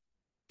it's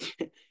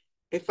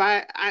if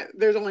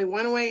there's only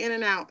one way in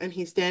and out and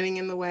he's standing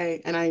in the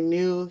way, and I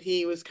knew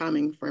he was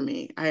coming for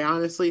me. I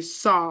honestly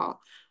saw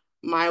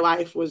my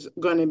life was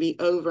going to be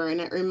over,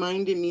 and it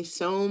reminded me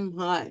so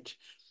much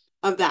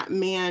of that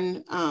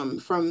man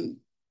from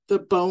the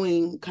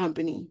Boeing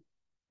company,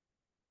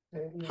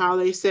 how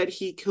they said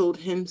he killed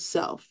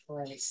himself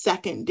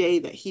second day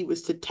that he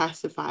was to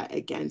testify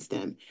against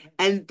them,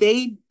 and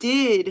they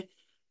did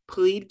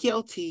plead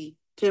guilty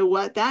to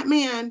what that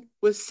man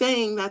was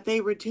saying that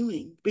they were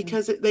doing,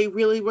 because they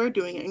really were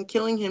doing it, and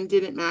killing him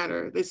didn't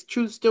matter. This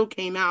truth still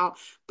came out.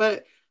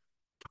 But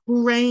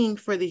praying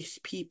for these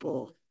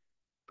people,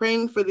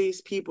 praying for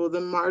these people,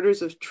 the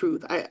martyrs of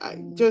truth.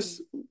 I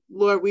just,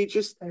 Lord, we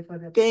just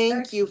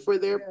thank you for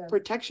their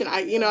protection.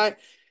 You know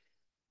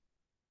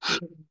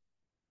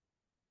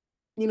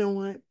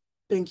what?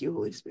 Thank you,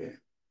 Holy Spirit.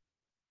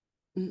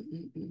 I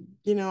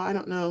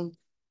don't know.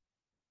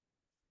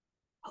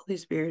 Holy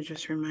Spirit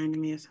just reminded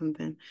me of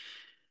something.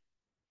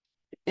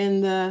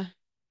 In the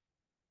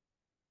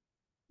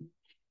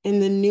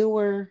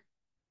newer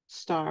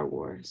Star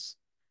Wars,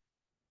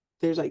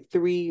 there's like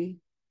three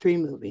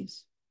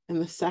movies. In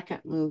the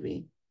second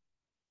movie,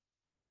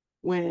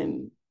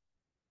 when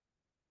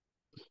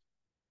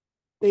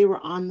they were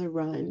on the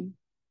run,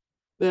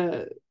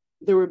 the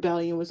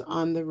rebellion was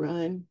on the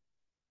run,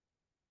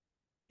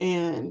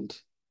 and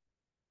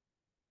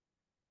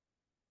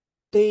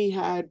they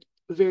had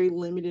very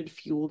limited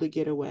fuel to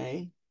get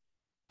away.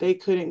 They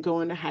couldn't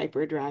go into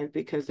hyperdrive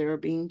because they were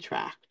being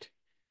tracked.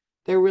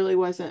 There really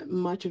wasn't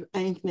much of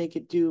anything they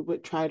could do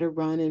but try to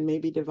run and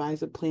maybe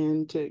devise a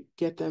plan to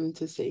get them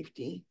to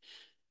safety.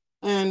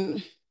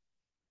 And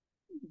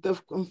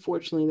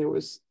unfortunately,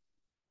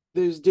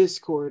 there's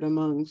discord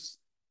amongst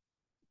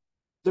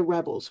the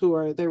rebels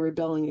they're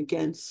rebelling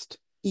against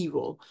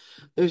evil.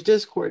 There's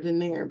discord in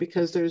there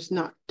because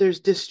there's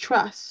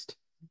distrust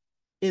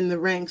in the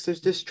ranks,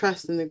 there's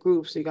distrust in the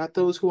groups. So you got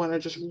those who want to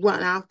just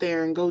run out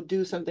there and go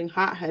do something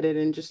hot-headed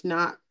and just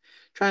not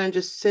trying to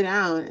just sit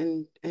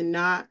down and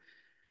not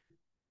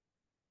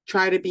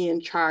try to be in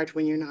charge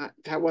when you're not.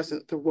 That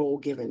wasn't the role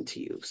given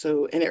to you.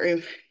 So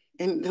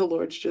and the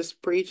Lord's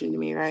just preaching to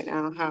me right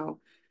now how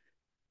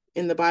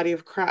in the body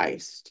of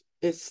Christ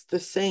it's the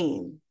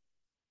same.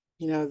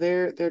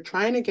 They're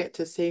trying to get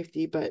to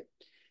safety, but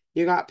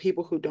you got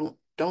people who don't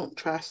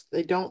trust.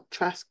 They don't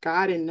trust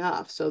God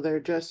enough, so they're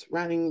just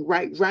running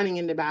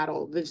into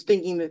battle. They're just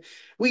thinking that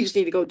we just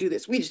need to go do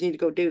this, we just need to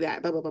go do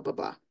that, blah blah blah blah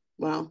blah.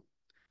 Well,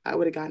 I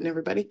would have gotten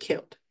everybody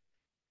killed.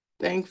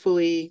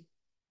 Thankfully,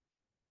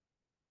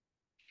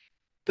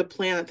 the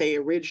plan that they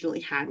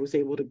originally had was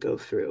able to go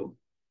through,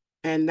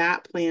 and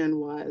that plan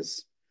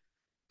was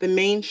the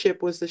main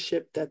ship was the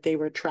ship that they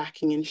were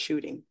tracking and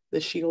shooting.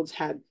 The shields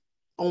had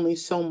only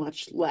so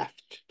much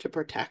left to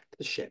protect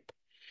the ship.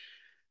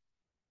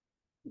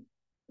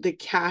 The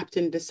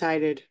captain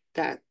decided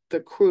that the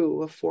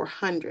crew of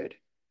 400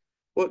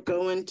 would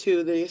go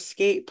into the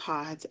escape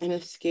pods and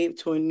escape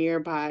to a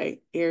nearby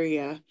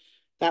area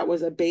that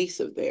was a base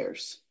of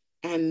theirs.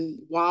 And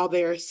while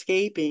they're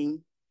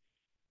escaping,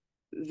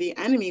 the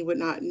enemy would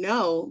not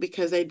know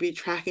because they'd be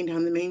tracking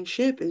down the main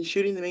ship and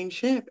shooting the main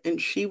ship,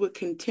 and she would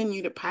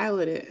continue to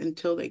pilot it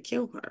until they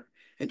kill her,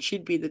 and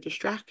she'd be the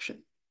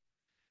distraction.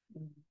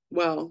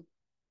 Well,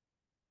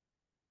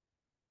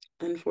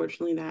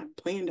 unfortunately, that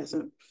plan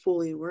doesn't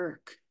fully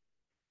work.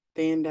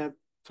 They end up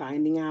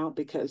finding out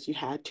because you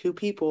had two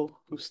people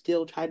who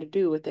still tried to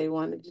do what they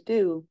wanted to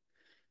do.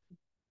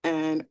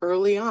 And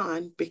early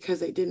on, because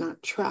they did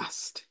not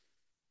trust.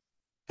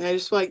 And I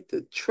just feel like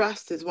the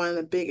trust is one of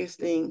the biggest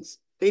things.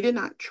 They did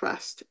not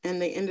trust, and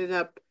they ended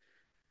up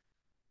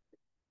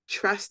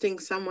trusting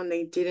someone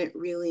they didn't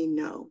really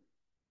know.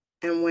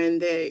 And when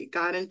they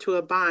got into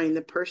a bind,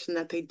 the person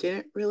that they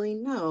didn't really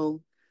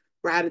know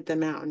ratted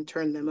them out and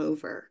turned them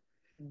over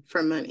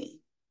for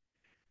money,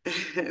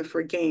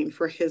 for gain,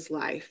 for his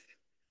life.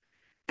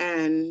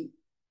 And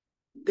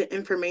the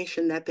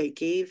information that they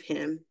gave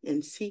him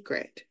in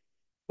secret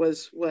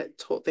was what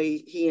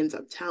he ends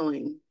up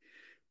telling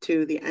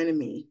to the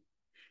enemy.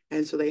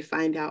 And so they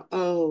find out,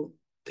 oh,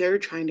 they're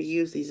trying to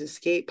use these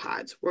escape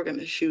pods. We're going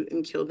to shoot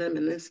and kill them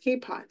in the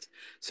escape pods.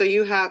 So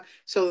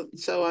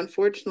so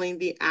unfortunately,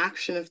 the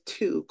action of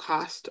two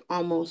cost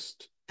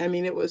almost,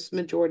 it was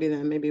majority of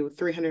them, maybe with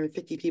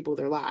 350 people,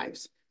 their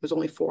lives. It was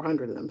only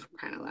 400 of them, for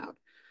crying out loud.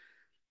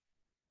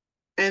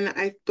 And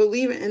I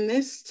believe in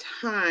this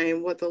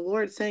time, what the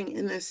Lord's saying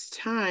in this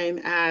time,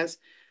 as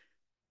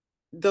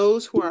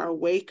those who are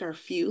awake are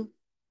few.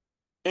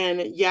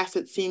 And yes,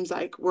 it seems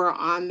like we're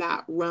on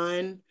that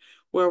run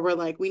where we're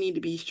like, we need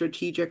to be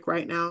strategic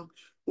right now.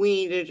 We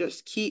need to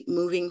just keep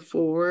moving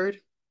forward.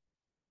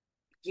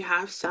 You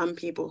have some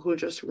people who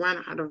just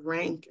run out of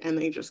rank and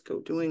they just go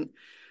doing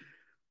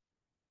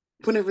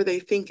whatever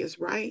they think is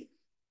right.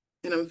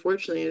 And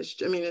unfortunately,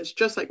 it's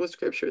just like what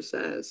scripture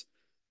says.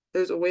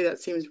 There's a way that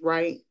seems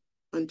right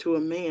unto a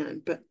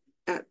man, but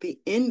at the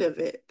end of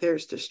it,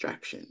 there's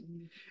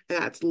destruction. And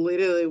that's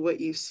literally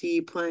what you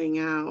see playing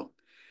out.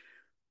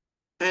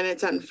 And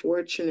it's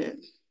unfortunate,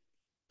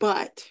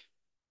 but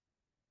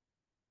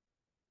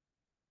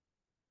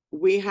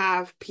we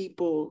have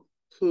people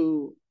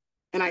who,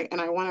 and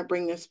I want to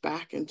bring this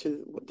back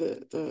into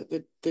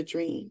the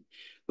dream.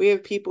 We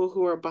have people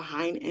who are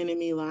behind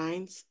enemy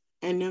lines,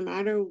 and no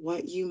matter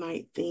what you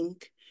might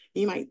think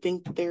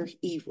that they're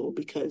evil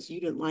because you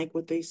didn't like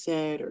what they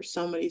said or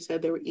somebody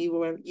said they were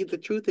evil. The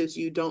truth is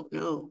you don't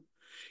know.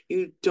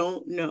 You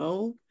don't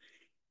know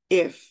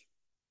if,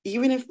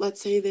 even if, let's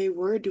say, they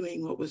were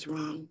doing what was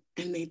wrong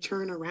and they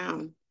turn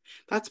around.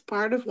 That's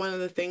part of one of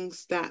the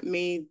things that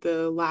made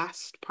the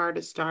last part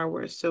of Star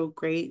Wars so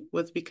great,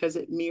 was because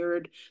it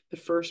mirrored the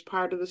first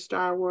part of the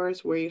Star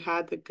Wars, where you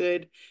had the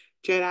good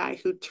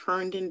Jedi who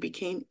turned and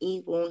became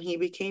evil, and he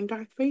became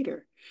Darth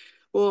Vader.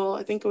 Well,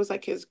 I think it was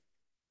like his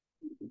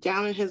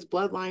down in his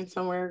bloodline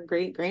somewhere,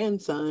 great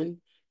grandson,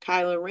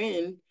 Kylo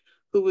Ren,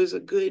 who was a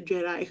good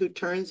Jedi who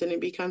turns in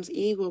and becomes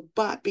evil.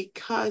 But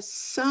because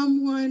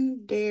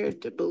someone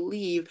dared to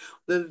believe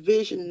the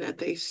vision that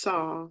they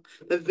saw,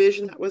 the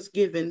vision that was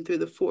given through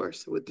the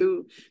Force,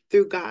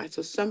 through God.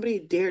 So somebody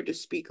dared to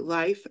speak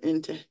life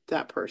into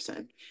that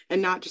person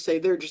and not to say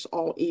they're just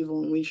all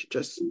evil and we should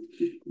just,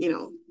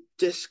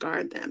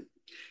 discard them.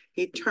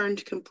 He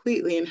turned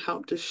completely and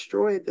helped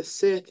destroy the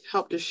Sith,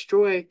 helped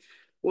destroy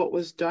what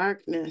was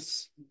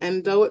darkness.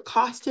 And though it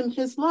cost him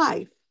his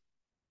life,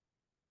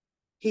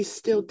 he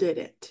still did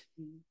it.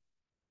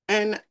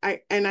 And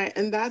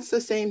that's the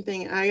same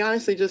thing. I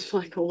honestly just feel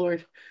like the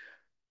Lord,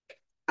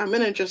 I'm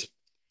gonna just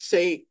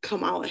say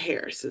Kamala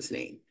Harris's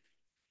name.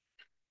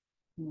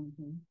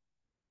 Mm-hmm.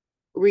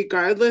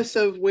 Regardless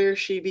of where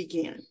she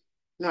began.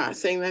 I'm not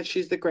saying that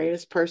she's the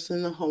greatest person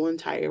in the whole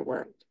entire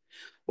world.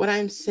 What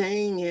I'm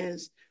saying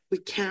is we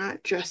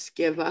cannot just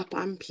give up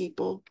on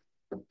people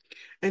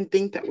and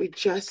think that we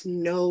just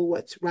know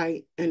what's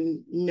right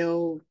and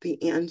know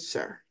the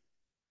answer.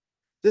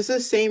 This is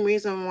the same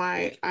reason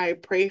why I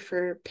pray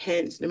for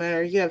Pence, no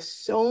matter you have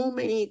so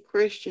many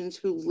Christians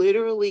who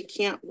literally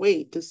can't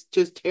wait to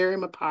just tear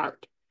him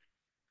apart.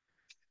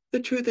 The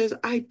truth is,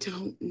 I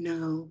don't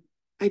know.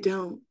 I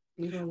don't.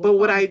 But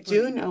what I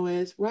do know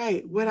is,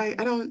 right, what I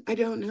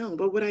don't know.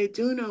 But what I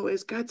do know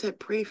is God said,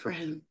 pray for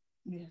him.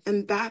 Yes.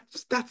 And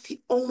that's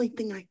the only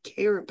thing I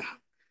care about.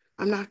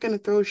 I'm not going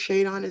to throw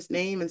shade on his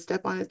name and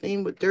step on his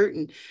name with dirt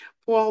and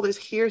pour all this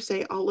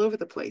hearsay all over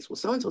the place. Well,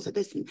 so-and-so said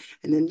this, and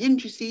then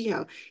didn't you see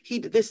how he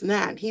did this and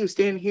that? And he was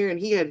standing here and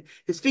he had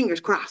his fingers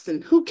crossed,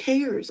 and who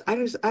cares? I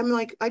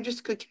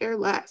just could care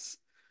less.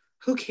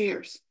 Who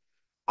cares?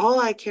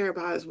 All I care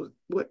about is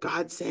what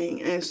God's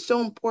saying. And it's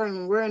so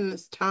important. We're in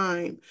this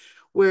time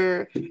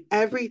where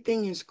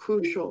everything is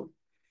crucial.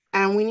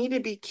 And we need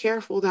to be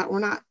careful that we're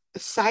not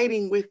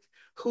siding with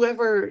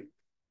whoever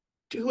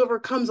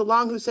comes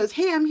along who says,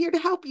 hey, I'm here to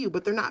help you,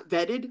 but they're not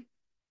vetted. And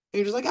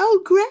you're just like,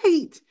 oh,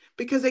 great.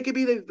 Because they could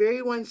be the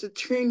very ones to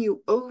turn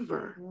you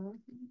over. Mm-hmm.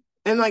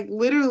 And like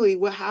literally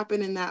what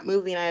happened in that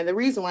movie, and the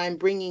reason why I'm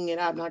bringing it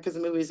up, not because the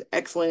movie is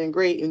excellent and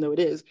great, even though it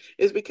is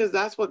because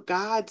that's what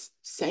God's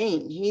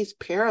saying. He's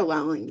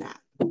paralleling that.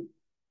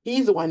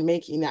 He's the one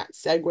making that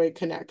segue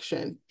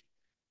connection.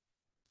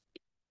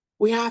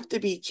 We have to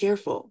be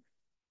careful.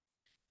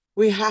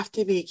 We have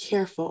to be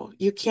careful.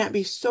 You can't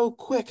be so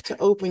quick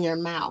to open your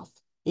mouth.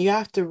 You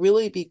have to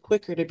really be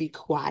quicker to be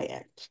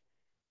quiet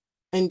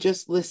and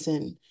just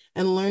listen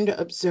and learn to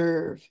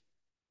observe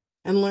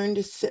and learn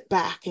to sit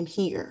back and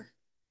hear.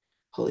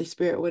 Holy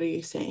Spirit, what are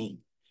you saying?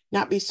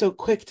 Not be so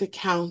quick to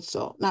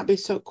counsel, not be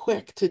so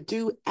quick to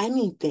do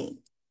anything.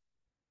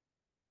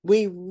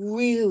 We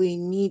really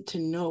need to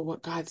know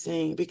what God's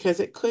saying because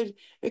it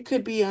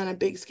could be on a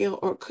big scale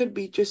or it could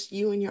be just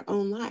you in your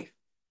own life.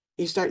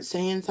 You start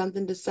saying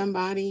something to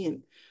somebody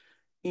and,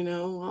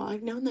 well,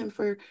 I've known them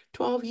for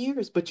 12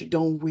 years, but you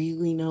don't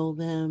really know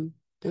them.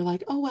 They're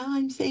like, oh, well,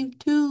 I'm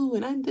saved too,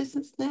 and I'm this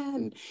and that.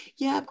 And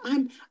yeah,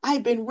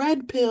 I've been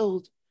red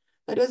pilled.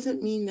 That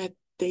doesn't mean that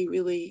they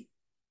really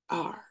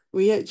are.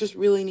 We just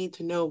really need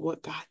to know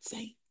what God's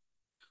saying.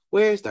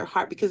 Where is their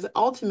heart? Because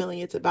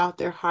ultimately it's about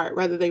their heart,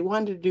 whether they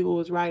wanted to do what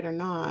was right or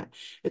not.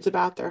 It's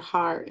about their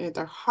heart. And if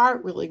their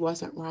heart really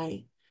wasn't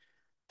right,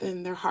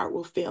 then their heart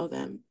will fail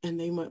them and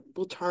they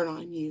will turn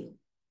on you.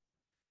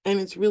 And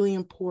it's really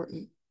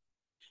important.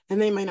 And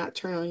they might not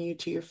turn on you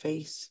to your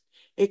face.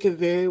 It could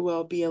very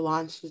well be a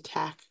launched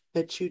attack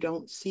that you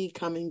don't see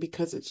coming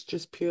because it's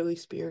just purely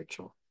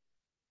spiritual.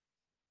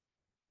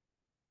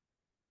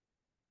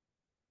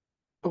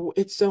 Oh,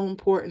 it's so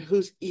important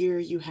whose ear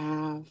you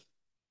have.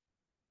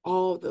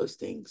 All of those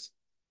things.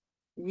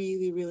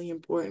 Really, really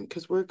important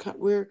because we're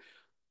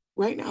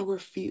right now we're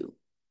few.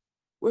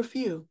 We're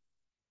few.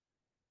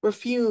 We're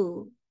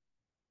few,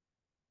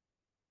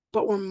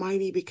 but we're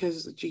mighty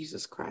because of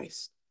Jesus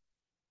Christ.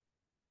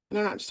 And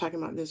I'm not just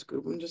talking about this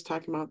group. I'm just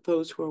talking about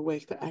those who are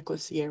awake, the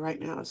ecclesia right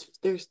now.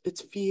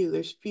 It's few.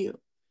 There's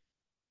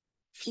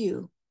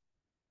few.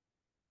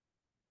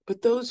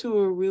 But those who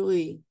are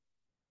really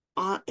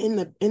in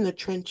the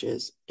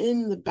trenches,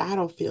 in the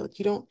battlefield,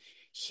 you don't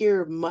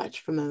hear much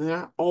from them. They're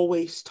not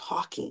always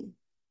talking.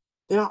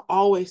 They're not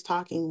always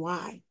talking.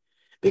 Why?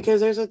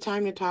 Because there's a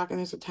time to talk and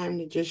there's a time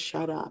to just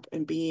shut up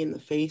and be in the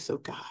face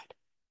of God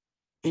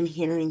and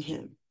hearing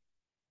him.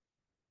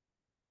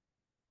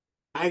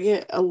 I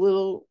get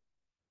to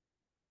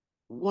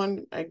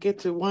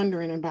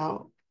wondering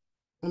about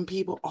when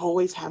people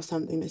always have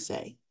something to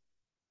say.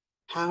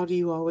 How do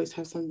you always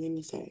have something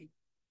to say?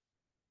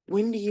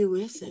 When do you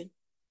listen?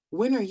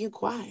 When are you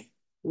quiet?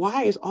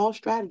 Why is all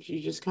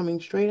strategy just coming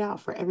straight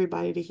out for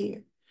everybody to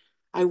hear?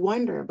 I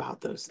wonder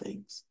about those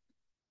things.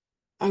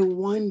 I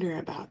wonder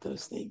about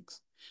those things.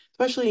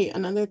 Especially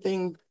another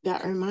thing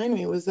that reminded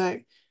me was that,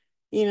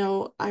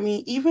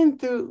 even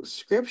through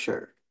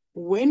scripture,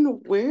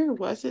 where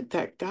was it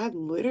that God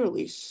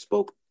literally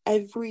spoke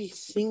every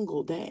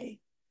single day?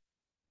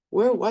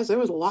 There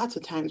was lots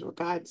of times where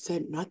God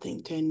said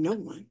nothing to no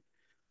one,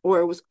 or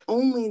it was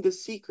only the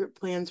secret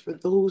plans for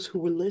those who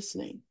were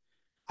listening.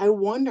 I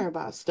wonder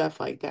about stuff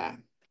like that.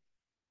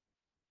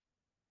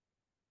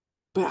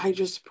 But I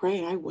just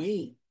pray, I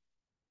wait,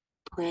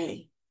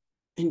 pray,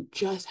 and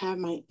just have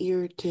my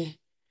ear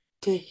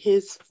to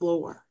his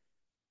floor.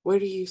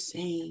 What are you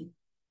saying?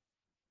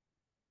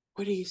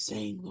 What are you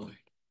saying, Lord?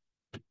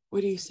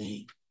 What are you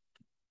saying?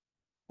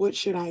 What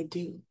should I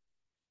do?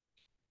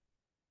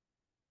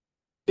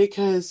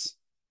 Because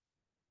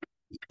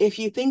if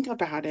you think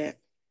about it,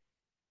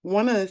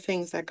 one of the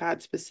things that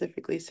God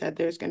specifically said,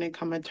 there's going to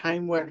come a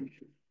time where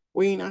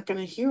you're not going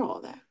to hear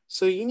all that.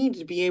 So you need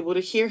to be able to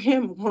hear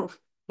him more,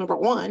 number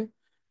one.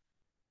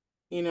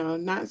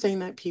 Not saying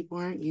that people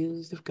aren't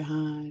used of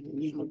God.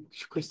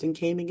 Kristen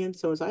came again.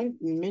 So as I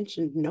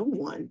mentioned, no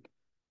one.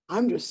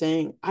 I'm just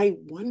saying, I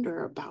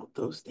wonder about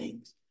those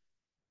things.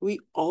 We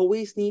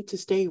always need to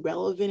stay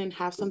relevant and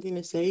have something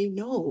to say.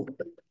 No.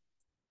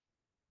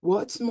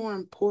 What's more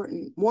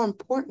important? More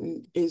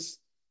important is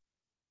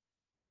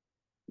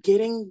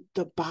getting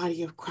the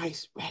body of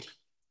Christ ready.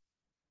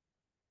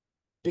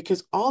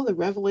 Because all the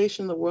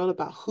revelation in the world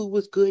about who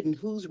was good and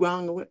who's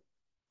wrong,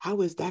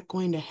 how is that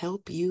going to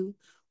help you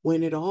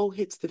when it all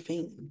hits the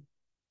fan?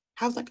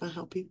 How's that going to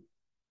help you?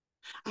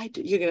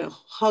 You're going to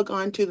hug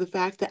on to the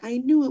fact that I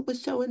knew it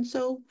was so and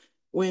so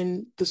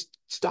when the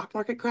stock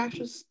market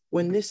crashes,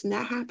 when this and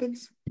that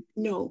happens.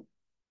 No,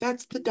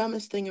 that's the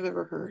dumbest thing I've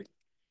ever heard.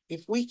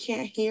 If we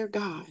can't hear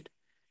God,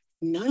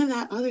 none of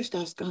that other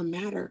stuff's gonna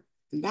matter.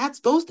 And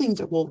those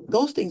things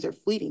are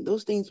fleeting.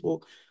 Those things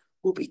will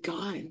be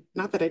gone.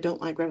 Not that I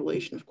don't like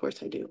revelation, of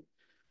course I do,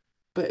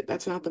 but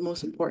that's not the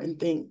most important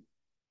thing.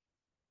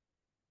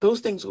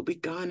 Those things will be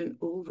gone and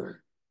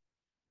over.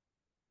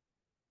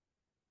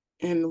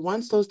 And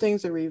once those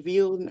things are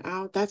revealed and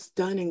out, that's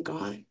done and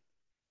gone.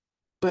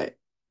 But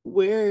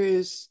where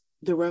is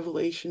the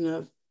revelation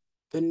of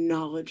the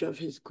knowledge of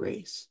his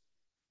grace?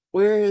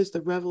 Where is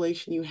the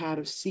revelation you had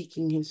of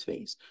seeking his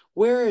face?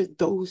 Where are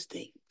those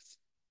things?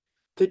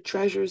 The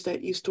treasures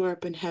that you store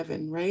up in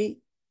heaven, right?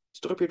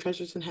 Store up your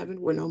treasures in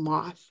heaven where no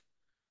moth,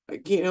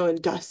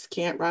 and dust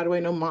can't rot away,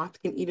 no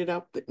moth can eat it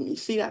up. But you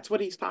see, that's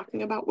what he's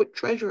talking about. What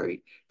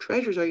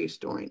treasures are you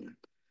storing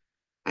up?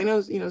 I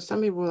know,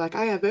 some people are like,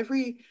 I have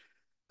every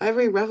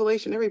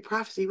revelation, every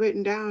prophecy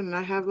written down, and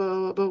I have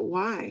but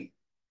why?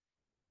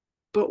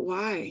 But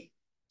why?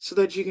 So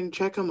that you can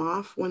check them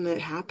off when it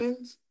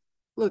happens?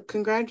 Look,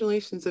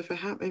 congratulations if it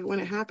happens.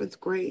 When it happens,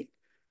 great.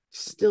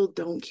 Still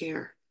don't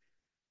care.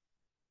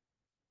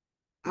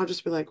 I'll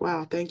just be like,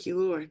 wow, thank you,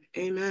 Lord.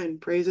 Amen.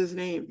 Praise his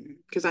name.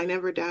 Because I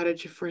never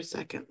doubted you for a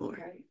second, Lord.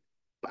 Right.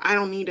 But I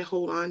don't need to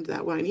hold on to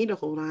that. What I need to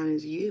hold on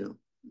is you.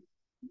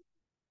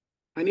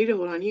 I need to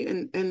hold on to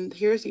you. And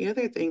here's the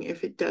other thing.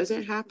 If it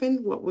doesn't happen,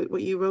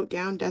 what you wrote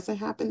down doesn't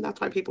happen,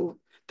 that's why people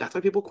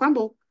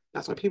crumble.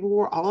 That's why people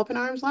were all up in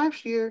arms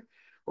last year,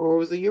 or it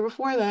was the year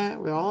before that.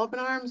 We're all up in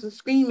arms and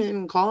screaming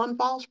and calling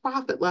false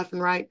prophet left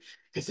and right.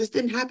 Because this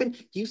didn't happen.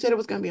 You said it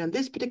was going to be on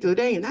this particular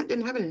day, and that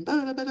didn't happen, and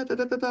blah, blah, blah, blah,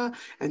 blah, blah, blah.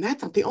 And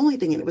that's not the only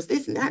thing. And it was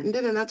this and that,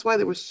 and that's why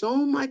there was so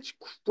much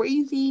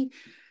craziness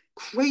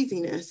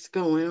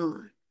going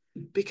on.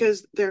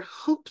 Because their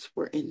hopes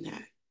were in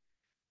that.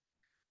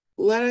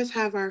 Let us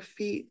have our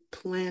feet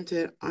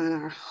planted on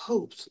our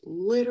hopes,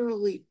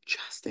 literally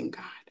just in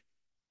God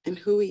and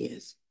who he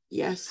is.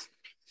 Yes,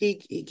 he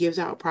gives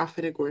out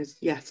prophetic words.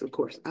 Yes, of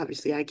course.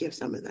 Obviously, I give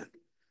some of them.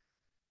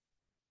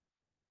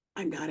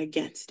 I'm not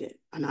against it.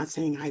 I'm not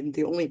saying I'm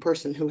the only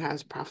person who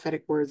has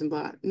prophetic words and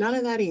blah. None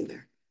of that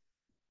either.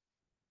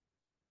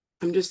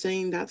 I'm just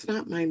saying that's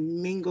not my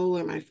main goal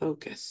or my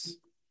focus.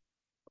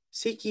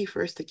 Seek ye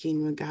first the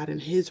kingdom of God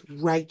and his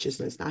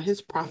righteousness, not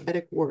his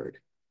prophetic word,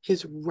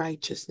 his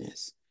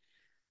righteousness.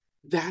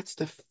 That's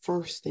the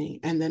first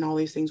thing. And then all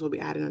these things will be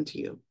added unto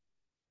you.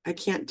 I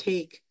can't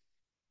take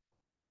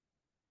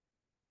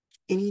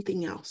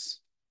anything else.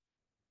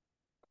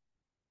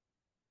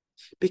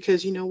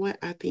 Because you know what?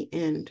 At the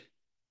end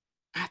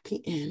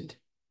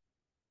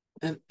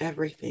of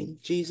everything,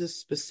 Jesus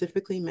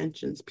specifically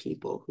mentions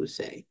people who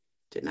say,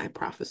 didn't I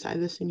prophesy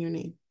this in your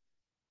name?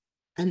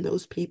 And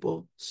those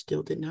people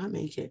still did not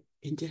make it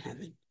into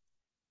heaven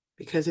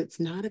because it's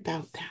not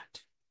about that.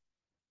 It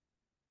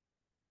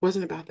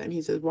wasn't about that. And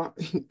he says, well,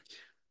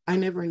 I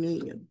never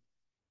knew you.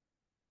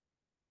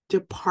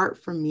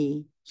 Depart from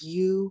me,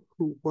 you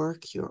who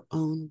work your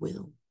own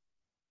will.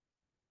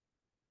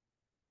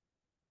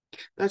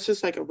 That's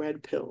just like a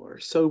red pill or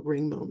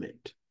sobering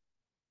moment.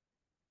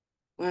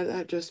 Let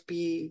that just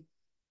be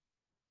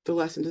the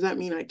lesson. Does that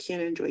mean I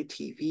can't enjoy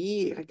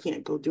TV? I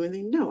can't go do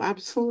anything? No,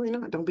 absolutely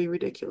not. Don't be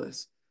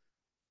ridiculous.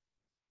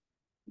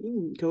 You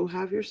can go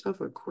have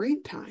yourself a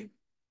great time.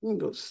 You can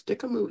go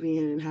stick a movie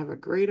in and have a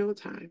great old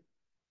time.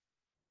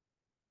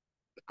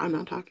 I'm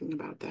not talking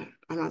about that.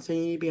 I'm not saying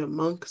you need to be a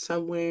monk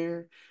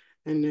somewhere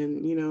and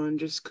then, and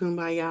just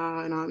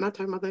kumbaya. And I'm not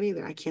talking about that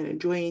either. I can't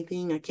enjoy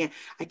anything. I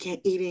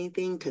can't eat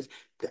anything because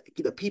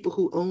the people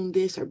who own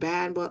this are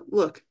bad. But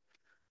look,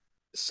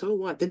 So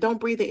what? Then don't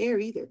breathe the air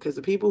either, because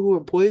the people who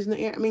are poisoning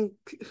the air, I mean,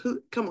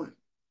 come on.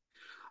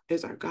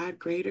 Is our God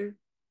greater?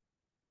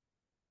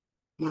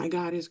 My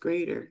God is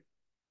greater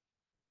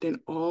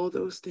than all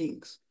those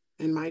things.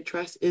 And my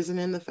trust isn't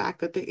in the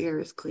fact that the air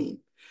is clean.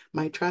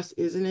 My trust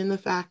isn't in the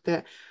fact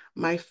that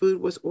my food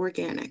was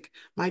organic.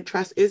 My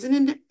trust isn't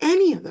in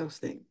any of those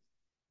things.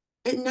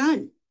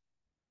 And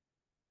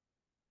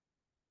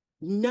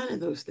none of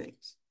those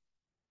things.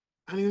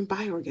 I don't even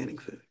buy organic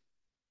food.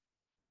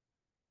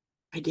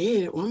 I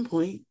did at one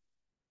point,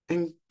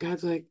 and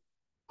God's like,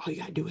 all you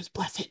gotta do is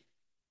bless it.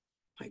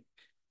 Like,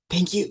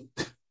 thank you.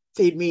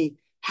 Saved me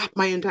half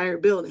my entire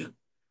bill now.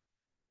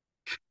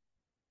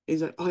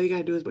 He's like, all you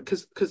gotta do is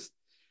because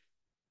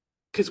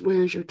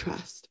where's your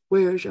trust?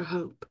 Where's your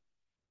hope?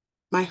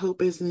 My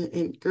hope isn't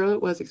in, girl,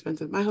 it was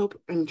expensive. My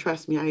hope, and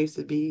trust me, I used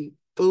to be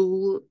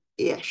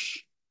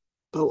foolish.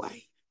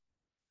 Boy.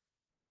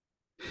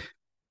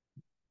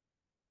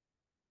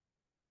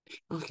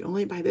 Oh, you can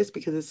only buy this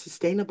because it's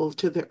sustainable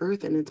to the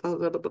earth and it's blah,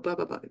 blah, blah, blah, blah,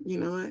 blah, blah. You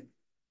know what?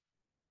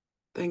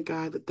 Thank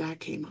God that that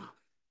came off.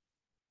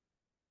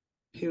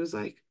 He was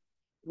like,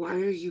 why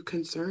are you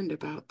concerned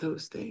about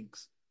those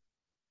things?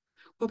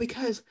 Well,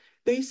 because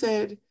they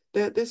said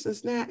that this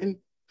is that. And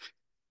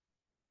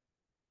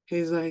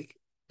he's like,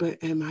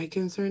 but am I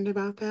concerned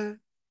about that?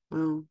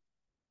 Well,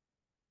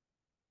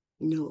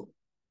 no.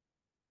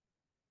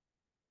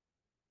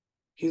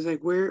 He's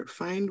like,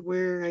 find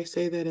where I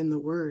say that in the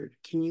word.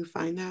 Can you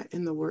find that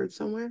in the word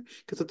somewhere?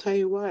 Because I'll tell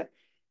you what,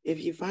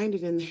 if you find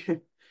it in there,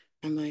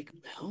 I'm like,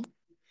 well,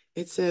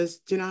 it says,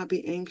 do not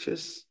be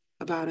anxious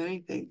about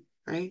anything,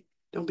 right?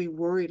 Don't be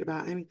worried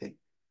about anything.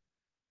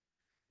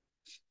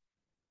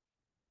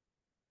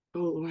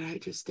 Oh, Lord, I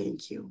just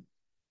thank you.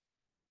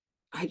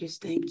 I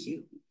just thank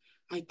you.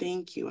 I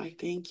thank you. I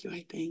thank you.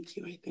 I thank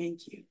you. I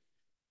thank you.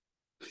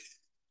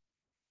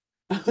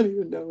 I don't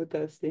even know what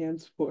that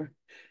stands for.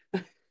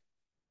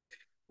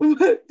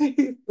 But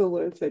the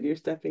Lord said you're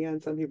stepping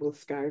on some people's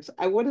scarves.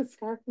 I want a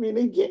scarf mean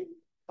again.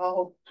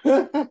 Oh.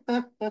 Oh,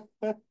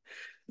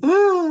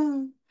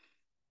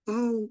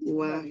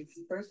 wow. It's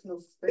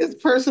personal space.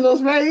 It's personal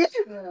space.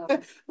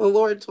 Yeah. The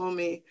Lord told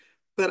me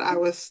that I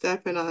was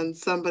stepping on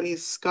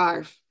somebody's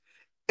scarf.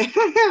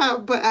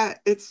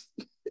 But it's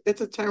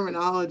a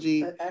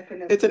terminology.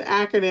 It's an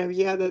acronym,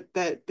 yeah,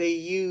 that they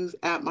use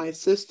at my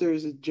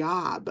sister's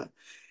job.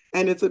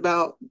 And it's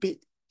about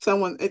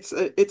someone, it's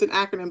an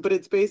acronym, but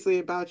it's basically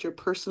about your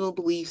personal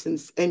beliefs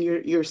and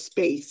your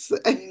space.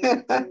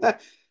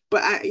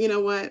 But you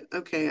know what?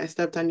 Okay, I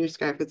stepped on your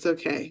scarf. It's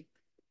okay.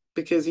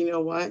 Because you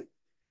know what?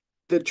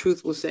 The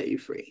truth will set you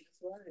free.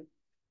 Right.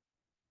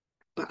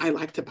 But I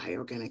like to buy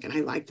organic and I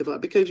like to buy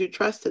because you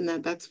trust in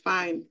that. That's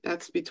fine.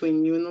 That's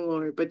between you and the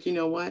Lord. But you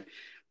know what?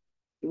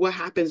 What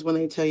happens when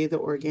they tell you the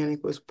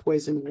organic was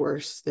poisoned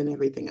worse than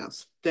everything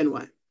else? Then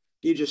what?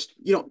 You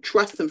don't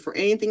trust them for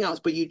anything else,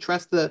 but you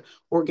trust the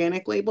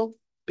organic label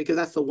because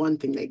that's the one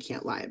thing they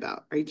can't lie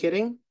about. Are you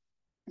kidding?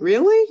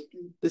 Really?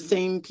 The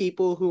same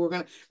people who were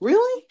gonna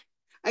really?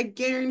 I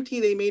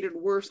guarantee they made it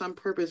worse on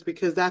purpose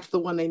because that's the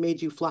one they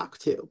made you flock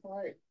to.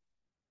 Right.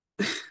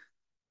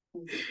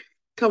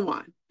 Come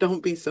on,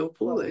 don't be so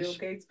foolish. Well,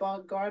 Bill Gates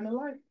bought Garden of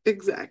Life.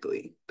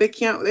 Exactly. They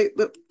can't.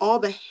 All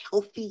the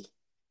healthy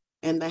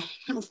and the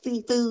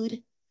healthy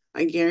food.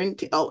 I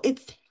guarantee. Oh,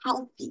 it's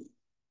healthy.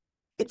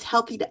 It's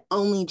healthy to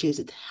only juice.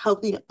 It's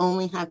healthy to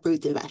only have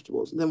fruits and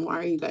vegetables. Then why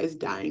are you guys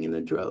dying in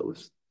the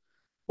droves?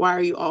 Why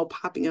are you all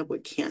popping up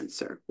with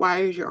cancer? Why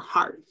is your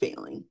heart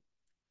failing?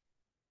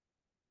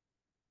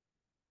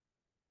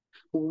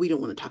 Well, we don't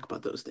want to talk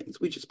about those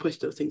things. We just push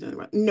those things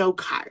on. No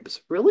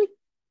carbs. Really?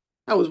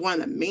 That was one of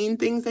the main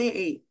things they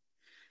ate.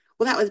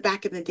 Well, that was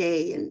back in the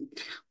day, and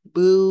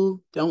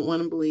boo, don't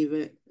want to believe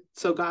it.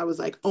 So God was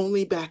like,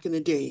 only back in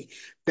the day,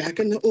 back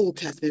in the Old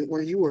Testament,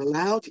 where you were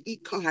allowed to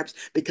eat carbs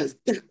because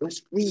that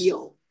was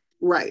real.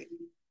 Right.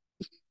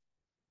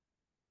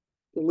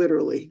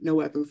 Literally, no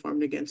weapon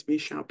formed against me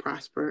shall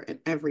prosper, and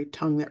every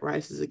tongue that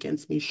rises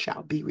against me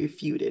shall be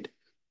refuted.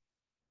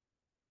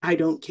 I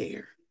don't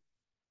care.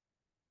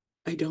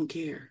 I don't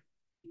care.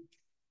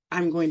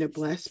 I'm going to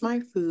bless my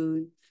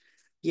food.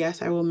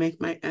 Yes, I will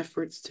make my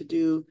efforts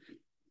to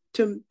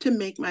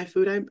make my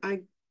food.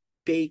 I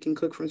bake and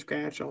cook from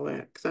scratch, all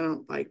that, because I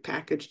don't like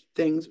packaged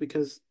things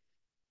because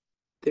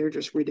they're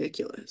just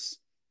ridiculous.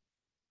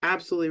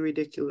 Absolutely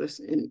ridiculous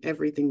in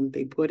everything that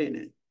they put in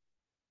it.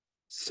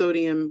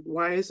 Sodium,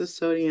 why is the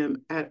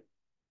sodium at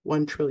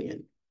 1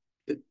 trillion?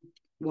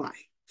 Why?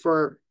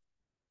 For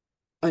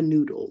a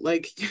noodle.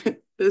 Like,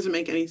 it doesn't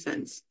make any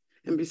sense.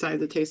 And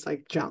besides, it tastes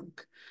like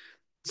junk.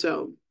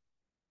 So,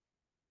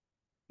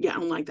 yeah, I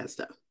don't like that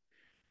stuff.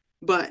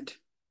 But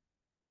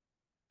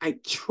I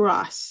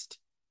trust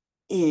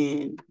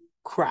in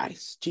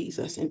Christ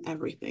Jesus in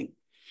everything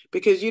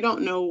because you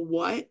don't know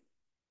what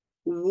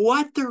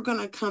they're going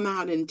to come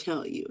out and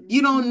tell you.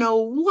 You don't know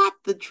what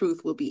the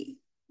truth will be.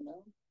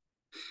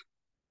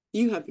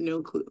 You have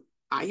no clue.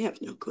 I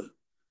have no clue.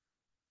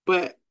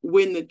 But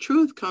when the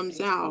truth comes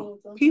out,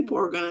 people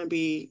are going to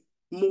be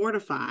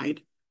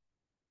mortified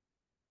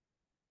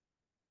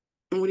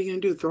And what are you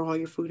going to do? Throw all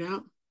your food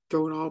out?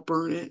 Throw it all,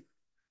 burn it?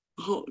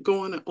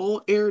 Go on an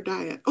all air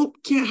diet? Oh,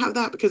 can't have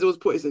that because it was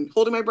poison.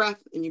 Holding my breath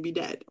and you'd be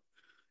dead.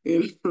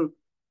 You know?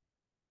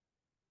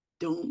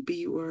 Don't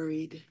be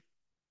worried.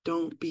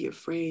 Don't be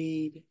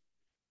afraid.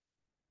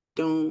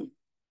 Don't.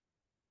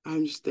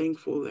 I'm just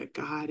thankful that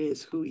God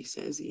is who he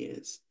says he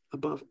is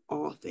above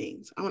all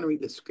things. I want to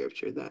read the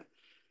scripture that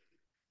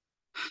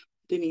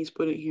Denise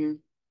put in here.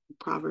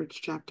 Proverbs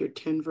chapter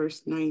 10,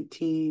 verse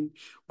 19.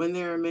 When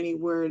there are many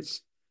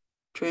words,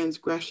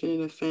 transgression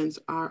and offense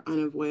are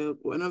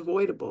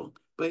unavoidable.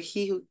 But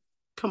he who,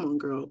 come on,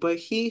 girl, but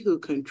he who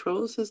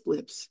controls his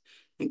lips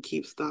and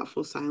keeps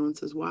thoughtful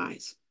silence is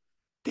wise.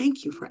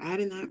 Thank you for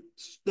adding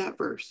that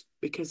verse,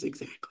 because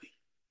exactly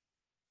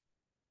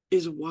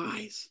is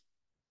wise.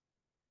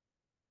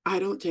 I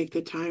don't take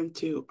the time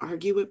to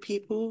argue with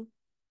people.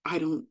 I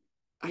don't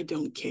I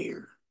don't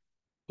care.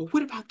 Well,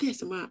 what about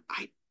this?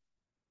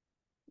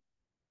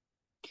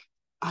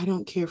 I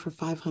don't care for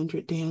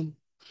 500, Dan.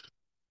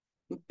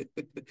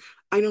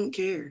 I don't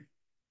care.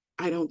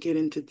 I don't get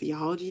into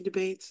theology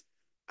debates.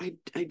 I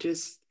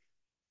just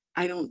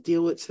I don't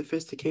deal with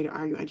sophisticated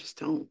argument. I just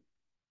don't.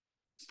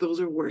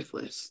 Those are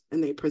worthless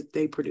and they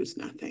produce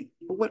nothing.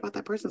 But what about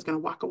that person that's going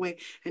to walk away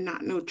and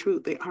not know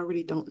truth? They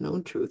already don't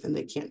know truth and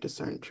they can't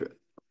discern truth.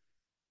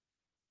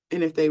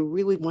 And if they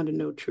really want to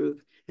know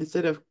truth,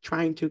 instead of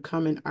trying to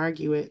come and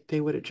argue it, they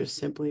would have just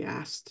simply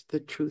asked the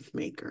truth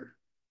maker,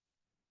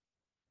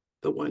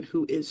 the one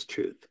who is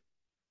truth.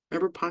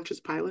 Remember Pontius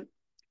Pilate?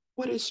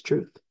 What is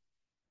truth?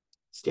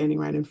 Standing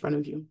right in front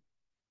of you.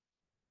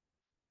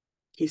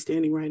 He's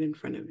standing right in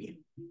front of you.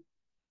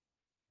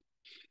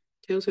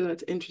 Taylor,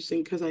 that's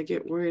interesting because I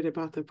get worried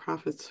about the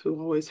prophets who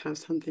always have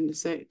something to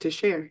say, to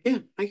share. Yeah,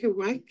 I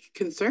get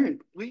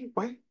concerned.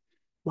 Why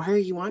are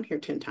you on here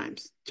 10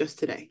 times just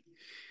today?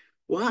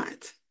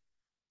 What?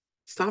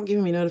 Stop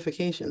giving me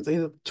notifications. I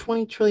have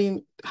 20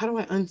 trillion. How do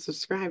I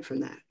unsubscribe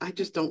from that? I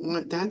just don't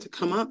want that to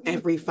come up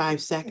every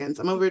 5 seconds.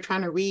 I'm over here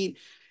trying to read.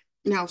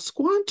 Now,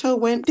 Squanto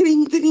went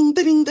ding, ding,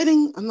 ding,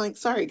 ding. I'm like,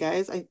 sorry,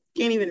 guys. I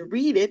can't even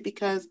read it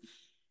because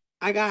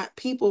I got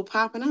people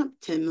popping up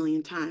 10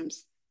 million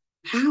times.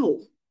 How?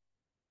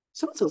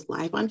 So-and-so's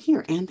live on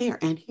here and there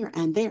and here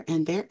and there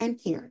and there and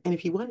here. And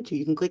if you wanted to,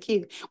 you can click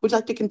here. Would you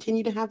like to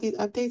continue to have these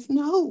updates?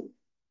 No.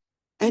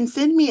 And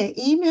send me an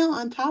email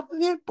on top of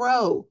it,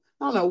 bro.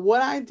 I don't know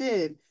what I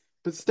did,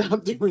 but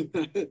stop doing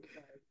that.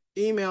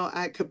 Email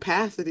at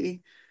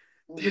capacity.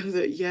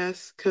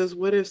 Yes, because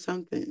what if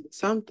some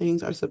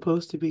things are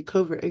supposed to be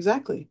covert?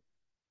 Exactly.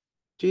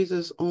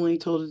 Jesus only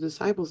told his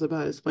disciples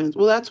about his plans.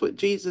 Well, that's what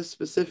Jesus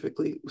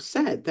specifically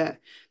said, that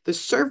the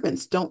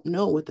servants don't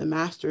know what the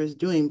master is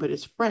doing, but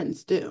his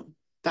friends do.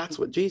 That's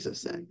what Jesus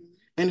said.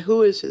 And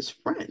who is his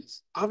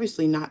friends?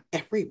 Obviously not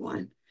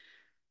everyone,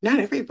 not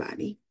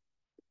everybody.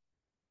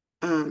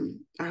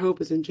 Our hope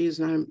is in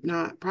Jesus,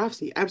 not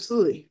prophecy.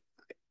 Absolutely.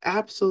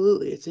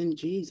 Absolutely. It's in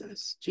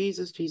Jesus.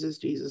 Jesus, Jesus,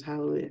 Jesus.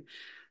 Hallelujah.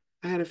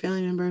 I had a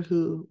family member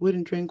who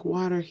wouldn't drink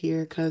water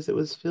here because it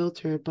was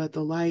filtered, but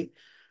the light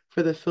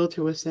for the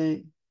filter was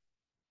saying,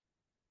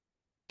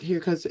 here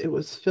because it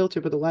was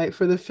filtered, but the light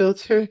for the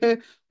filter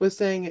was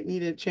saying it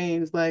needed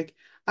change. Like,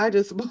 I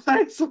just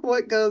bless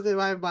what goes in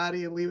my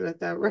body and leave it at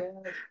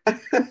that.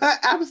 Yeah.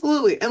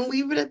 Absolutely. And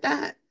leave it at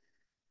that.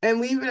 And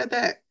leave it at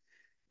that.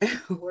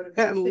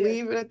 And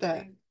leave it at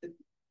that.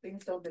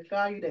 Things don't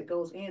defile you, that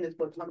goes in is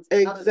what comes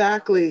out.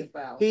 Exactly.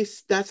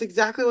 That's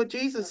exactly what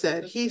Jesus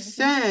said. He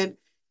said,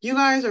 you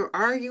guys are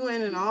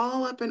arguing and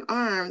all up in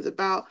arms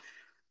about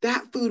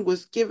that food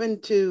was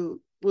given to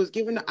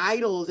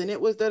idols and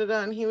it was da da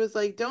da. And he was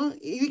like,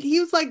 he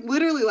was like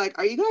literally like,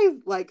 are you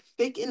guys like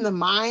thick in the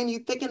mind? You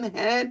thick in the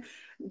head?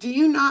 Do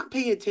you not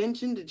pay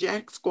attention to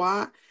jack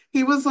squat?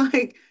 He was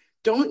like,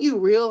 don't you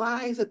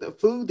realize that the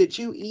food that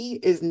you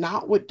eat is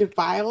not what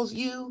defiles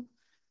you?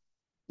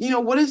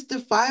 What does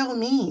defile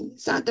mean?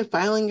 It's not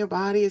defiling your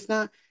body. It's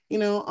not,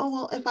 oh,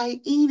 well, if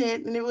I eat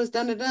it and it was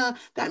done,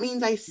 that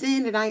means I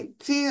sinned and I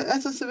see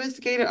that's a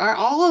sophisticated art,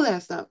 all of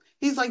that stuff.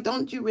 He's like,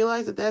 don't you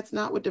realize that that's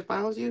not what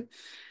defiles you?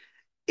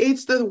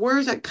 It's the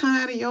words that come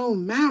out of your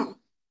own mouth.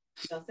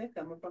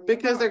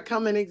 Because they're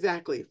coming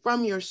exactly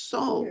from your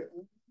soul.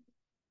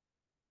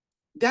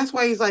 That's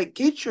why he's like,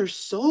 get your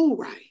soul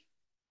right.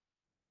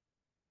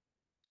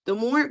 The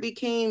more it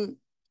became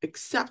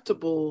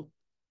acceptable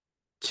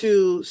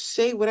to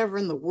say whatever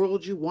in the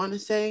world you want to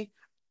say,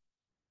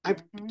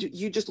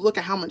 you just look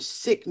at how much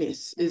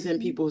sickness is in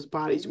people's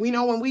bodies. We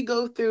know when we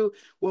go through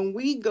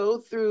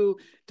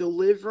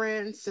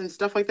deliverance and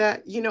stuff like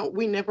that,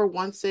 we never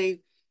once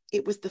say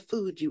it was the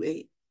food you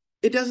ate.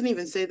 It doesn't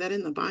even say that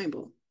in the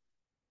Bible.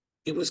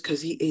 It was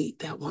because he ate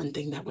that one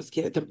thing that was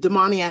given. The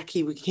demoniac,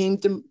 he became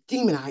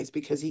demonized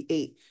because he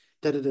ate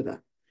da da da da.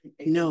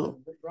 No,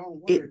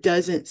 it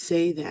doesn't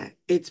say that.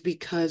 It's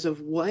because of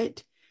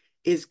what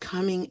is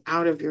coming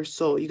out of your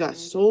soul. You got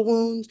soul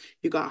wounds,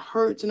 you got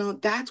hurts and all.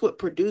 That's what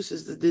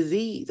produces the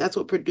disease. That's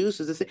what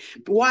produces the.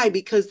 Why?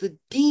 Because the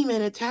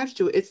demon attached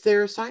to it. It's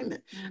their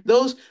assignment.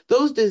 Those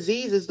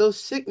diseases, those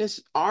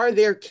sickness are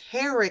their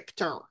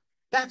character.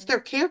 That's their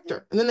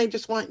character. And then they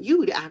just want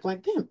you to act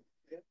like them.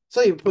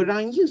 So you put it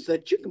on you so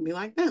that you can be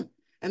like them.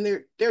 And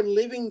they're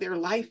living their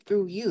life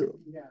through you.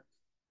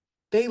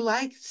 They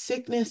like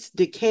sickness,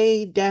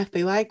 decay, death.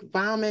 They like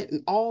vomit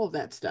and all of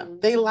that stuff.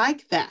 They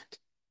like that.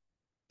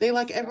 They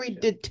like every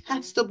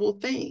detestable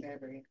thing.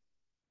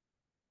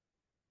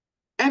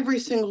 Every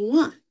single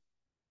one.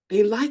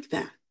 They like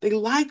that. They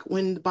like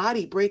when the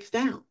body breaks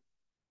down.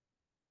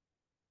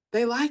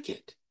 They like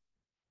it.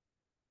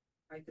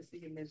 Like to see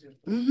you miserable.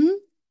 Mm-hmm.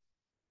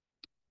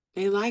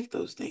 They like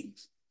those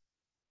things.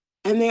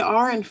 And they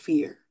are in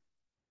fear.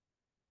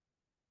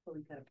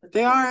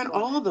 They are in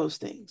all of those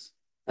things.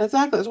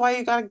 Exactly. That's why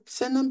you got to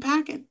send them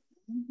packing.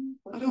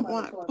 I don't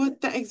want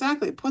put that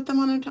exactly. Put them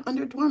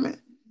under torment.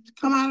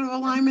 Come out of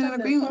alignment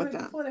and agreement with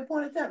them. Before they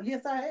point it out.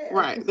 Yes, I have.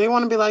 Right. They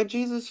want to be like,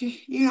 Jesus,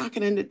 you're not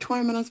going to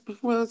torment us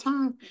before the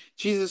time.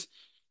 Jesus,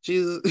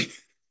 Jesus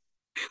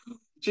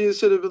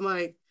should have been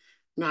like,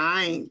 nah,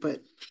 I ain't,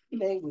 but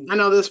I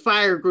know this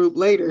fire group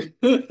later.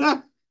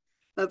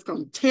 That's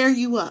going to tear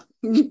you up.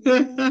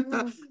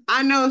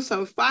 I know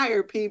some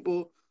fire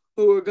people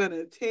who are going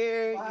to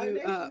tear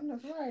you up.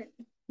 That's right.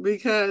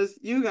 Because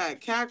you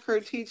got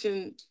Catker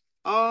teaching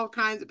all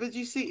kinds of, but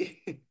you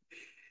see,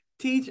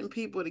 teaching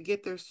people to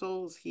get their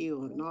souls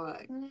healed and all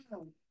that.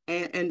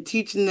 And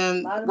teaching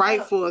them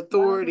rightful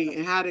authority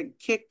and how to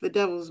kick the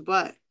devil's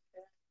butt.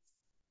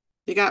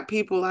 You got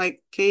people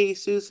like Katie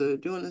Sousa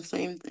doing the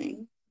same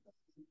thing.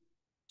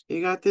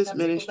 You got this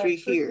ministry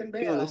here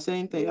doing the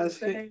same thing.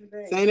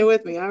 Saying it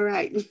with me. All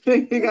right.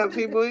 You got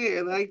people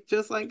here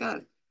just like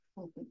that.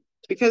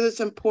 Because it's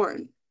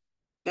important.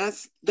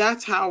 That's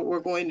how we're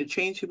going to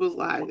change people's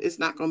lives. It's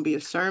not going to be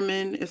a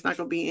sermon. It's not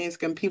going to be,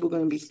 people are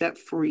going to be set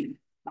free.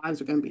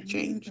 Lives are going to be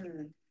changed.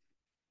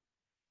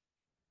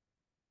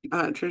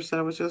 Trish said,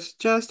 I was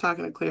just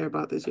talking to Claire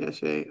about this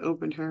yesterday.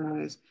 Opened her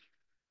eyes.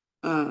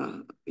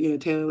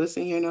 Taylor,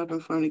 listen here and open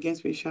front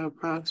against me shall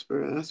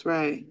prosper. That's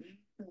right.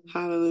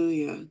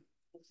 Hallelujah.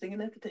 Singing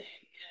it today.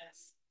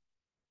 Yes.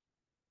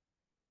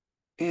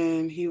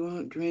 And he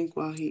won't drink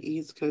while he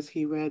eats because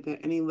he read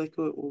that any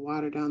liquid will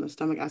water down the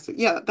stomach acid.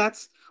 Yeah,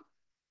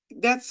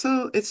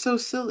 it's so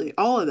silly.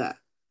 All of that.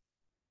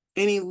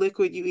 Any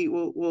liquid you eat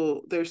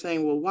they're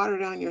saying will water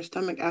down your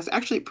stomach acid.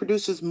 Actually, it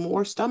produces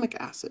more stomach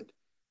acid.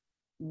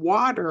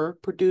 Water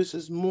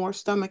produces more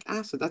stomach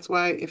acid. That's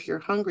why if you're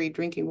hungry,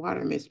 drinking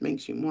water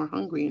makes you more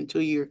hungry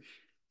until you're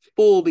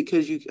full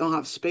because you don't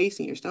have space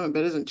in your stomach.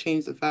 But it doesn't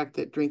change the fact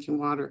that drinking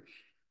water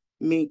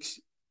makes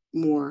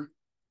more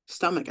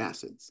stomach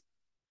acids.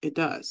 It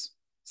does.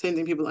 Same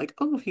thing. People are like,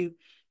 oh, if you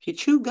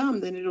chew gum,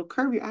 then it'll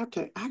curb your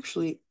appetite.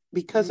 Actually,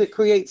 because it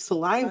creates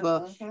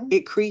saliva,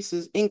 it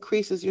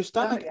increases your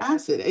stomach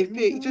acid. If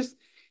you just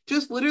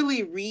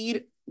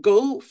literally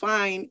go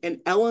find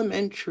an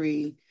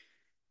elementary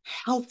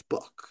health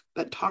book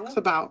that talks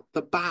about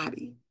the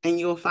body, and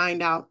you'll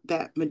find out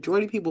that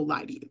majority of people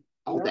lie to you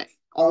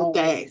all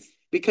day,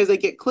 because they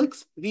get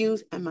clicks,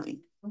 views, and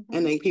money,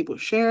 and people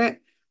share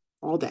it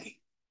all day.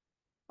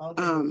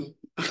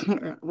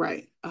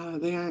 Right.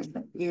 They aren't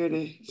there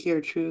to hear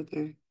truth.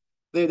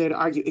 They're there to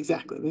argue.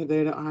 Exactly. They're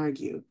there to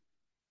argue.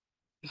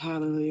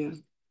 Hallelujah.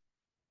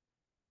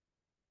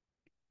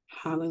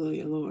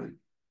 Hallelujah, Lord.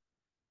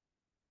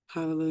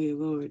 Hallelujah,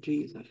 Lord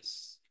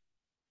Jesus.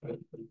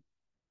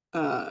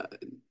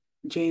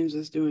 James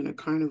is doing a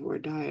carnivore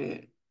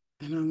diet.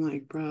 And I'm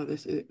like, bro,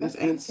 this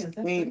ain't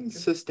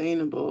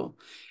sustainable.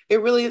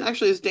 It really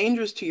is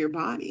dangerous to your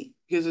body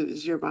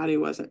because your body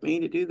wasn't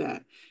made to do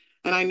that.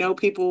 And I know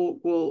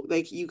people will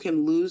you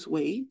can lose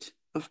weight,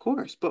 of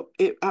course, but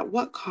at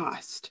what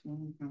cost?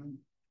 Mm-hmm.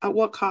 At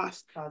what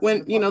cost?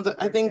 When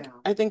I think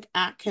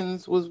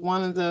Atkins was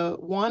one of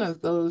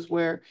those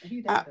where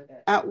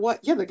at what?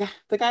 Yeah, the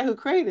guy who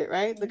created it,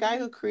 right? Mm-hmm. The guy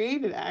who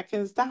created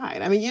Atkins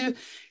died. I mean, you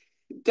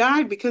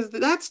died because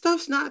that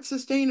stuff's not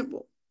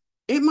sustainable.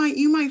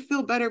 You might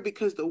feel better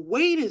because the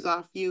weight is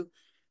off you,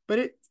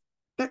 but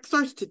that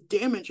starts to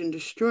damage and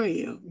destroy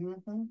you.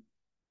 Mm-hmm.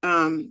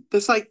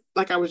 That's like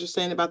I was just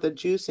saying about the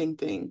juicing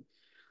thing,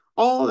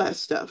 all that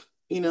stuff,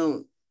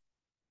 it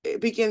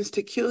begins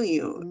to kill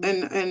you.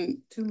 Mm-hmm. And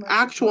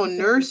actual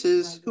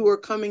nurses who are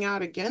coming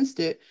out against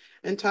it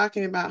and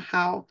talking about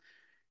how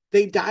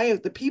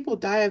the people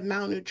die of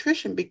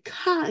malnutrition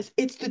because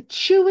it's the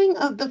chewing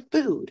of the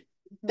food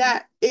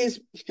that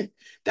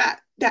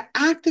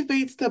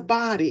activates the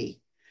body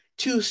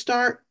to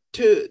start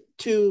to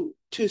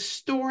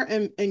store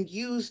and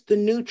use the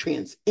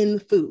nutrients in the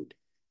food.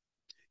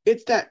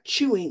 It's that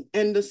chewing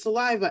and the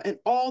saliva and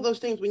all those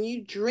things. When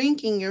you're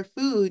drinking your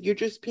food, you're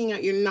just peeing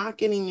out. You're not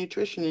getting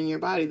nutrition in your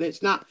body.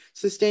 That's not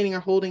sustaining or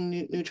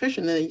holding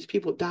nutrition. Then these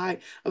people die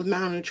of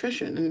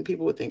malnutrition. And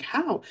people would think,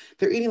 how?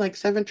 They're eating like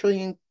 7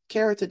 trillion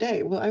carrots a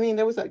day. Well, I mean,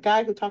 there was a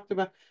guy who talked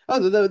about,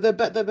 what is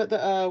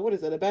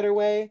it? A better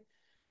way?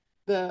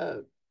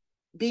 The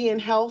Be in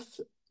Health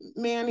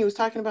man. He was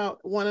talking about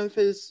one of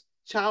his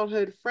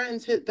childhood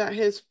friends, his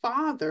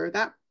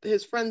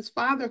friend's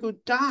father who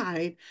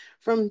died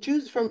from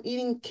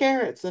eating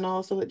carrots, and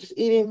also just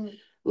eating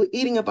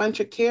a bunch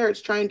of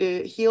carrots, trying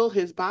to heal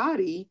his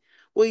body,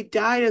 Well, he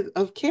died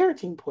of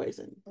carotene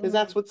poison because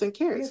that's what's in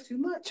carrots. Yeah, too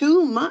much.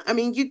 Too much. I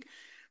mean, too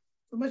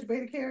much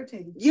beta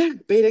carotene. Yeah,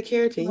 beta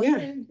carotene.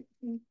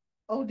 Yeah.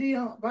 OD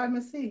on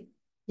vitamin C.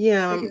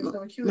 Yeah. Thinking it's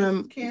gonna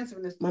cure cancer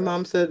in this. My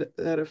mom said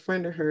that a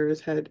friend of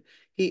hers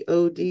he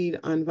OD'd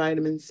on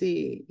vitamin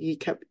C. He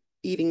kept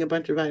eating a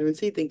bunch of vitamin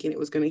C, thinking it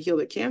was going to heal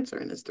the cancer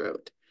in his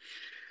throat.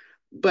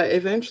 But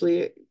eventually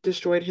it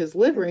destroyed his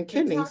liver and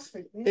kidneys.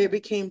 Toxic, yeah. It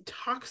became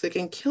toxic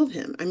and killed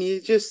him. I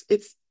mean,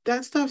 it's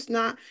that stuff's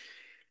not,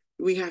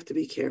 we have to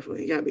be careful.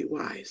 You gotta be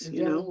wise, the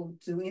devil will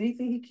do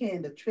anything he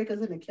can to trick us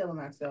into killing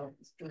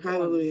ourselves.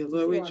 Hallelujah,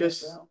 Lord.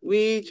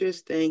 We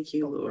just thank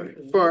you,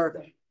 Lord,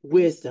 for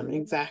wisdom.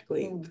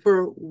 Exactly.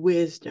 For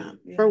wisdom.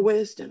 Yeah. For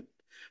wisdom.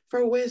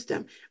 For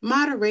wisdom.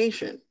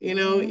 Moderation.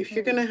 If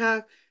you're gonna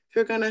have,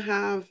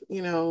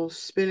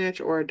 spinach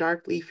or a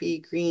dark leafy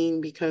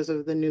green because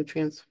of the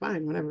nutrients,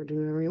 fine, whatever, do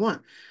whatever you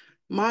want.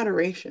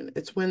 Moderation.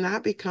 It's when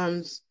that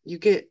becomes, you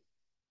get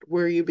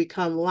where you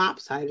become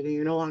lopsided and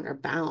you're no longer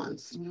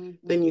balanced,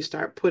 then you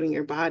start putting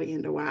your body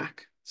into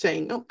whack,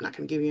 saying, nope, not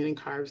going to give you any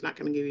carbs, not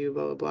going to give you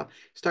blah, blah, blah.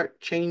 Start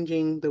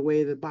changing the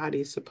way the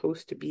body's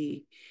supposed to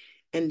be.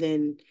 And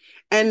then,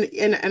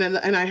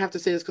 and I have to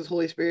say this because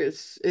Holy Spirit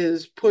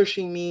is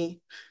pushing me,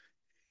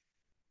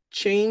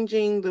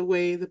 changing the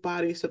way the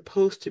body's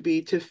supposed to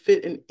be to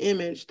fit an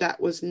image that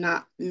was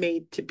not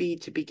made to be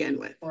to begin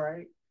with.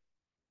 Right.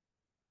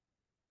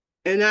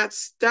 And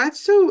that's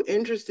so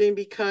interesting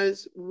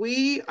because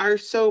we are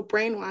so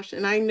brainwashed.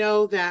 And I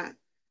know that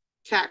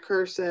Kat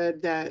Kerr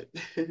said that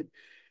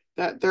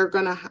that they're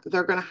gonna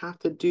have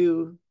to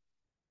do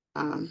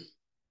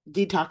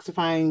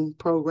detoxifying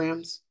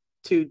programs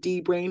to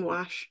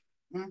de-brainwash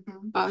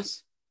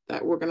us.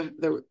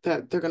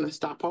 That they're gonna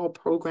stop all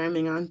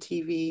programming on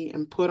TV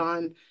and put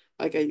on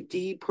like a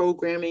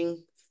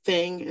deprogramming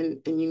thing,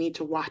 and you need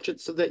to watch it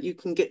so that you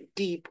can get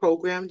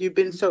deprogrammed. You've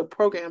been so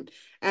programmed.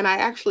 And I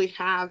actually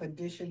have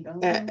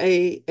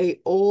a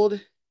old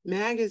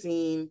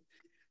magazine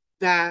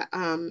that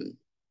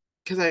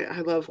because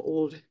I love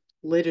old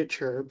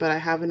literature, but I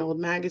have an old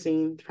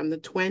magazine from the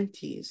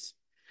 20s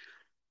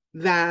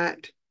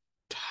that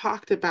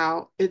talked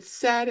about, it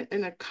said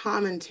in a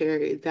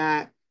commentary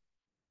that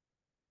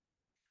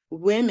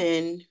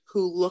women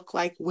who look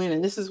like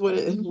women, this is what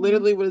it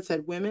literally what it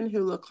said, women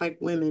who look like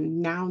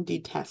women now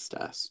detest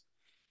us.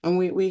 And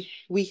we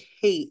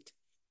hate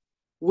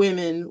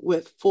women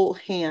with full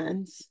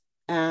hands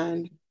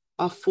and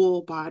a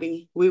full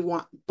body. We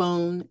want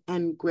bone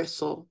and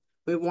gristle.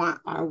 We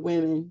want our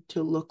women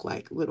to look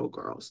like little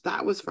girls.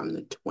 That was from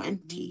the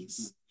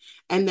 20s.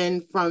 And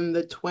then from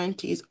the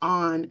 20s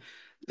on,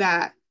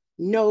 that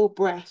no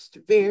breast,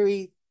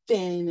 very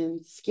thin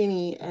and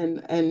skinny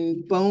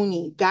and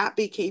bony, that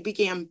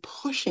began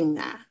pushing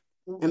that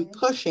and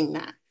pushing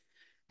that.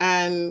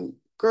 And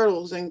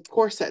girdles and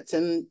corsets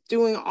and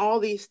doing all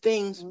these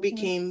things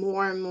became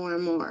more and more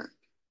and more.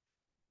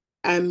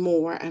 And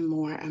more and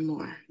more and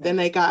more. Yeah. Then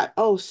they got,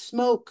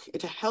 smoke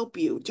to help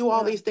you. Do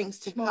all these things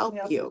to help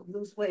you.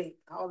 Lose weight,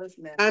 all this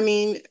mess. I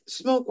mean,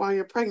 smoke while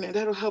you're pregnant.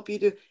 That'll help you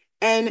do.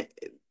 And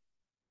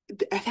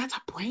that's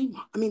a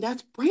brainwash. I mean,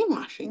 that's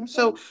brainwashing.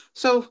 So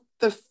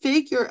the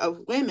figure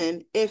of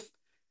women, if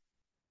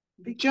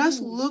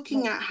just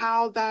looking at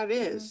how that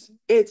is,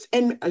 it's,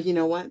 and you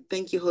know what?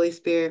 Thank you, Holy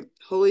Spirit.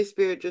 Holy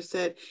Spirit just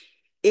said,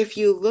 if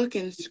you look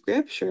in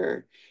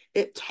scripture,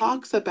 it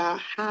talks about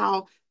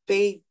how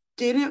they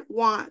didn't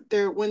want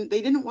their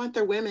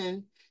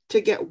women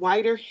to get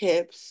wider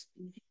hips,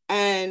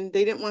 and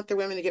they didn't want their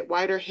women to get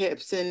wider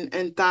hips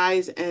and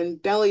thighs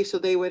and belly, so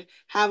they would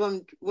have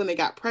them when they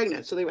got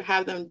pregnant, so they would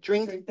have them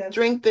drink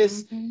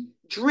this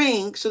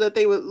drink so that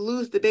they would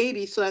lose the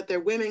baby, so that their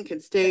women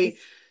could stay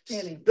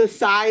the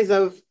size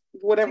of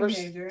whatever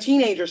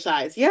teenager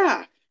size.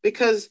 Yeah,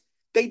 because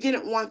they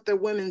didn't want the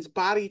women's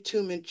body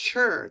to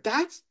mature.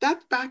 That's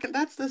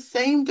the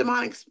same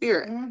demonic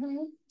spirit.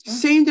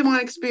 Same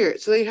demonic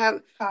spirit. So they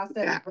have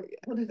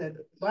what is that?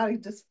 Body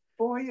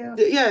dysphoria?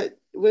 Yeah.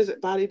 Was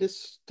it body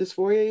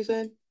dysphoria you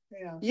said?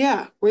 Yeah.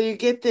 Yeah. Where you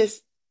get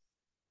this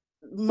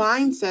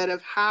mindset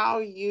of how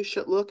you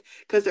should look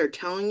because they're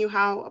telling you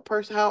how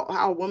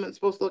a woman's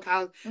supposed to look,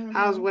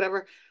 how's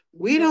whatever.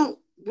 We don't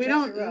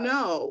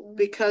know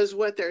because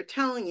what they're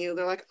telling you,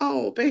 they're like,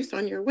 oh, based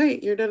on your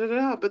weight, you're da da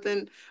da. But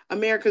then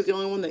America's the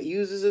only one that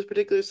uses this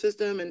particular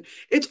system, and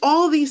it's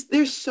all these.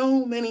 There's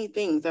so many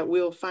things that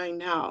we'll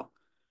find out.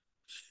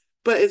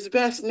 But it's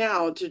best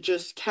now to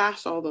just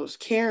cast all those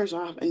cares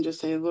off and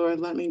just say, Lord,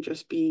 let me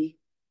just be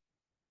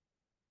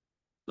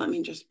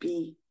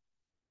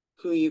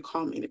who you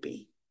call me to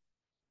be.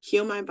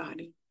 Heal my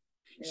body.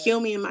 Yeah. Heal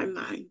me in my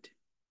mind.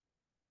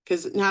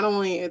 Because not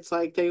only it's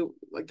like they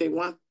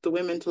want the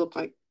women to look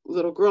like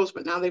little girls,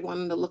 but now they want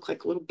them to look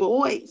like little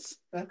boys.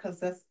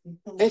 Because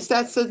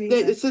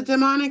it's a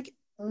demonic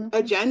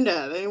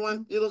agenda. They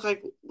want you to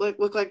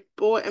look like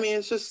boy. I mean,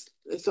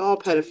 it's all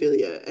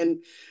pedophilia,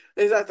 and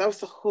that was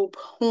the whole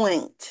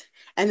point.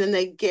 And then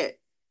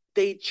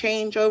they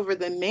change over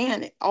the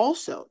man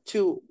also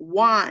to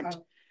want.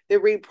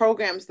 It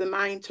reprograms the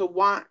mind to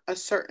want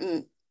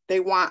they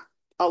want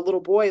a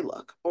little boy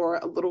look or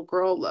a little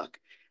girl look.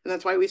 And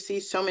that's why we see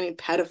so many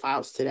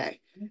pedophiles today.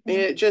 I mean,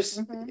 it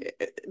just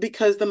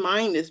because the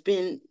mind has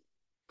been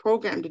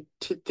programmed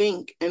to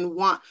think and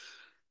want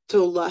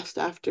to lust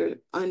after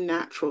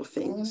unnatural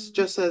things,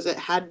 just as it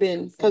had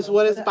been. Because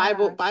what is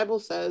Bible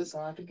says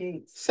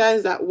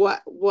that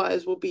what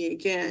was will be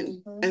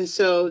again. And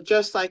so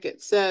just like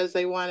it says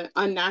they wanted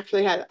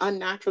unnatural, they had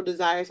unnatural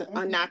desires and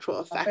unnatural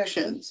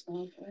affections.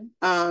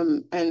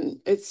 And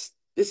it's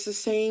the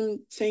same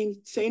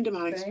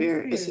demonic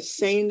spirit. It's the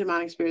same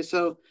demonic spirit.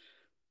 So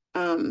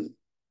that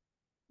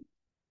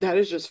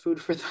is just food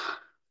for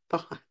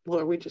thought.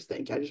 Lord, we just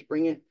thank you. I just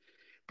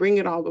bring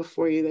it all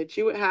before you, that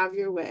you would have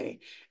your way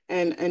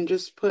and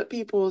just put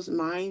people's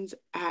minds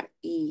at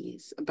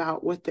ease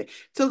about what they,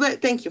 so that,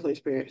 thank you, Holy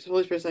Spirit. So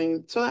Holy Spirit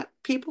saying, so that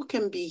people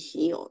can be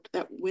healed,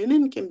 that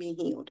women can be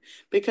healed.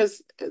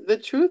 Because the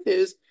truth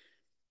is,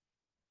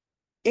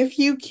 if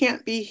you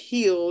can't be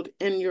healed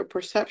in your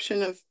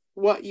perception of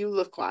what you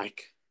look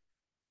like,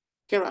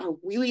 you have a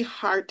really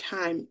hard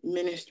time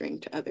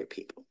ministering to other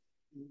people.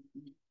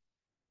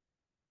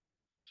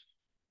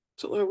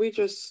 So Lord, we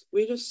just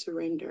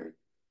surrender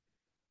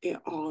it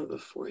all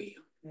before you.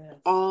 Yes.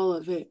 All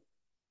of it.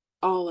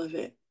 All of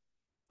it.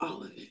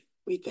 All of it.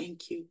 We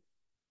thank you.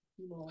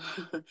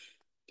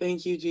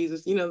 Thank you,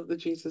 Jesus. You know what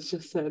Jesus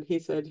just said? He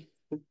said,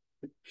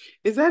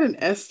 is that an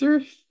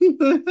Esther?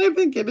 I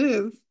think it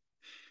is.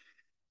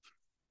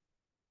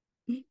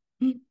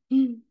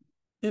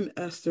 In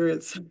Esther,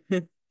 it's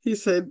he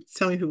said,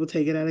 so many people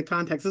take it out of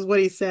context. This is what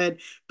he said,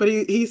 but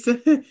he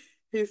said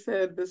he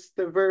said this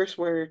the verse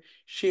where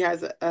she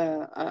has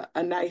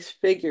a nice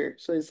figure.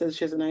 So it says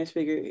she has a nice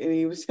figure, and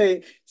he would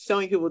say so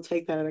many people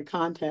take that out of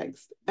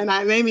context, and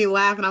I made me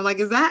laugh, and I'm like,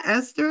 is that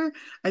Esther?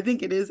 I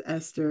think it is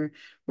Esther.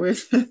 Where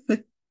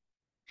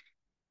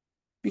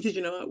because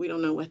you know what, we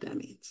don't know what that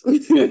means. We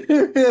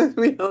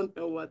don't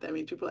know what that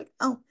means. People are like,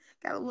 oh,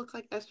 gotta look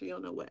like Esther. You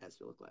don't know what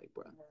Esther looked like,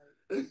 bro.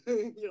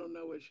 You don't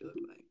know what she looked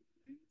like.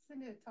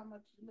 Sitting there talking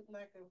about you look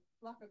like a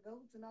flock of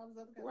goats and all this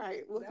other kind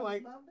right, look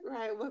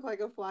like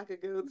a flock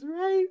of goats,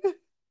 right?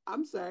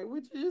 I'm sorry,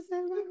 what you just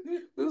say?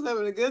 We was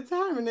having a good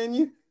time, and then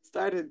you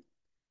started.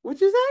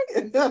 What you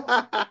say?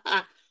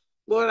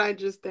 Lord, I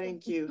just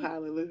thank you.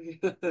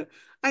 Hallelujah.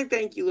 I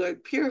thank you,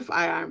 Lord.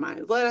 Purify our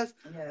minds. Let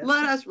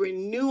us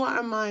renew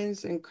our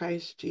minds in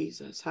Christ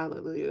Jesus.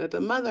 Hallelujah. That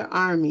the mother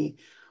army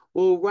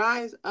will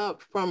rise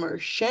up from her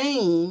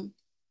shame.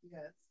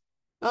 Yes.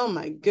 Oh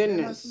my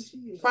goodness.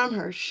 From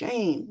her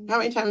shame. How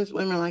many times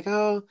women are like,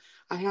 oh,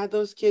 I had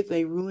those kids,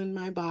 they ruined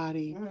my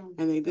body.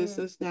 And they this,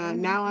 that.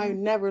 Now I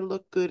never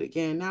look good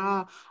again.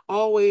 Now I'm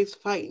always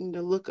fighting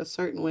to look a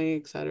certain way,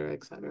 et cetera,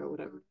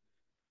 whatever.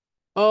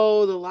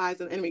 Oh, the lies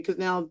of the enemy. Because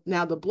now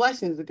the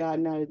blessings of God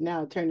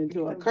now turned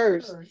into a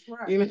curse.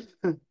 Right. You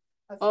know?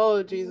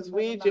 Oh, Jesus,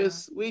 we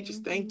just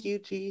thank you,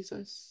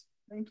 Jesus.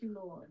 Thank you,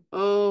 Lord.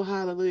 Oh,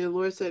 hallelujah.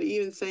 Lord said,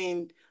 even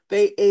saying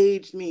they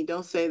aged me.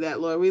 Don't say that,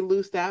 Lord. We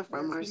loose that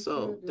from our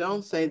soul.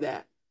 Don't say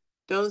that.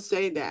 Don't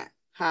say that.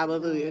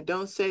 Hallelujah. No.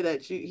 Don't say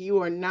that.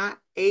 You are not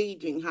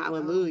aging.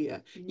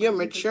 Hallelujah. No. You're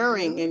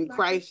maturing in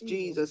Christ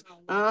Jesus.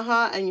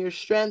 And your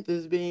strength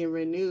is being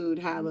renewed.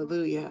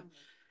 Hallelujah.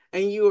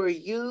 And you are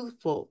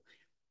youthful.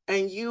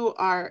 And you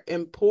are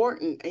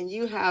important. And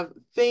you have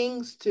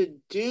things to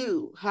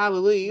do.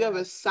 Hallelujah. You have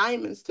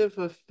assignments to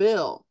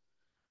fulfill.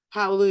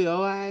 Hallelujah.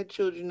 Oh, I had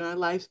children. Our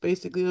life's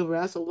basically over.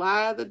 That's a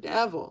lie of the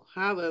devil.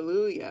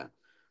 Hallelujah.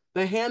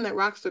 The hand that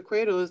rocks the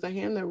cradle is the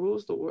hand that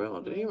rules the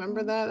world. Do you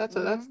remember that?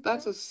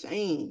 That's a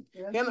saying.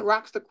 The hand that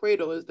rocks the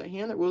cradle is the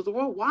hand that rules the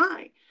world.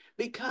 Why?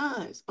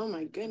 Because, oh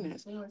my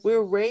goodness,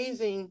 we're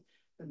raising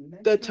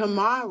the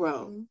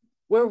tomorrow.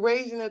 We're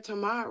raising the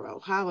tomorrow.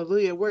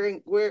 Hallelujah.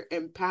 We're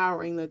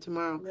empowering the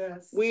tomorrow.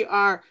 Yes. We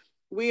are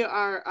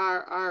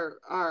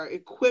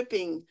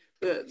equipping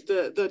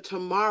the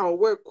tomorrow.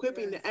 We're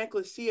equipping the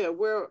ecclesia.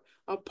 We're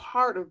a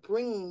part of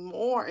bringing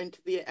more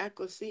into the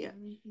ecclesia.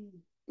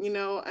 You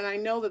know, and I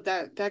know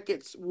that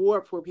gets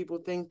warped where people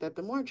think that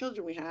the more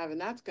children we have, and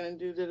that's going to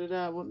do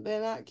da-da-da, well,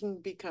 then that can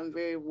become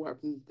very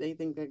warped, and they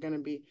think they're going to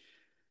be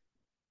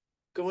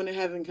going to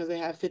heaven because they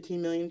have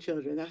 15 million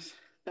children.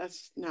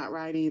 That's not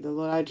right either,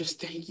 Lord. I just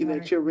thank you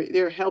that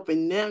they're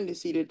helping them to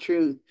see the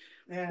truth.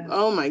 Yes.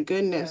 Oh my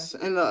goodness.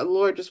 Yes. And the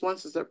Lord just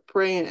wants us to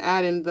pray and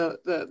add in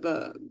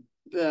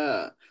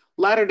the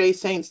Latter-day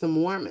Saints, the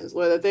Mormons,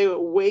 Lord, that they would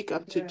wake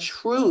up to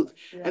truth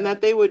and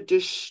that they would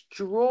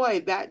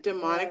destroy that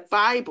demonic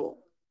Bible,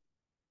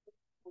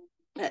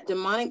 that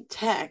demonic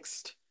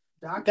text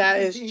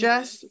that is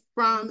just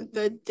from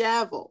the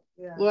devil.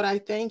 Yeah. Lord, I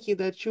thank you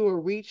that you are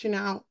reaching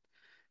out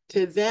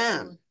to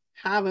them.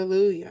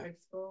 Hallelujah.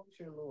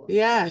 Exposure, Lord.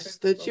 Yes,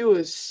 that you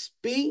would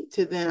speak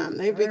to them.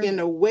 They begin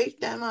to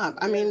wake them up.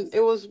 I mean, it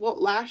was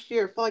last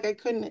year, I felt like I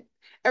couldn't,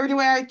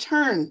 everywhere I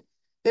turned,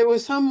 there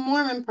was some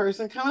Mormon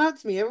person coming up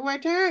to me everywhere I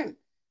turned.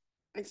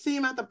 I see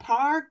them at the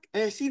park,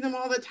 and I see them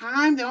all the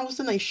time. Then all of a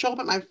sudden they show up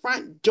at my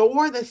front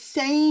door, the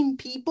same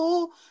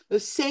people, the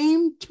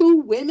same two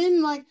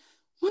women. Like,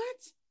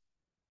 what?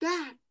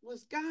 That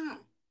was God.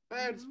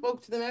 I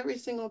spoke to them every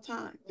single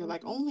time. They're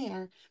like, only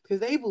our, because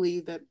they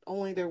believe that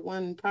only their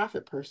one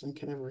prophet person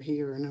can ever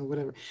hear and or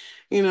whatever,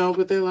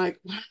 but they're like,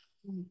 wow,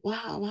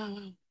 wow, wow,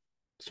 wow.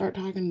 Start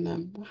talking to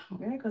them. Wow.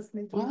 Yeah, because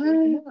they what?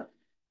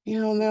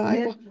 And they're like,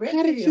 well, red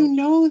how did you pills.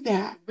 know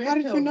that? Red How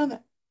did you know pills.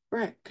 that?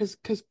 Right, because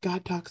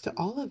God talks to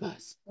all of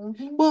us.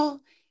 Mm-hmm.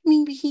 Well,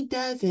 maybe he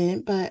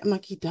doesn't, but I'm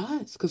like, he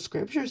does, because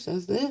scripture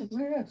says this.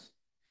 Yes.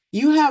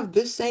 You have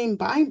this same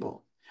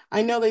Bible.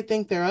 I know they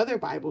think their other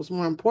Bible's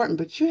more important,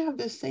 but you have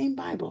this same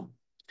Bible.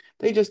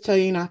 They just tell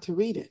you not to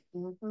read it.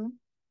 Mm-hmm.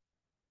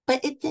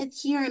 But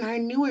it's here in our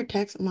newer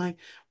text. I'm like,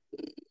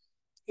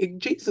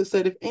 Jesus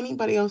said, if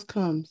anybody else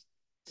comes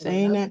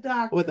saying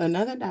that with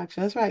another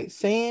doctrine, that's right,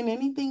 saying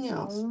anything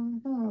else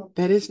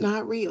that is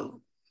not real,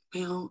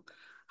 well,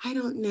 I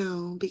don't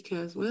know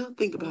because, well,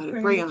 think about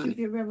it. Pray on it.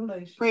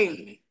 Pray on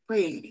it.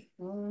 Pray on it.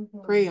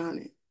 Pray on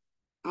it.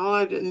 Oh,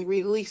 I didn't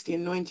release the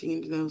anointing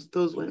into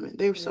those women.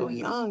 They were so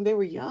young. They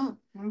were young.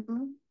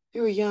 They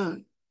were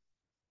young.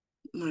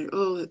 I'm like,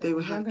 oh, that they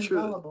would have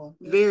truth.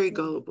 Very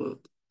gullible.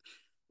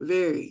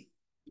 Very.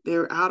 They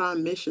were out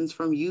on missions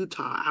from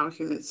Utah out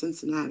here in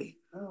Cincinnati.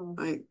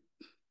 Like,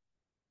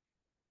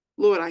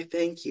 Lord, I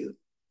thank you.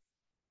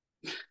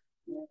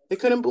 They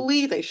couldn't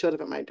believe they showed up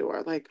at my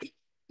door. Like,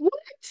 what?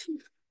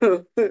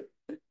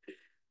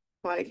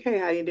 Like, hey,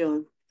 how you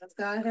doing? That's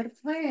God had a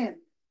plan.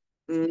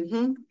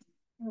 Mm-hmm.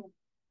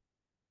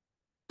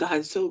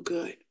 God's so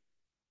good.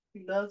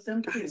 He loves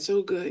them too. God's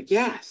so good.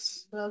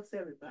 Yes. He loves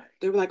everybody.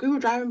 They were like, we were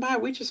driving by.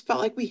 We just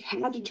felt like we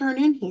had to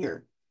turn in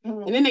here.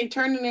 And then they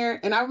turned in there,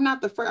 and I'm not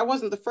the first. I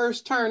wasn't the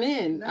first turn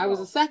in. No. I was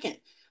the second.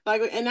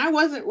 Like, and I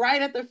wasn't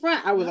right at the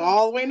front. I was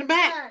all the way in the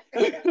back.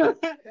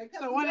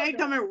 So when they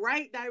coming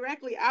right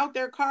directly out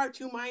their car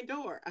to my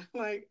door,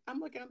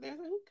 I'm looking out there. I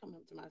was like, who's coming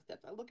up to my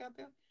steps? I look out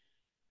there.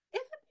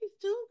 Isn't these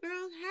two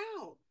girls'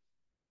 house?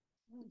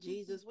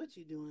 Jesus, what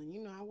you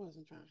doing? I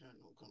wasn't trying to have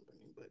no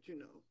company, but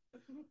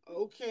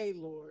okay,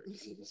 Lord.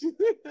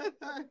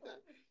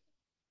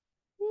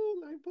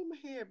 Ooh, let me put my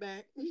hair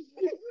back.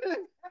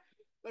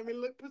 Let me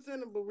look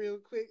presentable real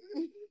quick.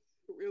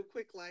 Real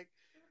quick,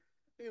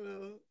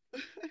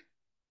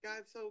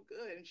 God's so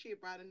good. And she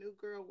had brought a new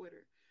girl with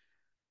her.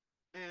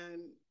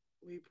 And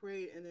we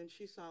prayed, and then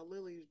she saw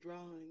Lily's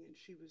drawing, and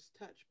she was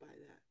touched by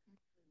that.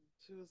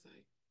 She was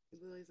like,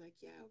 Lily's like,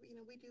 yeah,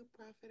 we do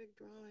prophetic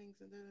drawings,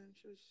 and then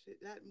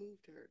that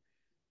moved her.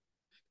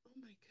 Like, oh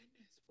my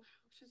goodness, wow.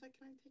 She's like,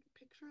 can I take a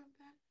picture of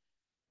that?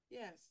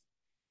 Yes,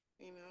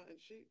 and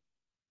she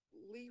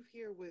leave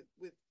here with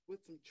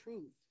some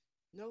truth.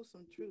 Know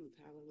some truth.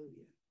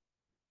 Hallelujah.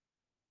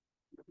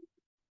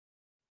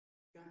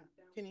 God,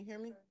 can you hear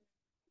me?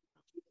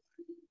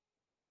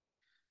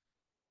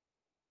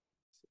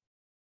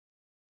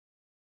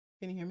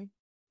 Can you hear me?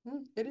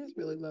 It is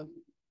really low.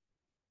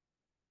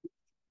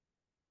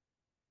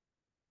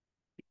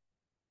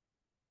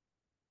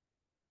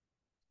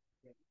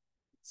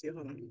 See,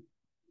 hold on.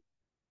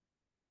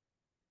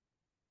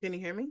 Can you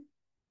hear me?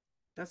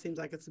 That seems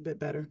like it's a bit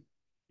better.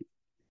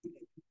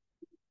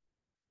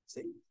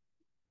 See. 1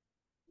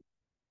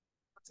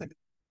 second.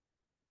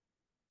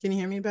 Can you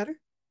hear me better?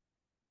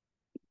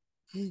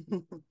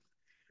 All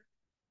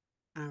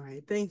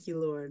right. Thank you,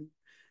 Lord.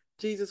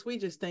 Jesus, we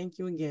just thank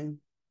you again.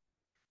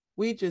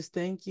 We just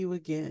thank you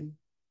again.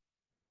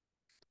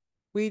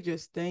 We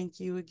just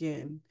thank you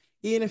again.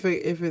 Even if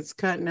it's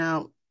cutting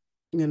out,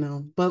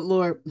 but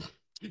Lord,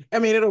 I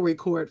mean, it'll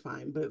record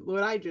fine, but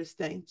Lord, I just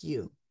thank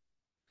you.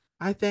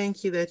 I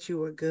thank you that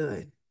you are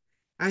good.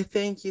 I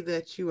thank you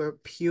that you are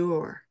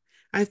pure.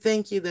 I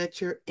thank you that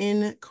you're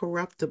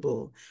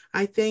incorruptible.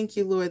 I thank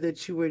you, Lord,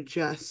 that you are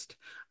just.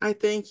 I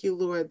thank you,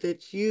 Lord,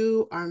 that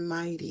you are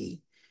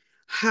mighty.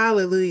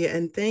 Hallelujah.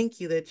 And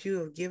thank you that you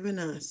have given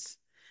us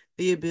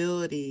the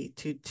ability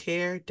to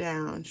tear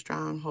down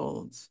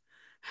strongholds.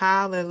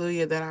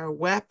 Hallelujah. That our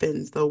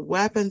weapons, the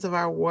weapons of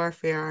our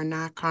warfare, are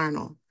not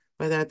carnal,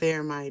 but that they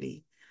are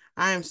mighty.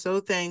 I am so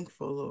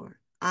thankful, Lord.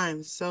 I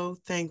am so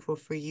thankful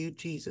for you,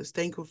 Jesus.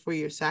 Thankful for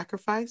your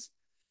sacrifice.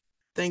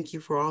 Thank you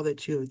for all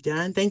that you have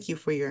done. Thank you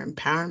for your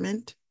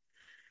empowerment.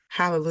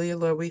 Hallelujah,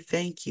 Lord. We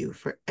thank you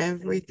for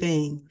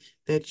everything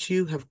that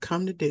you have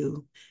come to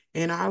do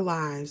in our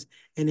lives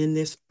and in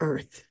this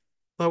earth.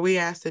 Lord, we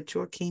ask that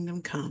your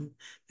kingdom come,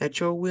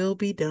 that your will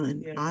be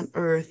done on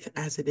earth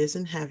as it is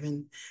in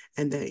heaven,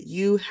 and that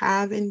you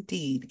have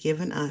indeed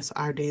given us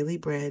our daily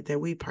bread, that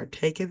we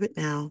partake of it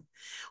now.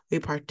 We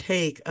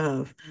partake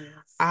of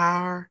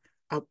our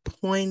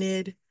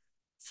appointed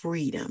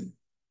freedom,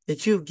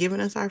 that you've given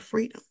us our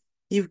freedom.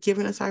 You've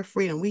given us our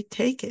freedom. We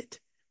take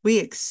it. We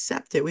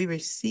accept it. We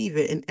receive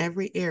it in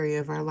every area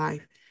of our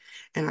life,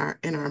 in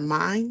our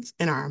minds,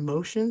 in our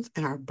emotions,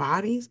 in our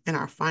bodies, in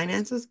our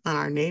finances, in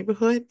our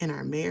neighborhood, in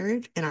our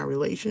marriage, in our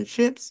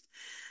relationships.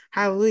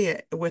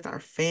 Hallelujah. With our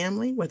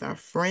family, with our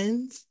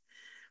friends.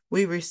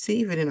 We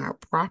receive it in our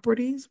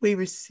properties. We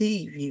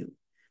receive you.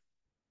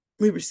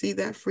 We receive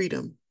that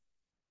freedom.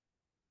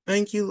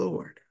 Thank you,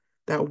 Lord,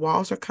 that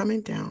walls are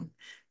coming down.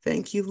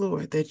 Thank you,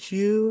 Lord, that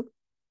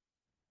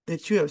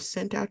that you have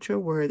sent out your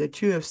word,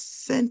 that you have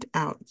sent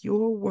out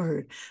your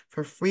word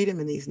for freedom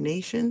in these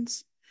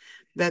nations,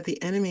 that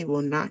the enemy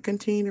will not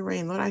continue to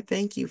reign. Lord, I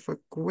thank you for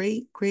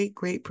great, great,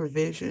 great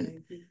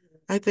provision.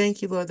 I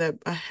thank you, Lord, that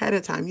ahead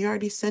of time you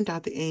already sent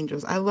out the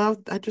angels.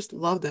 I just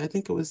love that. I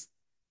think it was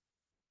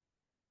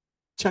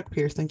Chuck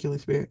Pierce, thank you, Holy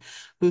Spirit,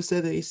 who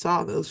said that he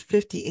saw those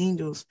 50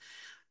 angels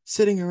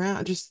sitting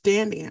around, just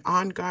standing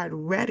on guard,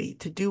 ready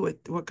to do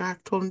what God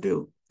told him to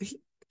do.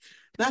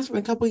 That's been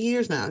a couple of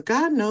years now.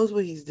 God knows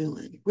what he's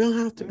doing. We don't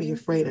have to be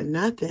afraid of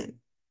nothing.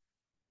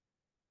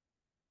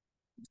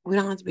 We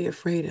don't have to be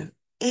afraid of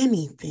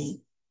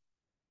anything.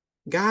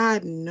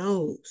 God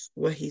knows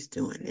what he's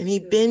doing, and he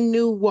been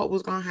knew what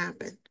was going to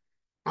happen.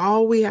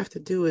 All we have to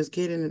do is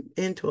get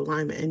into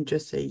alignment and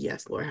just say,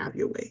 yes, Lord, have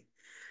your way.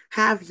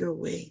 Have your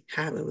way.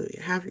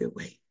 Hallelujah. Have your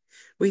way.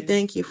 We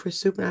thank you for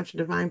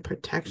supernatural divine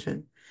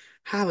protection.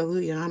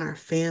 Hallelujah. On our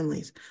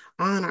families,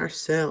 on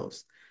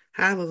ourselves.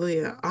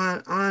 Hallelujah.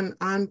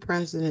 On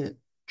President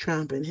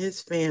Trump and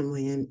his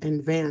family,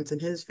 and Vance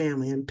and his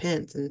family, and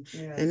Pence and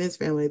his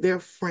family, their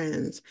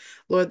friends.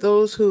 Lord,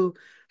 those who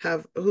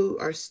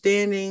are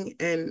standing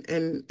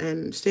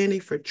and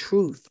standing for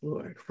truth,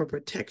 Lord, for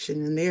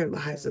protection in their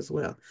lives as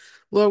well.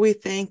 Lord, we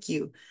thank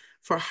you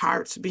for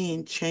hearts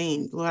being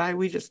changed. Lord,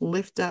 we just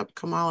lift up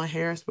Kamala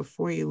Harris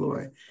before you,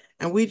 Lord.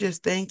 And we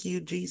just thank you,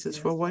 Jesus,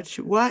 for what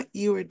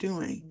you are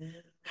doing.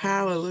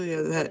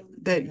 Hallelujah.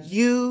 That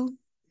you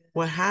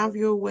will have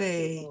your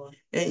way,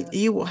 and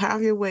you will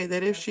have your way,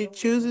 that if she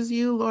chooses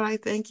you, Lord, I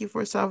thank you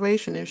for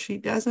salvation. If she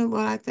doesn't,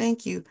 Lord, I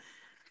thank you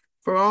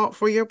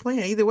for your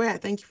plan. Either way, I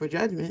thank you for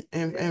judgment,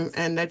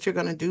 and that you're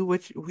going to do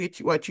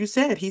what you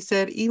said. He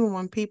said, even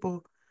when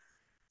people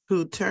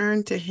who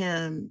turn to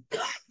him,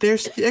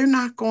 they're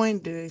not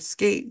going to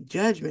escape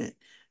judgment,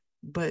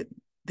 but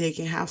they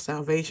can have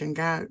salvation.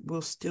 God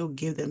will still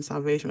give them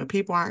salvation. But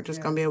people aren't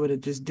just going to be able to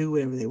just do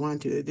whatever they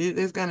want to.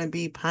 There's going to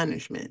be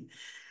punishment.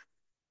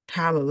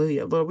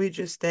 Hallelujah. Lord, we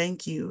just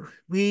thank you.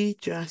 We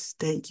just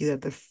thank you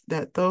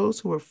that those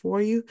who are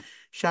for you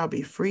shall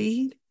be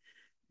freed.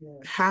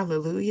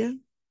 Hallelujah.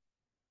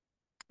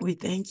 We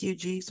thank you,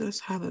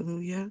 Jesus.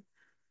 Hallelujah.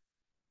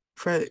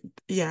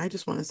 I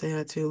just want to say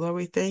that too. Lord,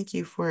 we thank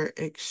you for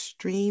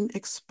extreme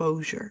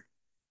exposure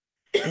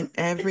in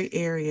every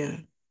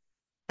area.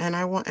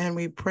 And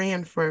we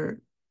praying for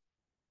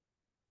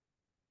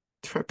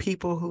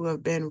people who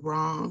have been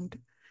wronged,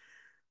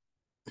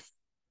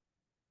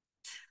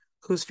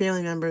 whose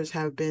family members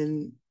have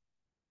been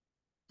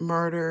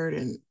murdered,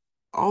 and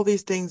all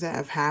these things that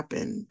have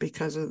happened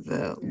because of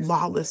the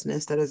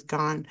lawlessness that has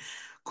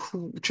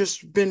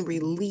just been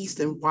released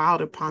and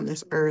wild upon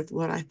this earth.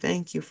 Lord, I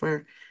thank you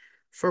for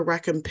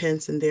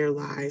recompense in their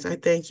lives. I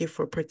thank you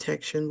for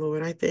protection,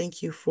 Lord. I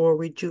thank you for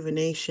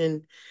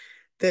rejuvenation,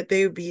 that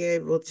they would be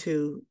able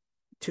to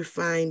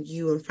find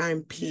you and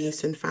find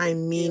peace and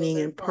find meaning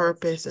and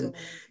purpose. And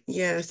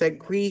yes, that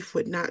grief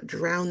would not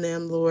drown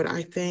them, Lord.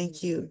 I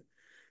thank you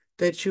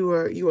that you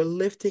are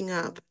lifting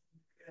up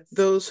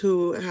those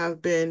who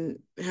have been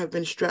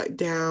struck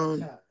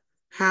down.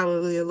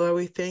 Hallelujah, Lord.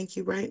 We thank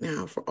you right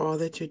now for all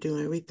that you're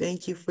doing. We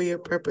thank you for your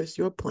purpose,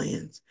 your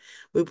plans.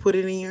 We put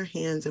it in your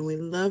hands, and we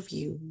love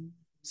you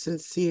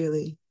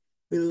sincerely.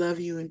 We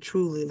love you, and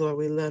truly, Lord,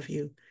 we love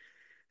you.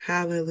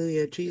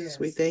 Hallelujah. Jesus,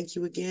 we thank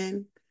you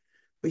again.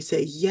 We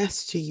say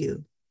yes to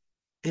you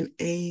and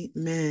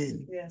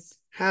amen. Yes.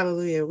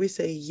 Hallelujah. We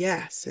say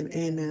yes and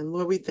amen.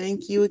 Lord, we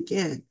thank you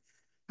again.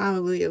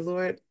 Hallelujah,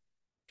 Lord.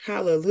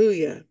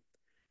 Hallelujah.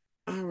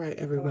 All right,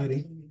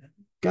 everybody.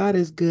 God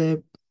is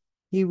good.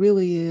 He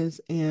really is.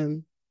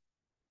 And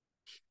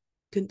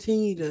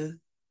continue to,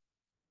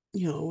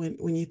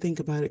 when you think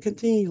about it,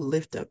 continue to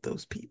lift up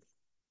those people.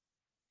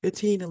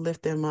 Continue to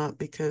lift them up,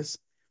 because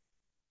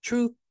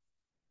truth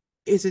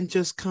isn't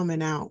just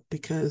coming out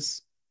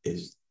because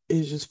it's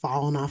just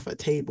falling off a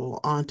table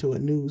onto a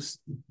news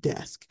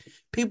desk.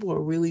 People are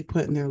really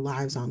putting their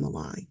lives on the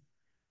line.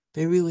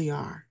 They really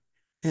are.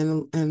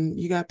 And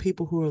you got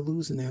people who are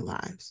losing their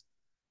lives,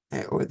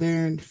 or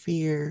they're in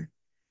fear,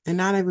 and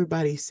not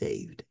everybody's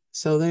saved.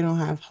 So they don't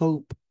have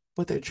hope.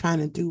 What they're trying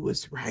to do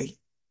is right.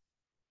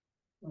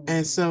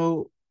 And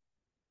so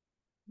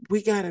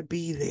we got to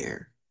be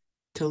there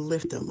to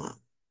lift them up.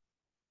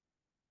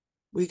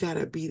 We got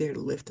to be there to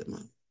lift them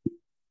up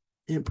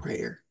in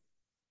prayer.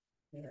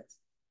 Yes.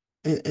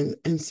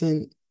 And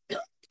send,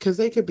 because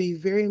they could be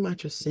very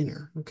much a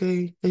sinner,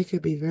 okay? They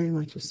could be very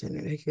much a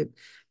sinner. They could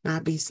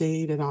not be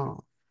saved at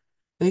all.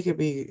 They could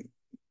be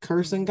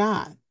cursing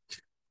God.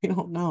 We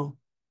don't know.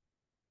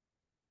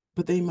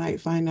 But they might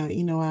find out,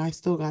 I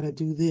still got to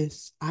do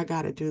this. I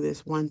got to do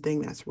this one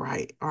thing that's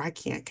right, or I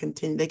can't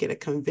continue. They get a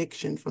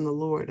conviction from the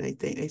Lord.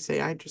 They say,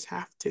 I just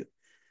have to.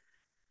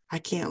 I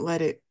can't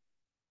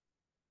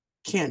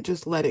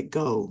just let it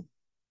go.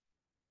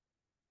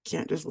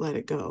 Can't just let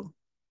it go.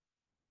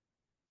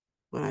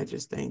 But I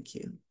just thank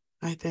you.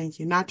 I thank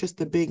you. Not just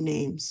the big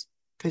names,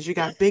 because you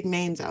got big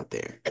names out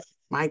there,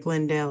 Mike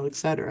Lindell,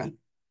 etc.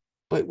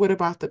 But what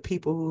about the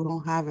people who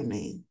don't have a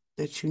name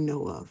that you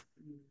know of?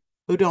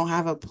 who don't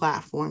have a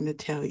platform to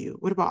tell you?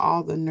 What about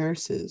all the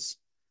nurses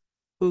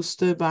who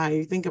stood by?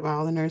 You think about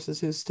all the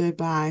nurses who stood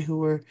by, who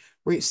were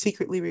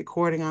secretly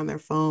recording on their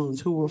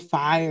phones, who were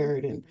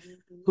fired and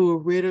who were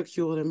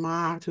ridiculed and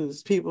mocked,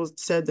 whose people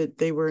said that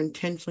they were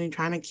intentionally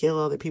trying to kill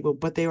other people,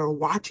 but they were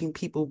watching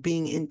people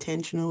being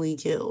intentionally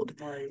killed.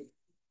 Right.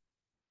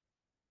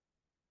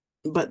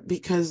 But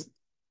because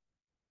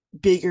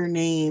bigger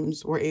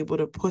names were able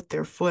to put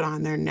their foot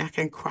on their neck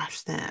and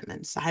crush them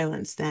and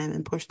silence them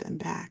and push them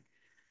back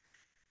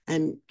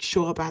and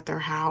show up at their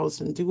house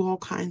and do all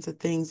kinds of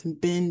things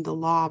and bend the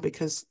law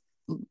because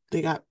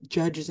they got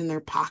judges in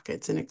their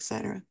pockets and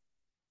etc.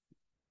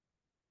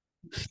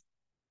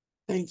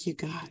 Thank you,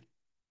 God.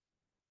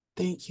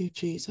 Thank you,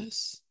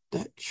 Jesus,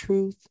 that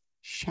truth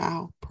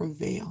shall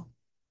prevail.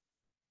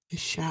 It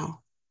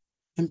shall.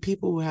 And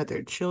people who had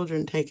their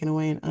children taken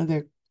away in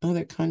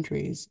other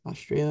countries,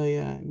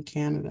 Australia and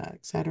Canada,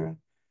 etc.,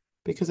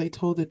 because they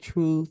told the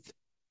truth,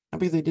 not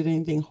because they did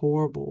anything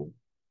horrible.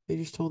 They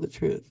just told the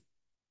truth.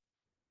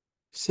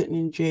 Sitting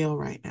in jail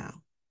right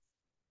now.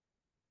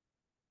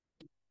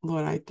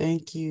 Lord, I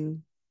thank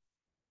you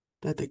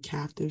that the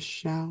captives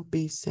shall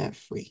be set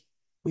free.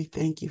 We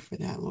thank you for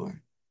that,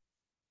 Lord.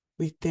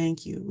 We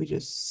thank you. We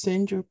just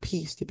send your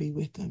peace to be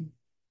with them.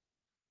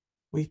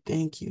 We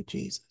thank you,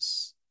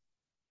 Jesus.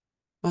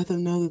 Let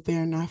them know that they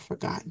are not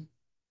forgotten.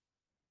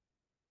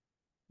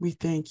 We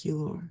thank you,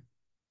 Lord.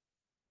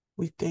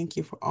 We thank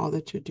you for all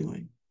that you're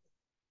doing.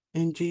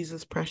 In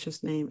Jesus'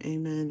 precious name,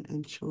 amen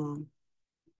and shalom.